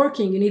you're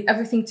working, you need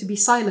everything to be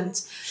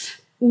silent.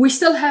 We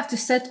still have to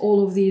set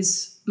all of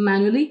these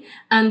manually,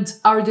 and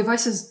our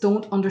devices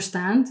don't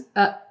understand.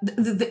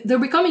 They're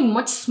becoming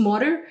much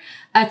smarter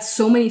at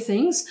so many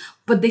things,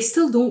 but they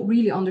still don't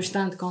really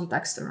understand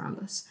context around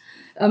us.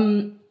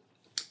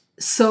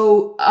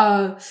 So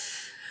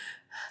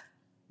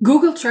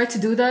Google tried to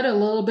do that a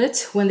little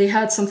bit when they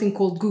had something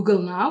called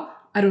Google Now.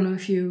 I don't know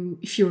if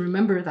you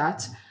remember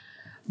that,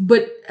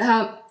 but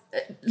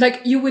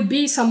like you would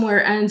be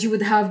somewhere and you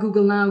would have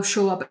Google Now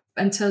show up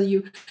and tell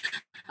you,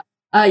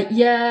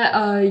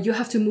 you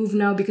have to move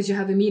now because you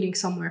have a meeting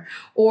somewhere.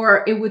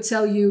 Or it would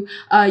tell you,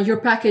 your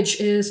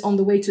package is on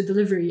the way to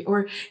delivery.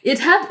 Or it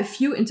had a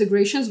few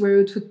integrations where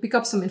it would pick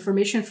up some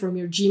information from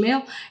your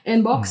Gmail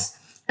inbox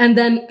and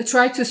then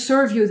try to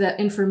serve you that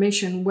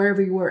information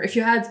wherever you were. If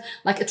you had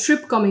like a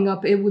trip coming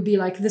up, it would be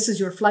like, this is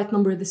your flight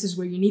number, this is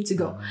where you need to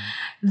go.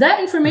 That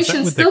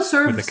information still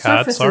serves. With the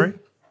cards, sorry?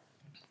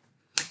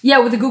 Yeah,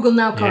 with the Google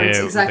Now cards,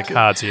 yeah, exactly. With the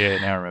cards, yeah,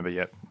 now I remember,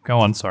 yep. Go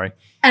on, sorry.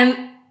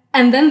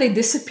 And then they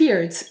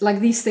disappeared. Like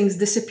these things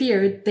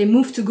disappeared. They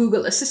moved to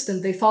Google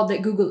Assistant. They thought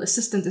that Google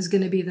Assistant is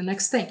going to be the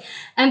next thing.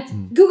 And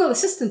Google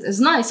Assistant is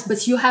nice,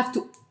 but you have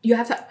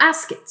to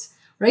ask it,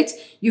 right?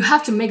 You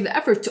have to make the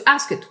effort to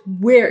ask it.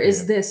 Where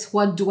is this?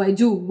 What do I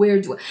do?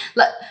 Where do I?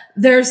 Like,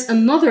 there's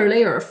another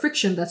layer of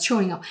friction that's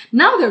showing up.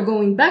 Now they're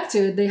going back to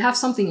it. They have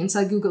something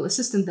inside Google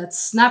Assistant that's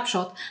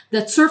snapshot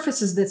that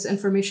surfaces this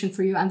information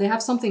for you. And they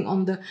have something on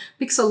the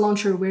Pixel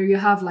launcher where you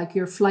have like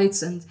your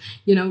flights and,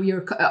 you know,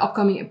 your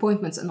upcoming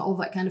appointments and all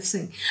that kind of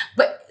thing.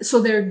 But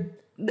so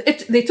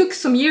they took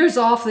some years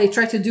off. They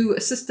tried to do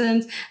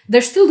Assistant.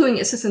 They're still doing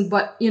Assistant,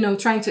 but, you know,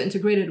 trying to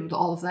integrate it with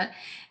all of that.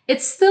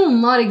 It's still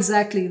not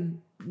exactly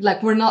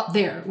like we're not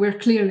there. We're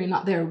clearly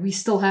not there. We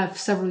still have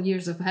several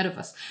years ahead of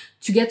us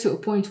to get to a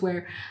point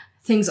where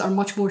things are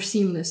much more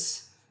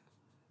seamless.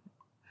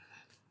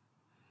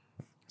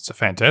 It's a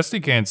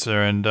fantastic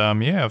answer, and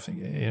I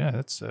think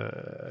that's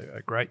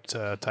a great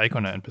take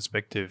on it and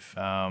perspective.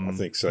 I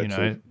think so too.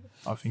 too.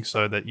 I think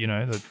so that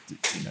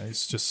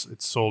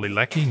it's sorely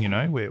lacking. You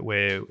know,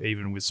 where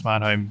even with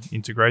smart home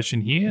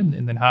integration here,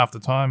 and then half the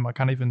time I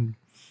can't even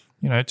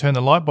turn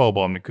the light bulb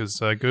on because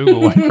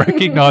Google won't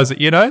recognize it,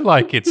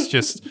 like it's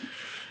just,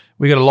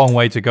 we got a long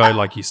way to go,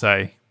 like you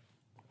say.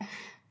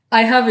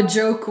 I have a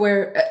joke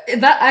where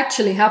that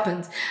actually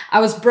happened. I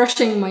was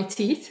brushing my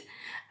teeth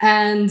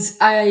and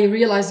I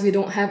realized we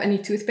don't have any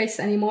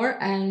toothpaste anymore.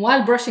 And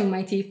while brushing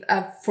my teeth,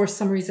 for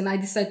some reason, I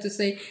decided to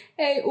say,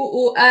 hey,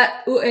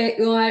 add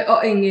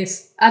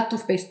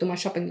toothpaste to my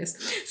shopping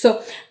list.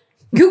 So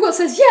Google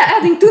says, yeah,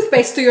 adding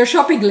toothpaste to your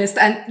shopping list.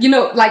 And,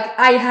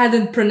 I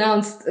hadn't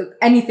pronounced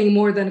anything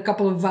more than a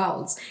couple of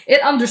vowels.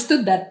 It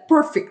understood that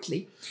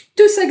perfectly.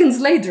 2 seconds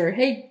later,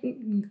 hey,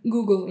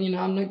 Google,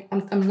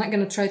 I'm not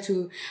going to try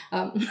to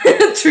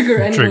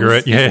trigger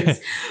it, yeah.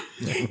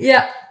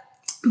 Yeah.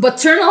 But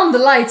turn on the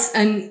lights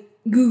and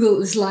Google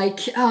is like,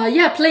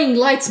 playing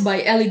Lights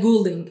by Ellie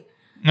Goulding.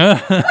 What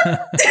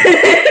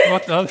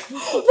the?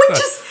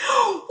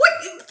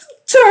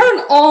 Turn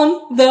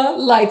on the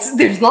lights.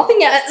 There's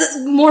nothing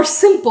more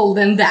simple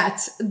than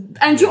that.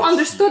 And you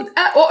understood.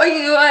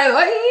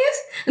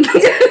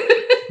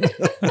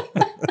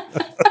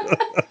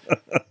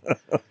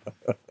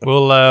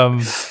 Well,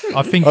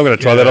 I think I'm going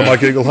to try that on my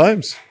Google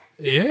Homes.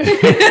 Yeah.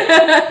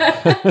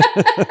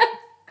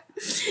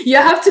 You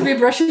have to be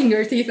brushing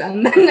your teeth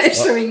and then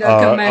issuing a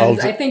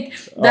command. I think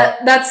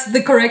that's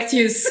the correct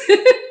use.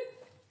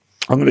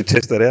 I'm going to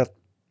test that out.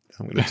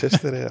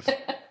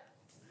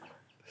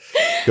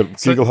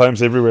 Got Google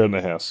Homes everywhere in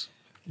the house.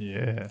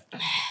 Yeah.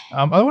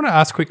 I want to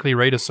ask quickly,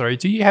 Rita, sorry,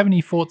 do you have any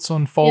thoughts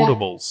on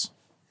foldables?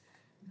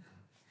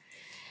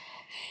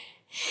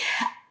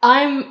 Yeah.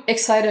 I'm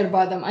excited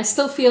about them. I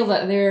still feel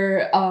that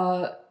they're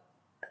a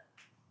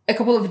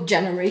couple of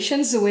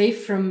generations away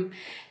from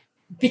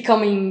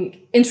becoming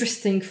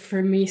interesting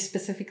for me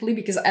specifically,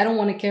 because I don't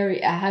want to carry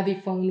a heavy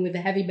phone with a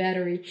heavy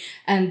battery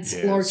and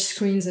large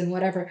screens and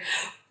whatever.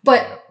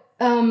 But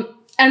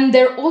and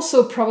they're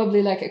also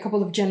probably like a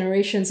couple of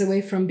generations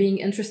away from being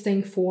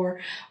interesting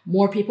for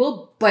more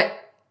people. But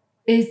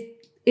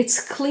it's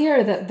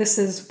clear that this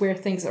is where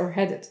things are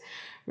headed,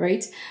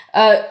 right?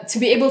 To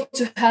be able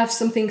to have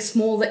something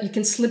small that you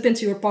can slip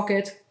into your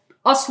pocket.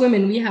 Us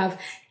women, we have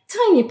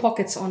tiny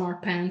pockets on our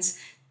pants,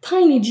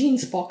 tiny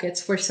jeans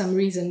pockets for some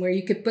reason, where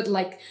you could put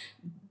like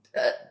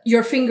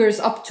your fingers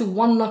up to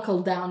one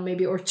knuckle down,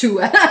 maybe, or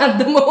two at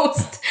the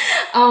most.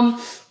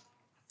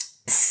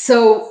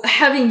 So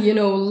having,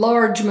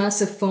 large,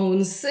 massive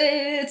phones,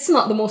 it's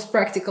not the most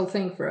practical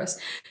thing for us.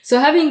 So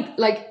having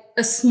like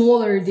a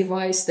smaller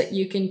device that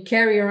you can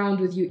carry around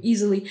with you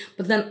easily,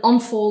 but then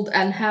unfold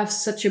and have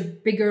such a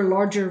bigger,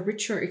 larger,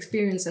 richer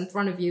experience in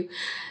front of you,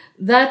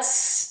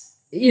 that's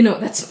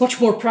much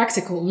more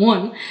practical,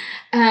 one.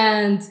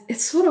 And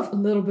it's sort of a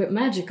little bit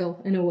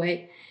magical in a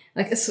way.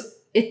 Like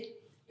it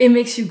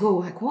makes you go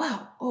like,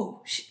 wow,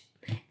 oh shit.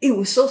 It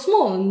was so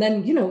small, and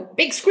then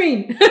big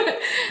screen.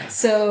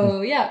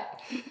 So yeah.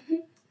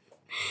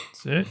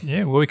 That's it.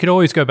 Yeah. Well, we could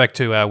always go back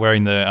to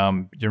wearing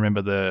the. You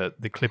remember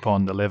the clip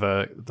on the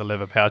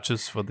leather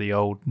pouches for the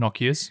old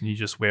Nokias? You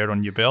just wear it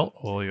on your belt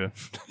or your.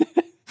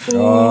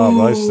 Oh,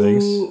 those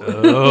things.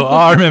 Oh,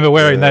 I remember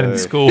wearing that in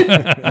school.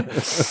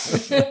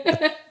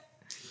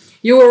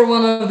 You were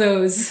one of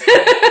those.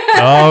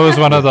 I was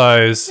one of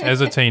those as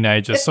a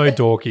teenager. So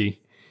dorky.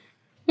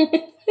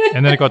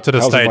 And then it got to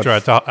the stage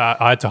where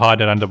I had to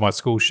hide it under my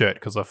school shirt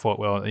because I thought,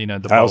 well,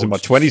 the I was in my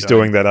 20s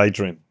doing that,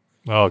 Adrian.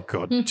 Oh,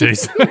 God.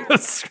 Jesus.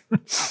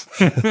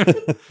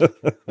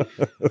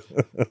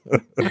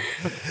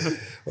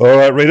 All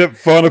right, Rita,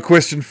 final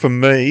question for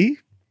me.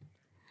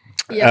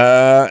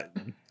 Yeah.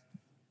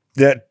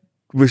 That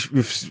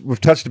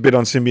we've touched a bit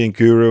on Symbian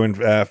Guru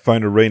and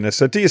Phone Arena.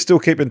 So do you still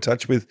keep in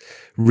touch with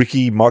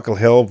Ricky, Michael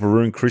Hell,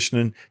 Varun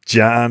Krishnan,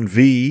 Jan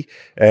V,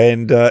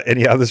 and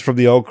any others from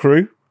the old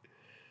crew?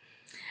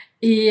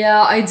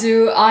 Yeah, I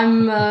do.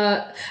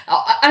 I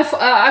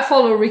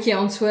follow Ricky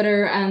on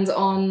Twitter and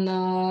on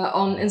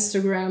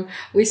Instagram.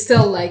 We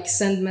still like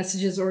send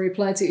messages or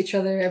reply to each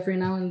other every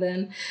now and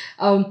then.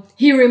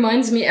 He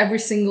reminds me every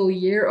single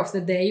year of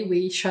the day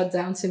we shut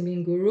down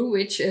Symbian Guru,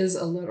 which is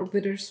a little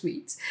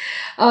bittersweet.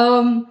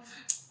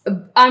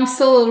 I'm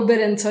still a little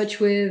bit in touch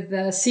with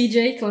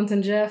CJ,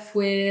 Clinton Jeff,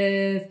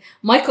 with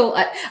Michael.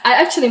 I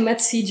actually met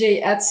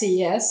CJ at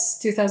CES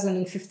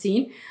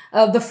 2015.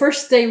 The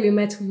first day we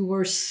met, we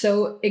were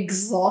so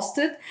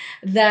exhausted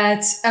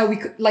that we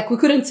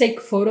couldn't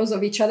take photos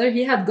of each other.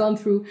 He had gone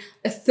through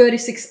a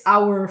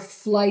 36-hour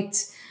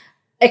flight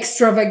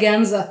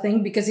extravaganza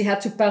thing because he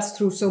had to pass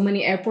through so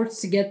many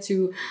airports to get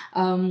to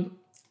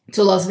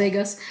Las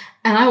Vegas.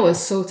 And I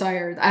was so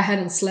tired. I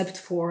hadn't slept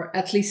for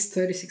at least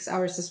 36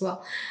 hours as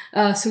well.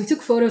 So we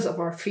took photos of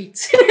our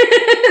feet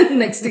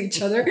next to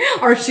each other.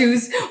 Our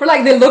shoes were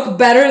like, they look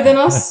better than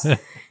us.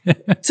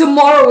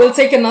 Tomorrow we'll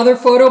take another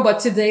photo, but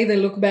today they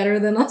look better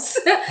than us.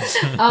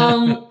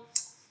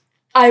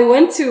 I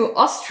went to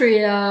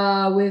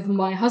Austria with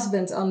my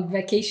husband on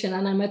vacation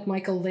and I met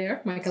Michael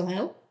there, Michael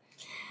Hell.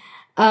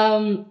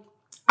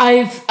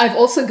 I've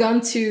also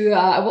gone to,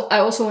 I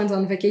also went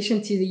on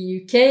vacation to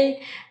the UK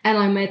and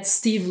I met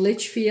Steve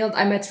Litchfield.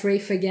 I met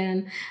Rafe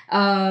again.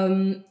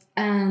 And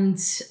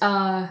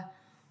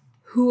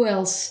who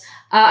else?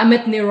 I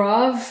met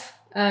Nirav.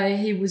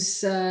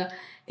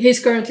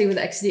 He's currently with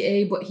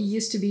XDA, but he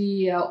used to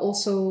be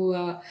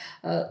also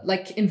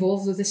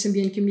involved with the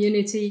Symbian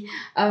community.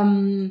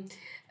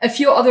 A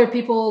few other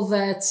people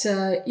that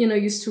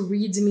used to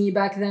read me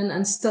back then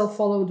and still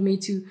followed me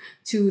to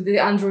the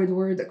Android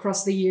world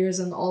across the years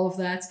and all of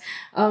that.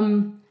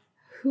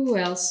 Who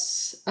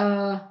else?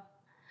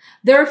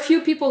 There are a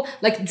few people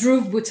like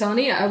Dhruv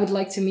Bhutani. I would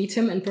like to meet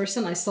him in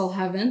person. I still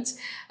haven't.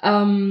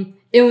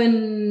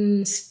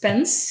 Ewan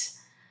Spence.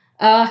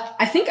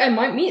 I think I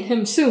might meet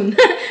him soon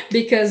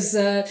because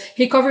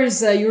he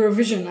covers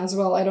Eurovision as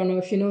well. I don't know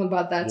if you know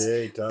about that.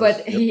 Yeah, he does.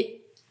 But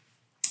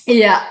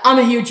yeah, I'm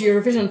a huge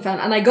Eurovision fan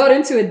and I got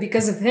into it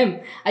because of him.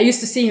 I used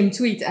to see him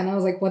tweet and I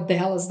was like, what the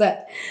hell is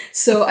that?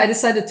 So I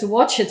decided to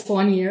watch it for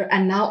 1 year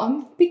and now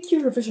I'm a big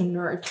Eurovision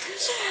nerd.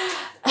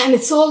 And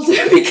it's all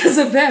because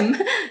of him.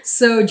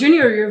 So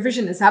Junior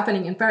Eurovision is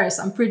happening in Paris.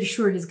 I'm pretty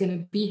sure he's going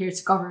to be here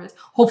to cover it,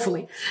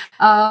 hopefully.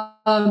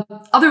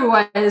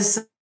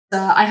 Otherwise,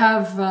 I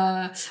have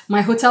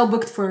my hotel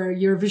booked for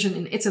Eurovision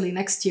in Italy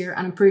next year,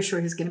 and I'm pretty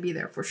sure he's going to be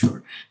there for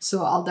sure.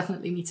 So I'll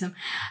definitely meet him.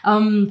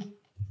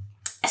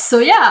 So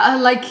yeah,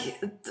 like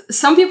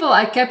some people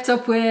I kept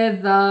up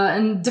with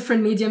in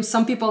different mediums.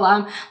 Some people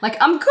I'm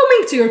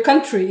coming to your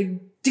country.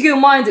 Do you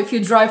mind if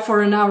you drive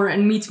for an hour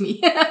and meet me?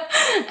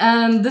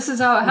 And this is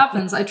how it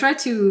happens. I try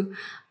to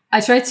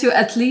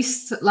at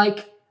least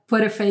like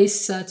put a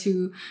face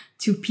to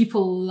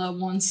people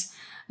once.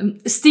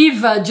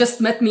 Steve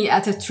just met me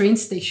at a train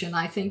station,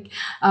 I think,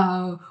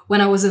 when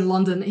I was in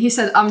London. He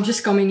said, I'm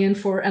just coming in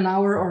for an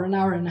hour or an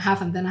hour and a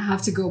half and then I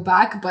have to go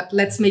back, but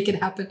let's make it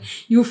happen.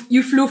 You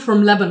flew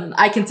from Lebanon.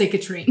 I can take a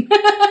train.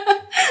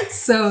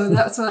 So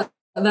that's what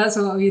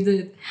we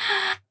did.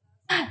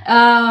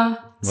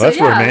 That's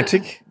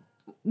romantic.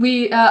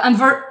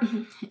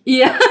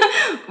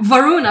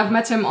 Varun, I've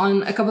met him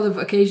on a couple of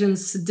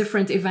occasions,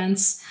 different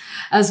events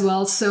as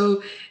well.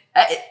 So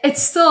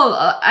it's still,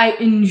 I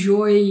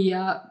enjoy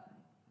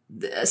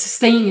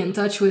staying in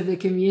touch with the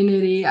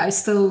community. I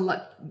still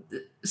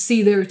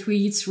see their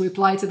tweets,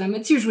 reply to them.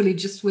 It's usually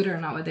just Twitter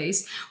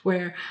nowadays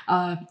where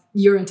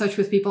you're in touch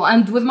with people.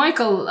 And with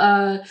Michael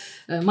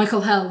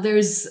Hell,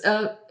 there's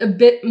a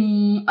bit,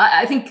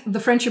 I think the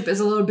friendship is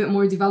a little bit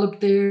more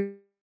developed there.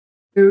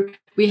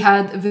 We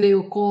had a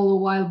video call a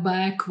while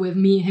back with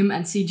me, him,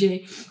 and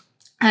CJ.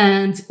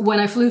 And when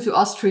I flew to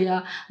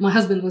Austria, my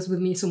husband was with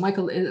me, so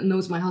Michael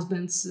knows my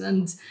husband,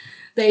 and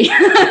they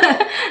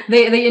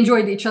they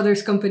enjoyed each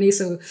other's company.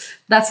 So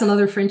that's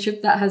another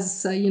friendship that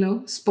has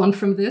spawned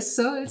from this.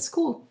 So it's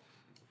cool.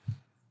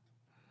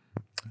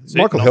 So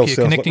Michael Hell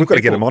sounds like we've got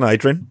to get him on,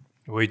 Adrian.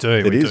 We do.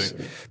 It is.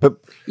 But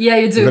yeah,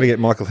 you do. We've got to get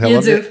Michael Hell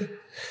on. You do.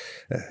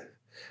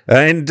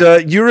 And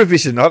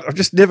Eurovision, I've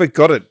just never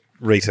got it,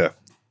 Rita.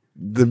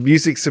 The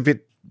music's a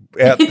bit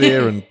out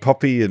there and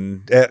poppy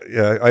and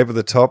over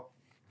the top.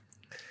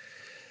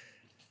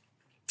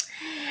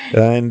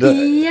 And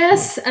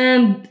yes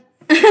and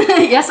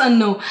yes and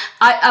no.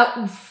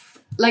 I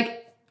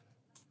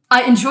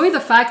enjoy the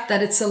fact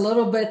that it's a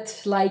little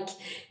bit like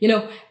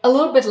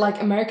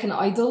American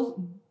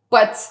Idol,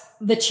 but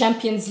the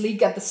Champions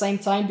League at the same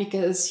time,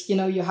 because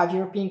you have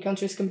European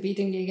countries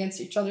competing against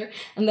each other,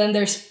 and then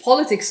there's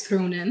politics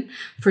thrown in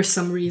for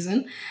some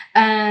reason,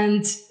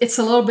 and it's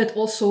a little bit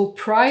also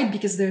pride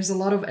because there's a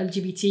lot of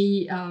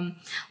LGBT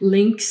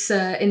links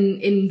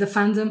in the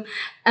fandom,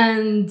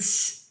 and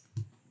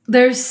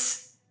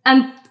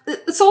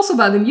it's also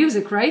about the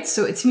music, right?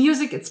 So it's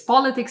music, it's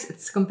politics,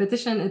 it's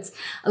competition, it's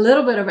a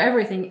little bit of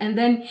everything. And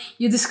then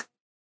you discover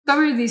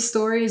these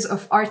stories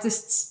of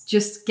artists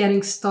just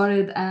getting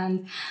started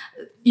and,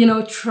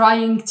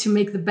 trying to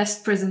make the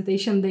best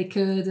presentation they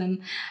could.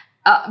 And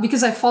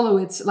because I follow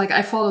it, like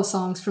I follow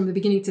songs from the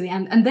beginning to the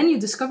end. And then you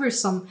discover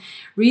some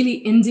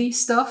really indie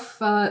stuff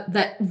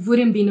that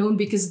wouldn't be known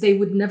because they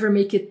would never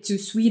make it to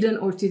Sweden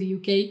or to the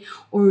UK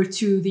or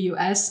to the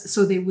US.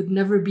 So they would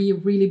never be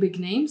really big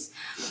names.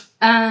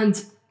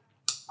 And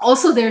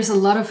also, there's a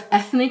lot of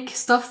ethnic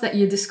stuff that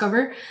you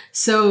discover.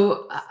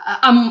 So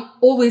I'm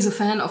always a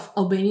fan of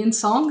Albanian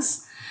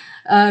songs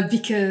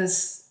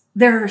because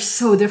they're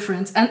so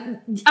different. And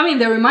I mean,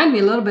 they remind me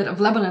a little bit of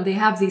Lebanon. They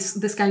have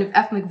this kind of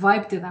ethnic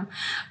vibe to them,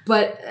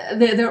 but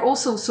they're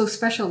also so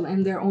special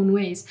in their own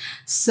ways.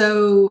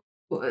 So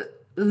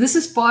this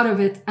is part of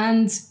it.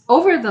 And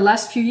over the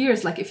last few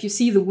years, like if you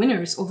see the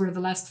winners over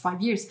the last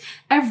 5 years,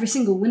 every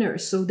single winner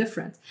is so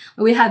different.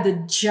 We had the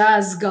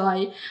jazz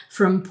guy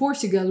from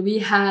Portugal. We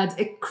had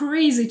a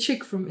crazy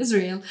chick from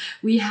Israel.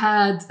 We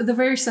had the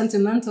very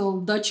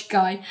sentimental Dutch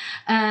guy.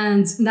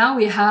 And now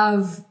we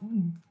have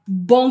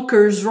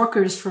bonkers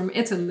rockers from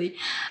Italy.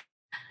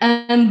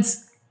 And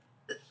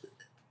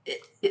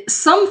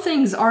some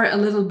things are a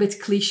little bit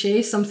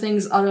cliche. Some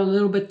things are a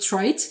little bit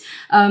trite.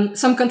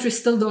 Some countries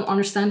still don't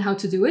understand how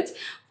to do it.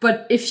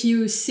 But if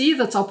you see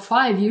the top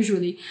 5,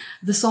 usually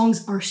the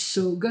songs are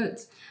so good.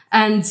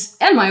 And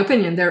in my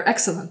opinion, they're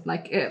excellent.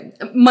 Like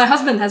my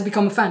husband has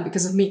become a fan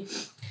because of me.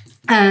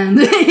 And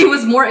he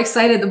was more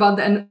excited about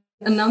the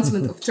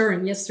announcement of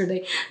Turin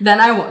yesterday than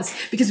I was,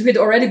 because we had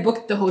already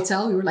booked the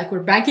hotel. We were like, we're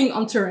banking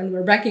on Turin,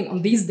 we're banking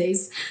on these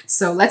days,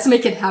 so let's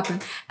make it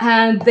happen.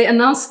 And they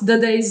announced the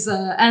days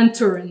and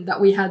Turin that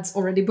we had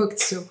already booked,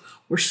 so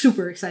we're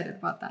super excited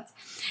about that.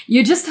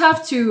 You just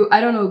have to,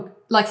 I don't know,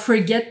 like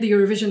forget the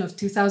Eurovision of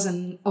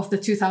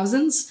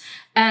 2000s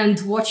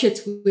and watch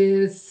it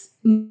with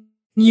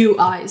new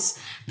eyes,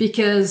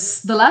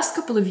 because the last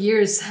couple of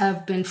years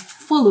have been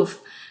full of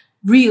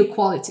real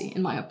quality,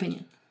 in my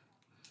opinion.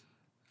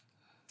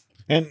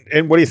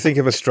 And what do you think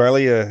of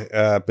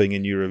Australia being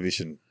in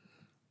Eurovision?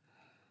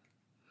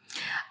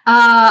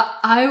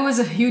 I was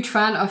a huge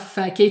fan of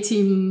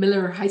Katie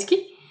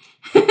Miller-Heidke.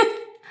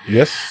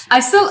 Yes. I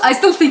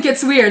still think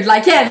it's weird.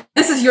 Like, yeah,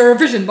 this is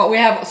Eurovision, but we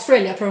have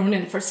Australia thrown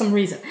in for some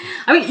reason.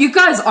 I mean, you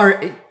guys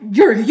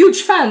you're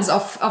huge fans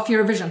of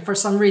Eurovision for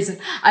some reason.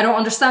 I don't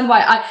understand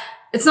why.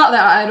 It's not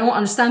that I don't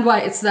understand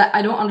why, it's that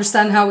I don't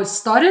understand how it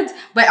started,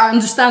 but I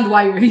understand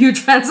why you're huge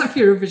fans of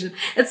Eurovision.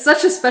 It's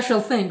such a special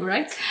thing,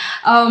 right?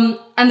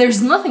 And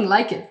there's nothing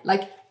like it.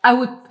 Like,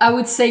 I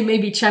would say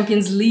maybe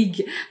Champions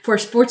League for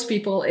sports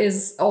people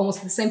is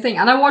almost the same thing.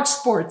 And I watch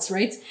sports,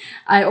 right?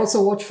 I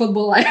also watch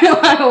football.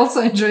 I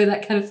also enjoy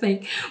that kind of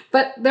thing.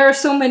 But there are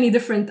so many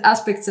different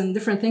aspects and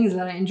different things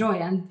that I enjoy.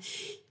 And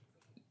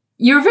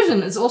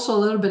Eurovision is also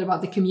a little bit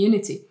about the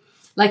community.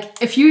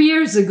 Like a few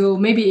years ago,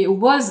 maybe it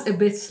was a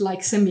bit like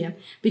Symbian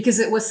because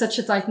it was such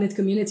a tight-knit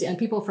community and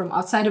people from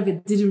outside of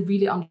it didn't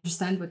really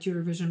understand what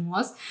Eurovision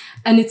was.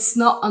 And it's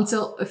not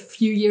until a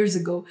few years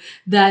ago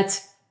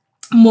that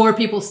more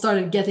people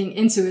started getting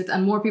into it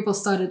and more people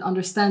started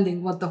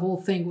understanding what the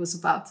whole thing was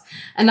about.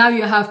 And now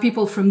you have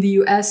people from the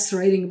US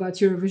writing about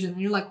Eurovision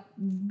and you're like,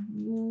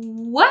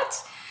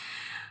 what?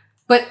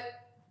 But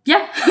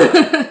yeah,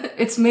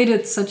 it's made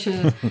it such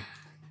a...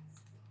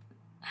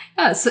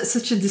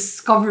 such a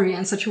discovery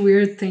and such a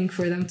weird thing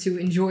for them to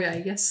enjoy,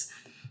 I guess.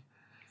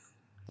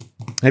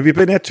 Have you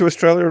been out to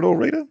Australia at all,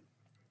 Rita?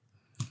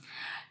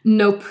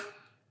 Nope.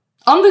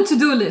 On the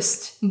to-do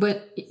list,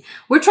 but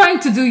we're trying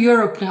to do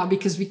Europe now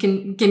because we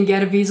can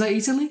get a visa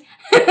easily.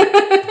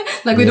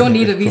 Like we don't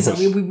need a visa.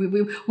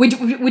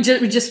 We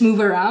just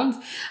move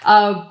around.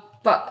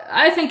 But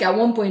I think at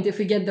one point, if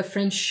we get the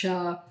French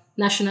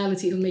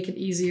nationality, it'll make it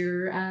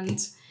easier. And,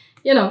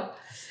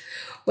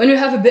 when you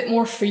have a bit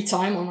more free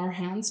time on our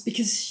hands,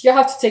 because you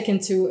have to take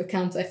into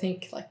account, I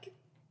think, like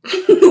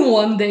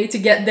 1 day to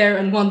get there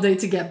and 1 day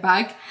to get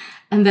back,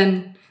 and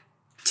then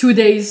 2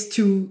 days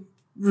to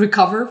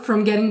recover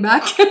from getting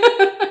back.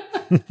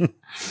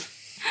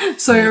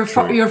 So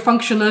you're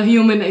functional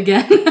human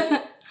again.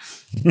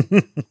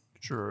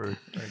 True,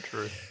 very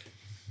true.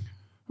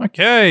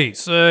 Okay,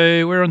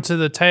 so we're on to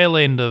the tail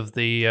end of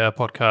the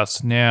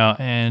podcast now,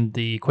 and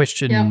the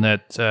question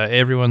that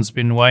everyone's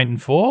been waiting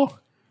for.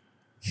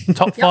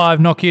 Top 5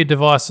 Nokia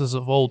devices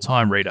of all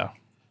time, Rita.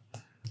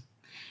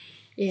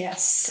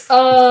 Yes.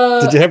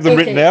 Did you have them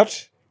written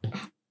out?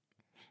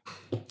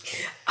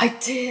 I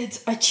did.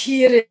 I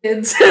cheated.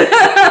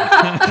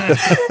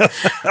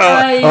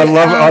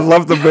 I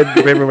love them when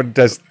everyone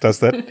does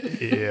that.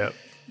 Yeah.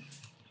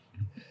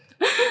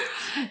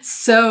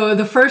 So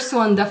the first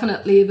one,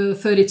 definitely the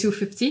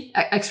 3250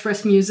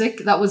 Express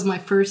Music. That was my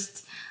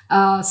first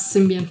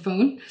Symbian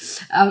phone.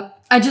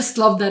 I just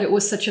loved that it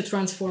was such a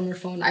transformer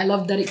phone. I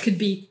loved that it could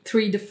be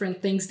 3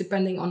 different things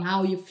depending on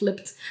how you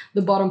flipped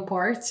the bottom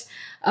part.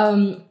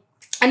 And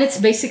it's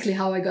basically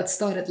how I got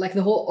started, like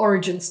the whole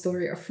origin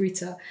story of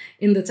Rita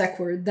in the tech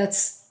world.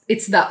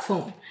 It's that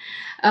phone.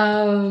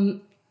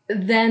 Then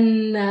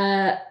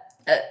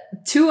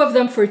two of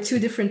them for two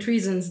different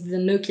reasons: the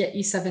Nokia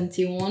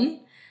E71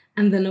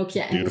 and the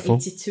Nokia Beautiful.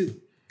 N82.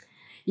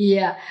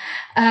 Yeah,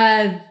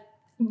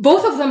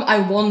 both of them I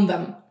won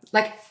them.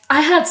 Like,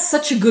 I had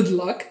such a good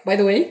luck, by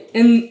the way,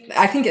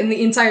 I think in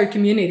the entire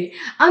community.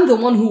 I'm the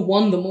one who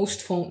won the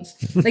most phones.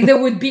 Like, there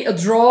would be a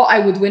draw, I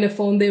would win a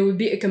phone. There would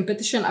be a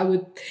competition, I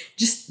would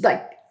just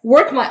like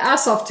work my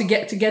ass off to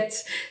get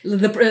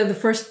the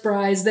first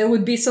prize. There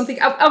would be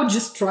something, I would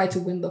just try to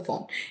win the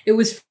phone. It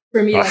was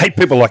for me. I like, hate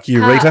people like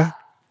you, Rita.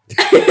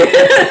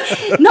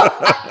 No,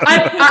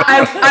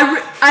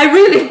 I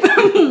really,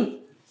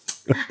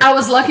 I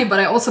was lucky, but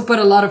I also put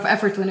a lot of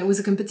effort when it was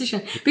a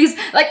competition, because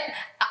like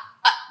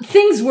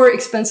things were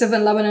expensive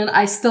in Lebanon.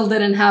 I still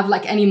didn't have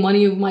like any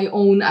money of my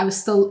own. I was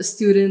still a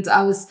student.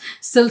 I was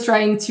still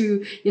trying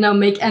to,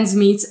 make ends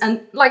meet,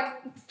 and like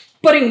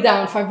putting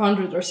down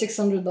 $500 or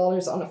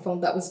 $600 on a phone,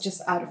 that was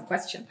just out of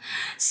question.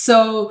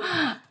 So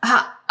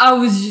I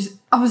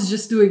was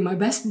just doing my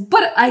best,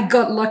 but I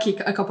got lucky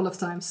a couple of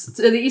times.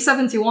 The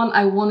E71,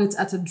 I won it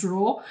at a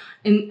draw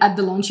at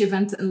the launch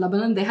event in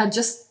Lebanon. They had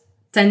just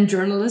 10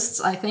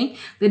 journalists, I think.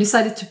 They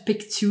decided to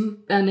pick two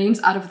names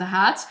out of the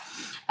hat,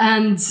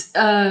 and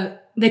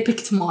they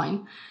picked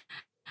mine.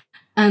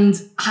 And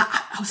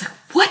I was like,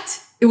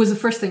 what? It was the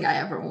first thing I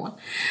ever won.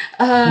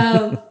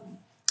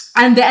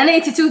 And the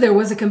N82, there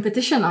was a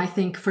competition, I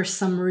think, for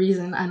some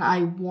reason, and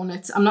I won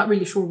it. I'm not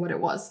really sure what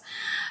it was.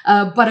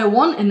 But I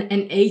won an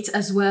N8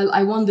 as well.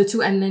 I won the two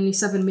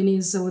N97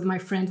 minis with my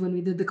friend when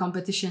we did the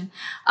competition.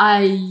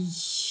 I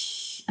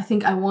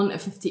think I won a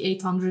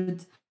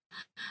 5800,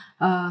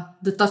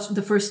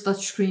 the first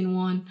touchscreen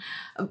one.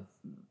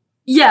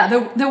 Yeah,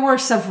 there were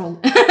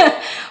several.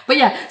 But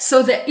yeah,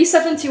 so the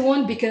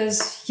E71,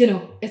 because,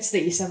 it's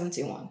the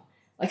E71.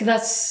 Like,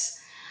 that's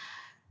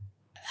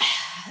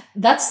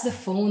the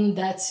phone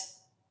that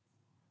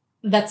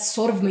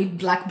sort of made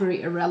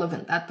BlackBerry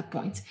irrelevant at the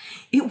point.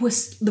 It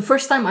was, the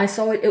first time I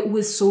saw it, it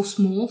was so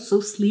small,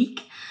 so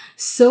sleek.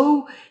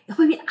 So,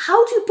 I mean,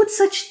 how do you put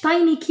such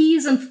tiny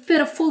keys and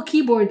fit a full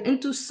keyboard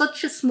into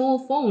such a small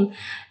phone?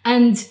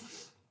 And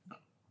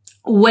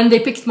when they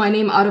picked my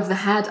name out of the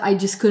hat, I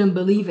just couldn't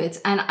believe it.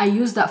 And I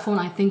used that phone,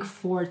 I think,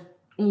 for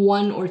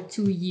 1 or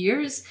 2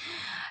 years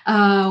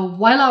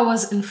while I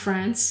was in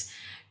France,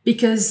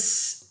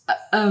 because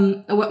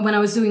when I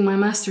was doing my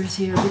master's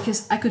here,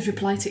 because I could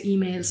reply to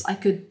emails, I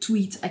could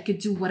tweet, I could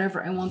do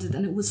whatever I wanted,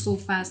 and it was so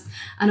fast,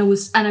 and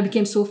I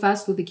became so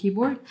fast with the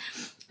keyboard.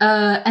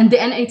 And the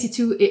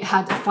N82, it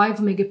had a 5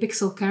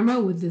 megapixel camera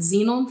with the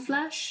xenon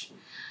flash,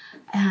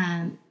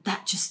 and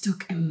that just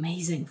took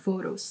amazing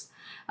photos.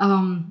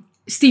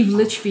 Steve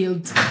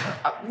Litchfield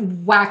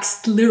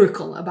waxed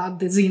lyrical about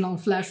the xenon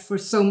flash for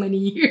so many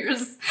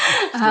years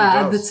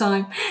at the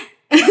time.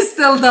 It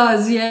still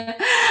does, yeah.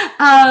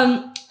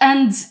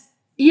 And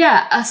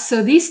yeah,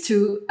 so these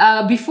two,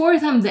 before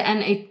them, the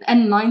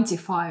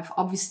N95,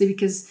 obviously,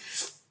 because,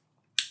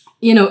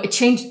 it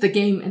changed the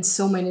game in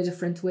so many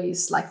different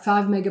ways, like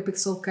 5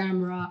 megapixel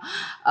camera,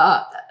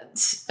 a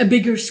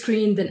bigger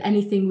screen than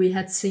anything we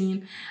had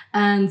seen.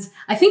 And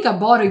I think I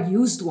bought a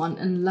used one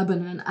in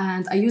Lebanon,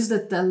 and I used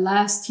it the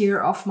last year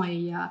of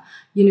my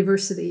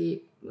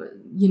university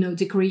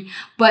degree.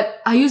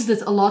 But I used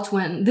it a lot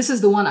this is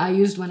the one I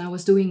used when I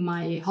was doing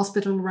my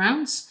hospital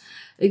rounds.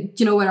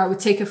 Where I would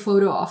take a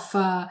photo of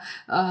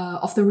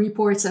the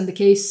reports and the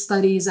case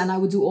studies, and I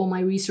would do all my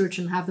research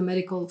and have the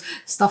medical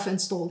stuff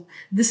installed.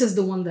 This is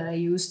the one that I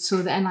used. So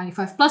the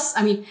N95 Plus,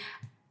 I mean,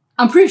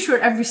 I'm pretty sure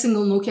every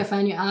single Nokia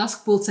fan you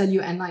ask will tell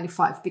you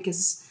N95,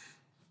 because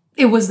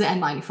it was the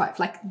N95.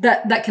 Like,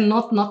 that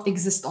cannot not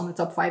exist on the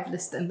top 5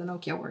 list in the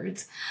Nokia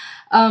words.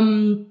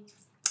 And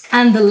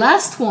the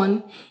last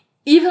one,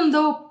 even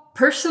though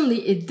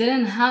personally it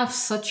didn't have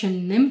such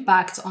an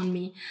impact on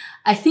me,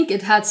 I think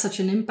it had such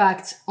an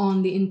impact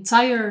on the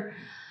entire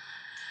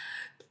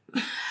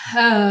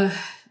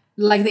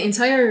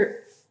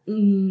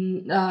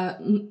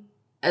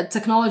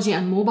technology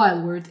and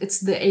mobile world. It's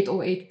the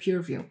 808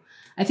 PureView.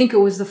 I think it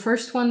was the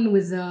first one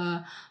with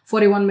the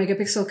 41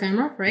 megapixel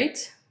camera,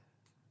 right?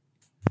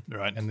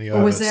 Right, and the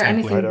or was there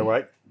sampling. anything?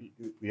 808?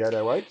 The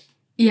 808?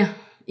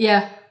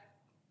 Yeah.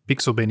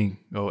 Pixel binning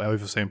or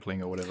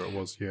oversampling or whatever it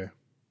was, yeah.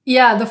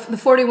 Yeah, the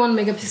 41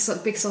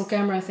 megapixel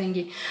camera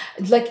thingy.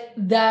 Like,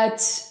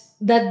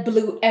 that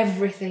blew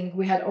everything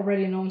we had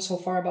already known so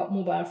far about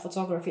mobile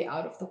photography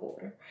out of the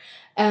water.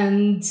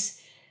 And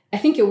I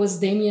think it was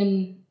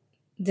Damien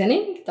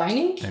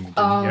Dining?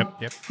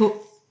 Yep.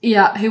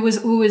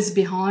 Who was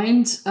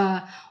behind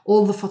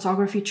all the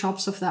photography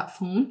chops of that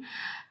phone.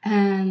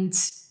 And,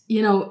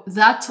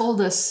 that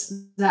told us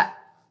that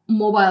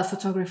mobile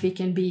photography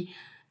can be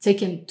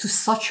taken to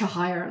such a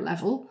higher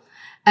level.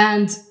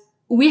 And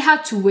we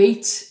had to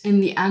wait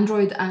in the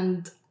Android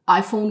and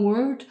iPhone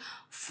world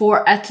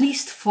for at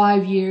least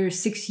 5 years,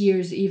 6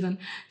 years even,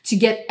 to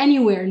get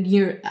anywhere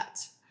near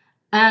that.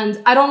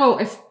 And I don't know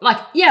if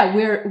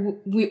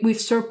we've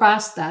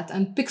surpassed that,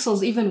 and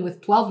pixels, even with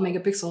 12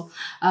 megapixel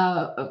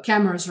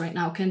cameras right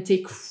now, can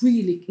take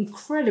really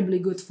incredibly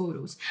good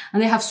photos,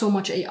 and they have so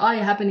much AI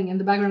happening in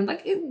the background.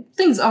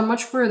 Things are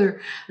much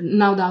further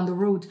now down the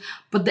road.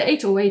 But the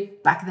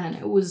 808 back then,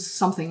 it was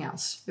something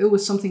else. It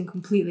was something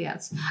completely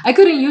else. I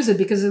couldn't use it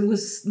because it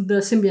was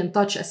the Symbian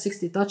Touch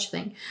S60 Touch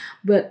thing,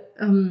 but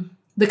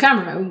the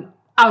camera,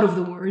 out of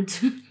the word.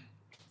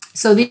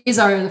 So these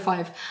are the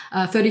 5.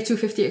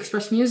 3250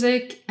 Express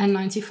Music,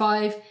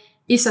 N95,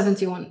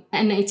 E71,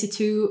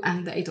 N82,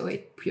 and the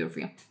 808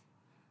 PureView.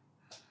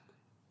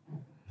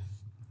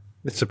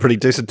 It's a pretty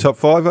decent top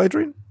 5,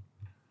 Adrian.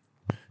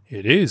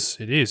 It is.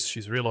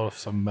 She's reeled off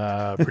some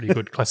pretty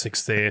good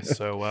classics there.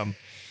 So,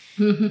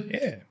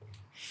 yeah.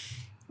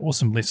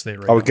 Awesome list there,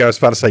 Rita. I would go as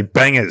far to say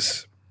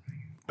bangers.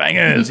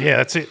 Bangers. Yeah,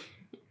 that's it.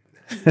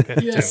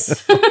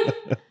 Yes.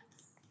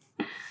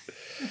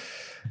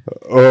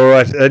 All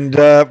right, and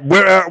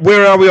where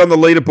are we on the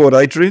leaderboard,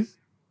 Adrian?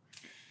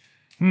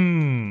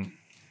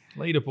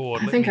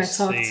 Leaderboard. I think I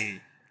talked. See.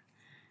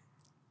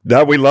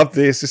 No, we love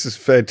this. This is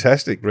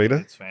fantastic, Rita.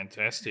 It's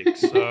fantastic.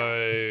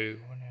 So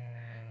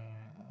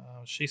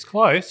she's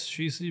close.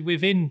 She's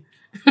within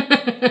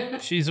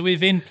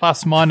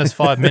plus minus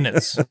 5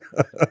 minutes.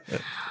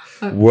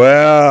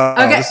 Wow,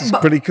 Okay, this is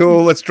pretty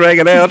cool. Let's drag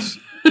it out.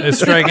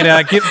 Let's drag it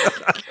out. Give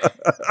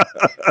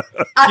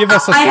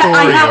us a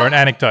story or an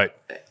anecdote.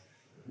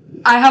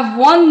 I have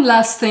one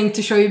last thing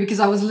to show you, because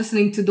I was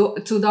listening to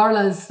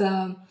Darla's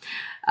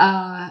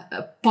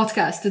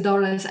podcast, to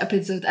Darla's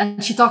episode,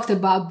 and she talked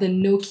about the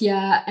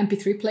Nokia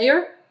MP3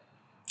 player.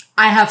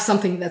 I have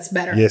something that's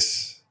better.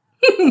 Yes.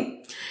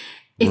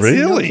 It's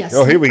Really? Nokia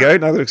Oh, here we Slipper.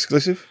 go. Another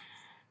exclusive.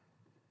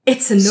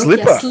 It's a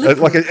Nokia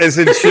slipper. As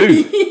in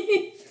shoe.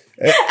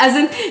 as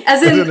in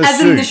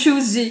shoe. the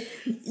shoes.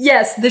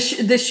 Yes,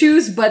 the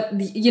shoes, but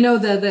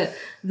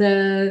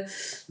the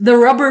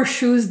rubber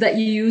shoes that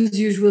you use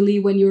usually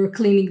when you're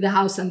cleaning the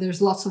house and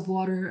there's lots of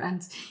water,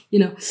 and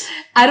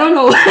I don't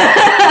know.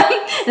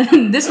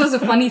 This was a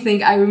funny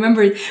thing. I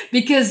remembered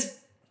because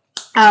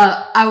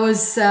I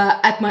was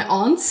at my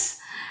aunt's.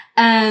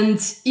 And,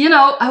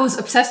 I was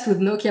obsessed with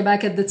Nokia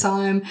back at the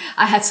time.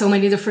 I had so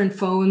many different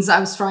phones. I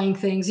was trying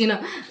things,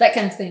 that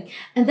kind of thing.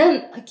 And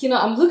then,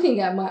 I'm looking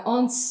at my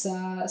aunt's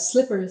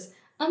slippers.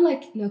 I'm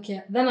like,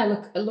 Nokia. Then I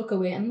look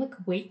away and I'm like,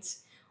 wait,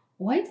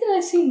 why did I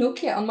see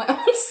Nokia on my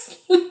aunt's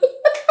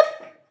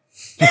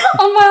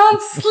on my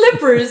aunt's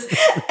slippers?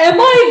 Am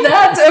I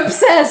that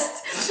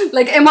obsessed?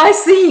 Am I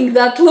seeing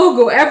that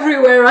logo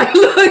everywhere I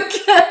look?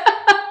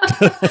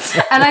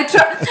 And I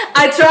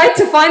tried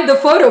to find the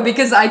photo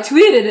because I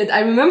tweeted it. I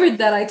remembered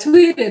that I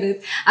tweeted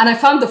it, and I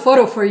found the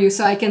photo for you,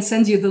 so I can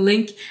send you the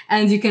link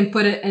and you can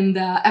put it in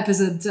the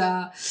episode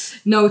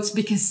notes,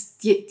 because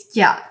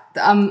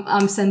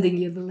I'm sending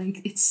you the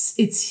link.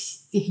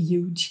 It's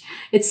huge.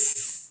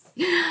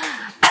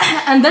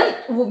 And then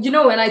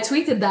when I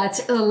tweeted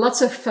that,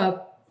 lots of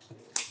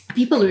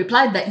people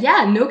replied that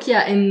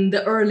Nokia in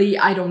the early,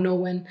 I don't know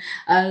when,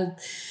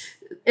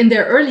 in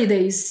their early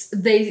days,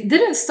 they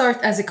didn't start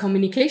as a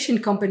communication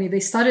company.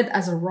 They started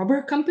as a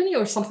rubber company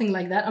or something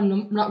like that.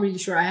 I'm not really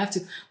sure. I have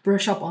to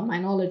brush up on my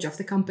knowledge of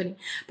the company.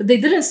 But they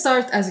didn't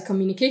start as a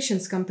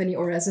communications company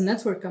or as a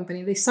network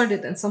company. They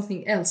started in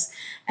something else.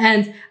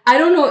 And I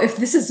don't know if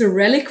this is a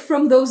relic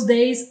from those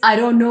days. I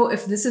don't know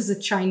if this is a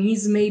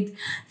Chinese-made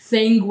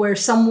thing where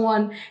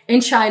someone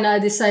in China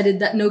decided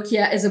that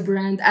Nokia is a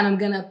brand and I'm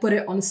gonna put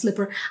it on a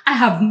slipper. I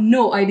have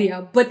no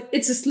idea, but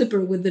it's a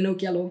slipper with the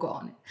Nokia logo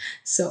on it.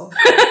 So.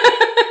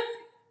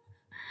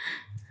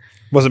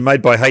 Wasn't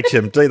made by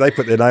HMD. They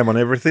put their name on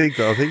everything,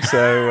 I think.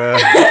 So.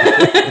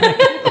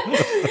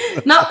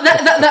 No,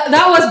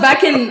 that was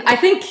back in, I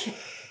think.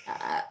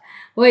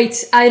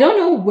 Wait, I don't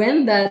know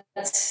when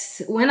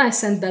I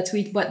sent that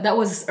tweet, but that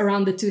was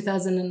around the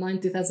 2009,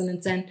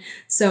 2010.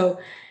 So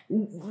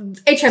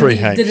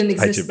HMD didn't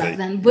exist back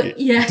then, but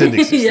didn't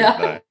exist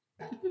yeah.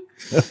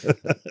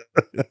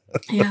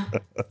 Yeah.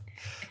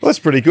 Well, that's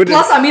pretty good.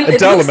 Plus, I mean, it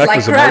looks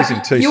like crap.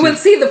 Amazing too. You will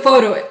see the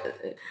photo.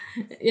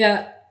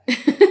 Yeah.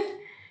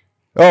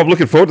 Oh, I'm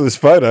looking forward to this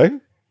photo.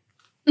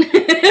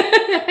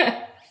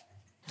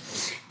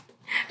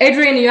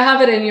 Adrian, you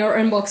have it in your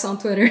inbox on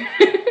Twitter.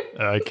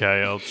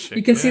 Okay, I'll check.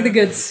 You can see the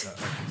goods.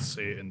 I can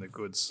see it in the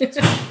goods.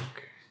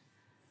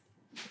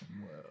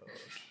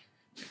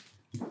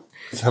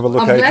 Let's have a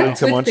look, I'm Adrian. glad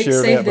Come on, TwitPic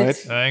share it out, saved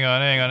it. mate. Hang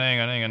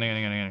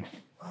on.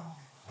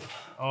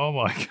 Oh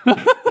my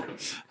god.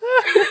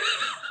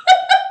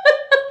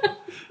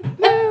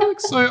 That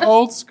looks so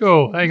old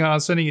school. Hang on, I'm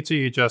sending it to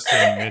you,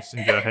 Justin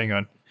Messenger. Hang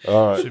on.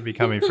 All right. Should be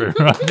coming through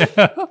right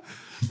now.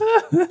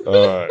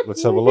 All right.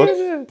 Let's have a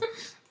look.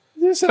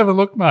 Just have a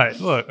look,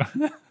 mate. Look.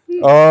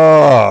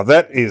 Oh,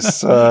 that is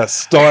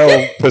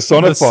style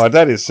personified.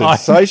 That is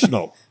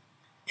sensational.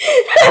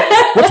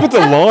 What's with the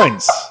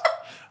lines?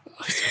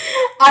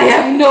 I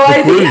have no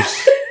idea.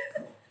 Grooves.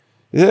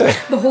 Yeah.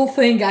 The whole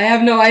thing, I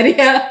have no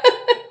idea.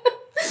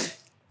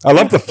 I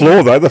love the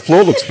floor, though. The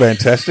floor looks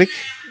fantastic.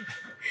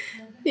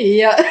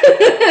 Yeah.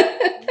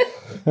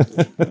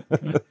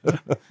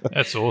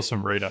 That's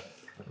awesome, Rita.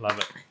 Love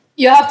it.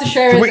 You have to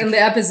share Can it we- in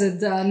the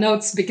episode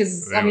notes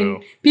because, We I mean,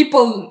 will.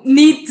 people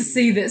need to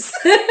see this.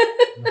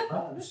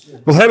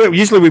 Well, how about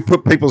usually we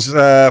put people's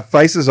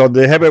faces on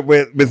there? How about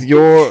with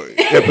your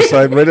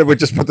episode, Rita, we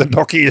just put the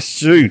Nokia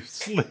shoe?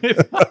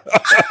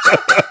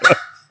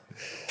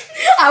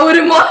 I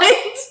wouldn't mind.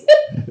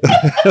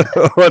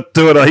 All right,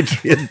 do it,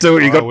 Adrian. Do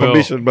it. You I got will.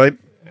 permission, mate.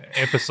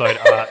 Episode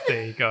art.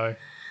 There you go.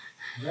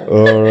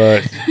 All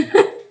right.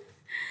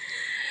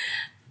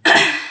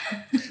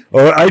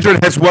 All right, Adrian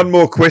has one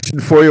more question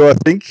for you, I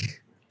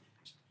think.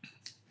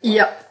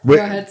 Yep, Wait.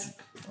 go ahead.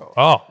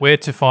 Oh, where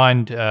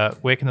can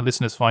the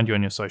listeners find you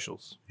on your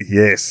socials?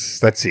 Yes,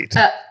 that's it.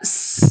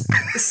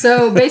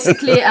 So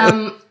basically,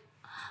 I'm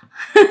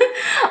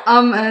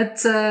at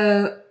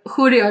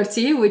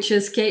HouryRT, which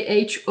is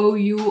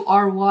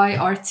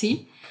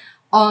KHOURYRT,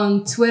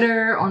 on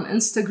Twitter, on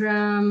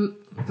Instagram.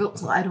 Well,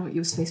 I don't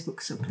use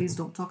Facebook, so please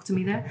don't talk to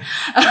me there.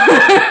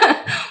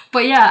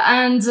 But yeah,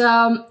 and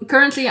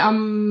currently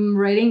I'm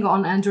writing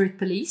on Android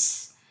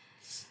Police.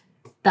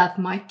 That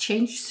might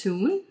change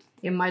soon.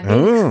 It might be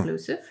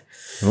exclusive.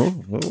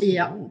 Oh, oh.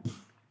 Yeah.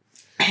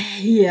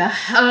 Yeah.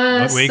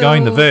 We're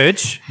going The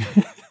Verge.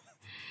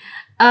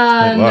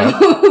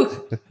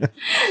 No.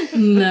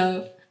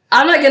 No.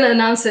 I'm not going to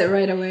announce it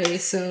right away.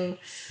 So,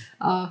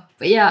 but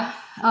yeah,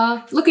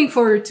 looking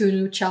forward to a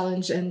new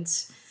challenge and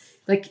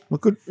like Well,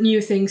 good.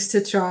 new things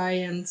to try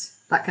and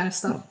that kind of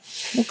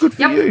stuff. Well, good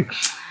for Yep. you.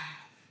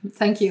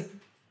 Thank you.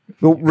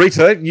 Well,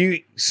 Rita,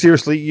 you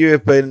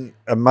have been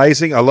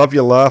amazing. I love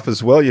your laugh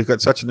as well. You've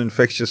got such an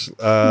infectious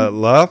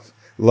laugh.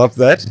 Love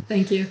that.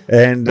 Thank you.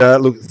 And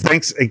look,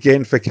 thanks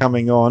again for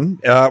coming on.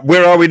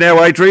 Where are we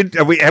now, Adrian?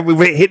 Have we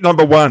hit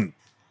number one?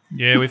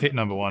 Yeah, we've hit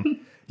number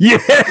 1.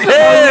 Yes,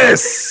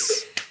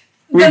 The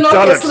we've done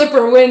Nokia it.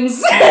 slipper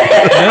wins.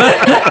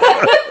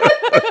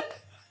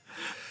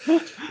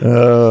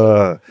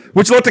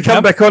 Would you like to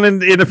come back on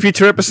in a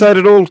future episode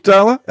at all,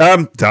 Darla?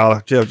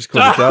 Darla. Gee, I just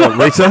called you Darla.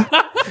 Rita,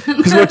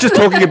 because we were just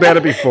talking about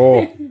it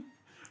before.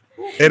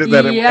 Edit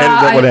that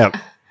one out.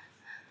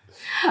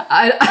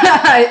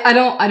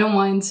 I don't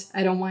mind.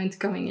 I don't mind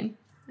coming in.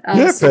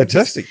 Yeah, So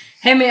fantastic.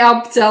 hit me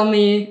up. Tell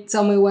me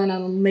when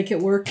I'll make it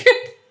work.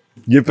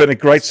 You've been a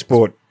great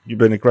sport. You've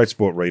been a great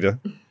sport, Rita.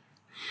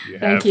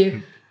 Thank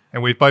you.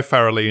 And we've both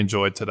thoroughly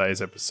enjoyed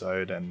today's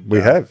episode. And We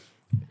have.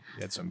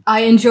 had some.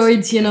 I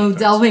enjoyed,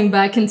 delving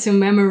back into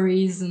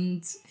memories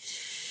and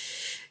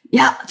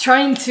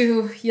trying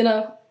to,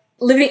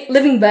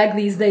 living back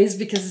these days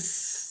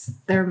because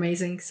they're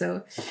amazing.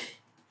 So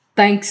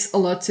thanks a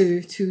lot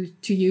to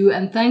you,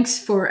 and thanks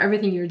for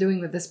everything you're doing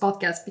with this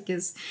podcast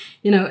because,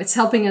 it's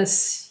helping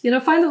us,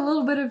 find a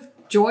little bit of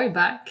joy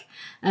back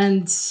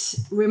and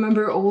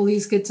remember all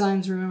these good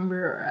times,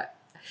 remember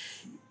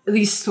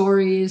these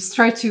stories,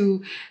 try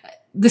to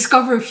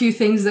discover a few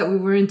things that we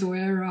weren't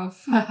aware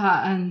of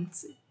and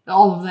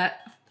all of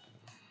that.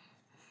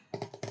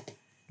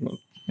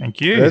 Thank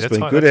you. That's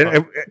been good. That's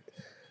And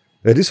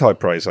it is high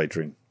praise,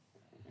 Adrian.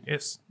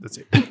 yes, that's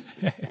it.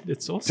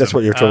 It's awesome. That's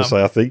what you're trying to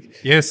say, I think.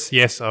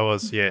 Yes, I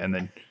was. Yeah, and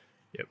then,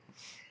 yep.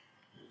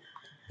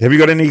 Have you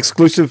got any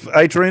exclusive,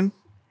 Adrian,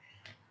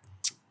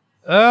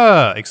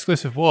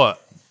 Exclusive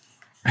what?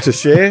 to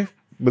share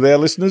with our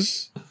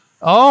listeners?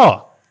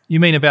 Oh, you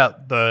mean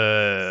about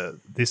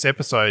this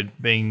episode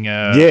being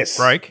Yes.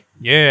 break?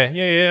 Yeah.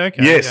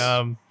 Okay.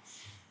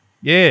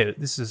 Yes.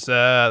 This is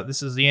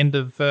the end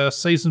of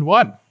season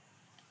 1.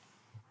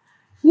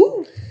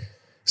 Woo!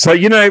 So,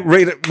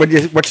 Rita, when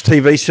you watch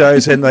TV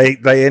shows and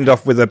they end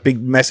off with a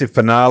big, massive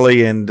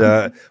finale, and,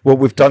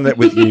 we've done that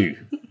with you.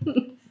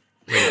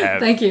 We have.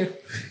 Thank you.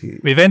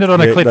 We've ended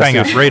on a Yeah, that's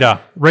cliffhanger. it.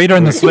 Rita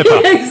and the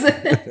slipper.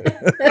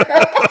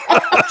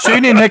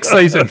 Tune in next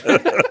season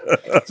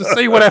to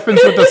see what happens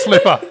with the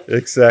slipper.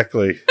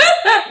 Exactly.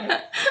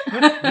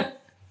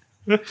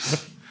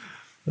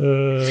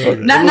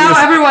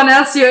 Now everyone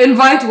else you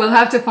invite will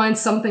have to find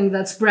something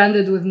that's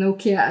branded with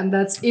Nokia, and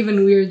that's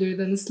even weirder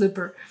than a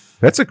slipper.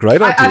 That's a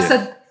great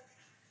idea.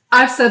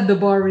 I've set the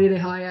bar really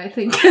high, I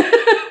think.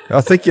 I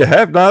think you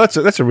have. No,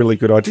 that's a really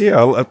good idea.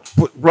 I'll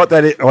write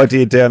that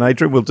idea down,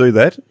 Adrian. We'll do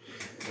that.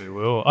 We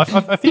will.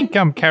 I think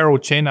Carol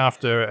Chen,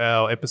 after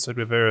our episode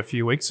with her a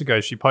few weeks ago,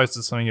 she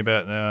posted something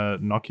about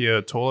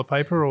Nokia toilet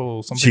paper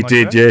or something. She like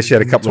did, that. yeah. She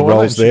had a couple of Toilet,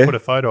 rolls and there. She put a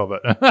photo of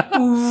it.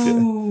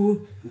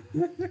 Ooh.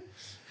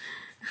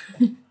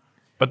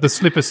 But the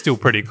slipper's still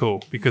pretty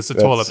cool because the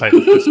toilet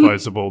paper's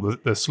disposable.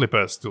 The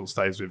slipper still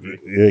stays with you.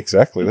 Yeah,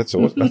 exactly. That's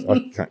awesome.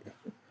 I'm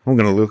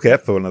going to look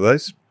out for one of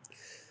those.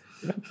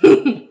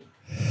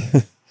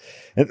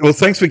 Well,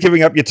 thanks for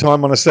giving up your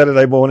time on a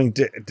Saturday morning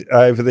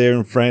over there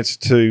in France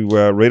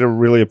to Rita.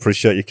 Really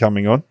appreciate you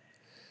coming on.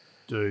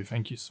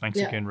 Thank you. Thanks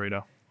Yeah. again,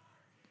 Rita.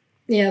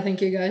 Yeah,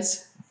 thank you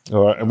guys.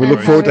 All right, and we look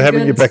forward to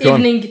having you back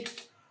on.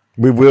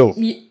 We will.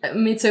 Me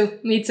too.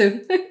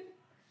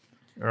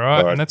 All right,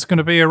 All right. and that's going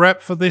to be a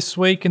wrap for this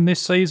week and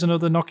this season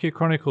of the Nokia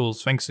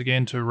Chronicles. Thanks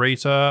again to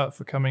Rita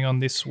for coming on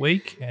this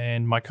week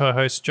and my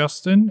co-host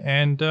Justin.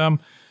 And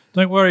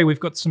don't worry, we've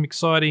got some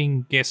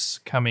exciting guests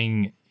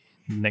coming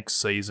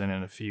next season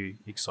and a few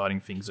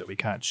exciting things that we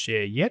can't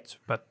share yet,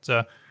 but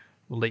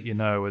we'll let you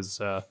know as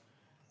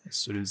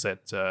soon as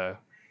that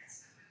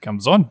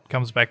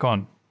comes back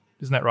on.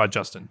 Isn't that right,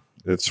 Justin?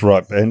 That's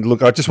right. And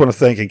look, I just want to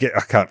thank again.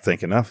 I can't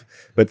thank enough,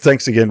 but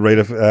thanks again,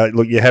 Rita.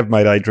 Look, you have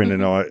made Adrian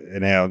and I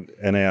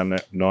and our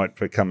night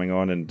for coming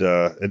on, and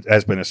it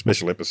has been a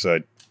special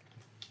episode.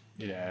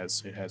 It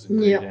has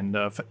indeed. Yeah. And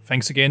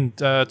thanks again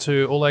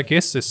to all our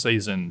guests this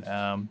season.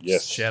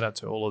 Yes. Shout out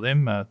to all of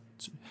them.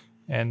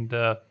 And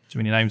too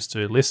many names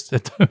to list.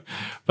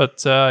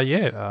 But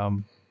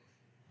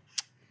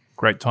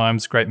great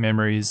times, great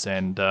memories,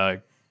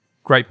 and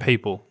great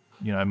people.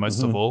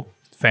 Most of all,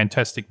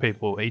 fantastic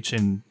people. Each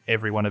and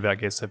every one of our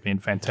guests have been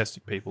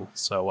fantastic people.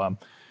 So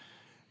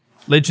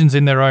legends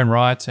in their own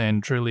right,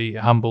 and truly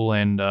humble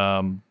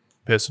and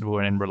personable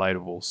and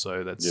relatable.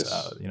 So that's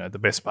Yes. the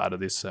best part of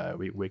this.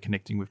 We're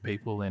connecting with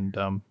people, and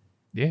couldn't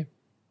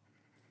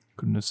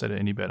have said it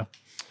any better.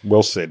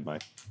 Well said,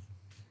 mate.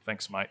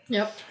 Thanks, mate.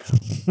 Yep.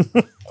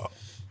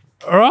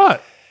 All right,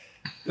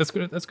 that's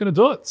gonna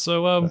do it.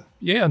 So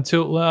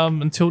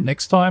until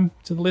next time,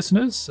 to the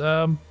listeners,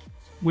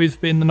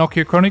 we've been the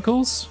Nokia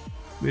Chronicles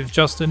with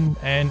Justin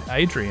and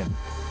Adrian,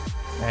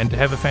 and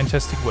have a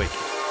fantastic week.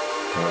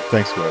 All right,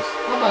 thanks, guys.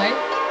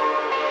 Bye-bye.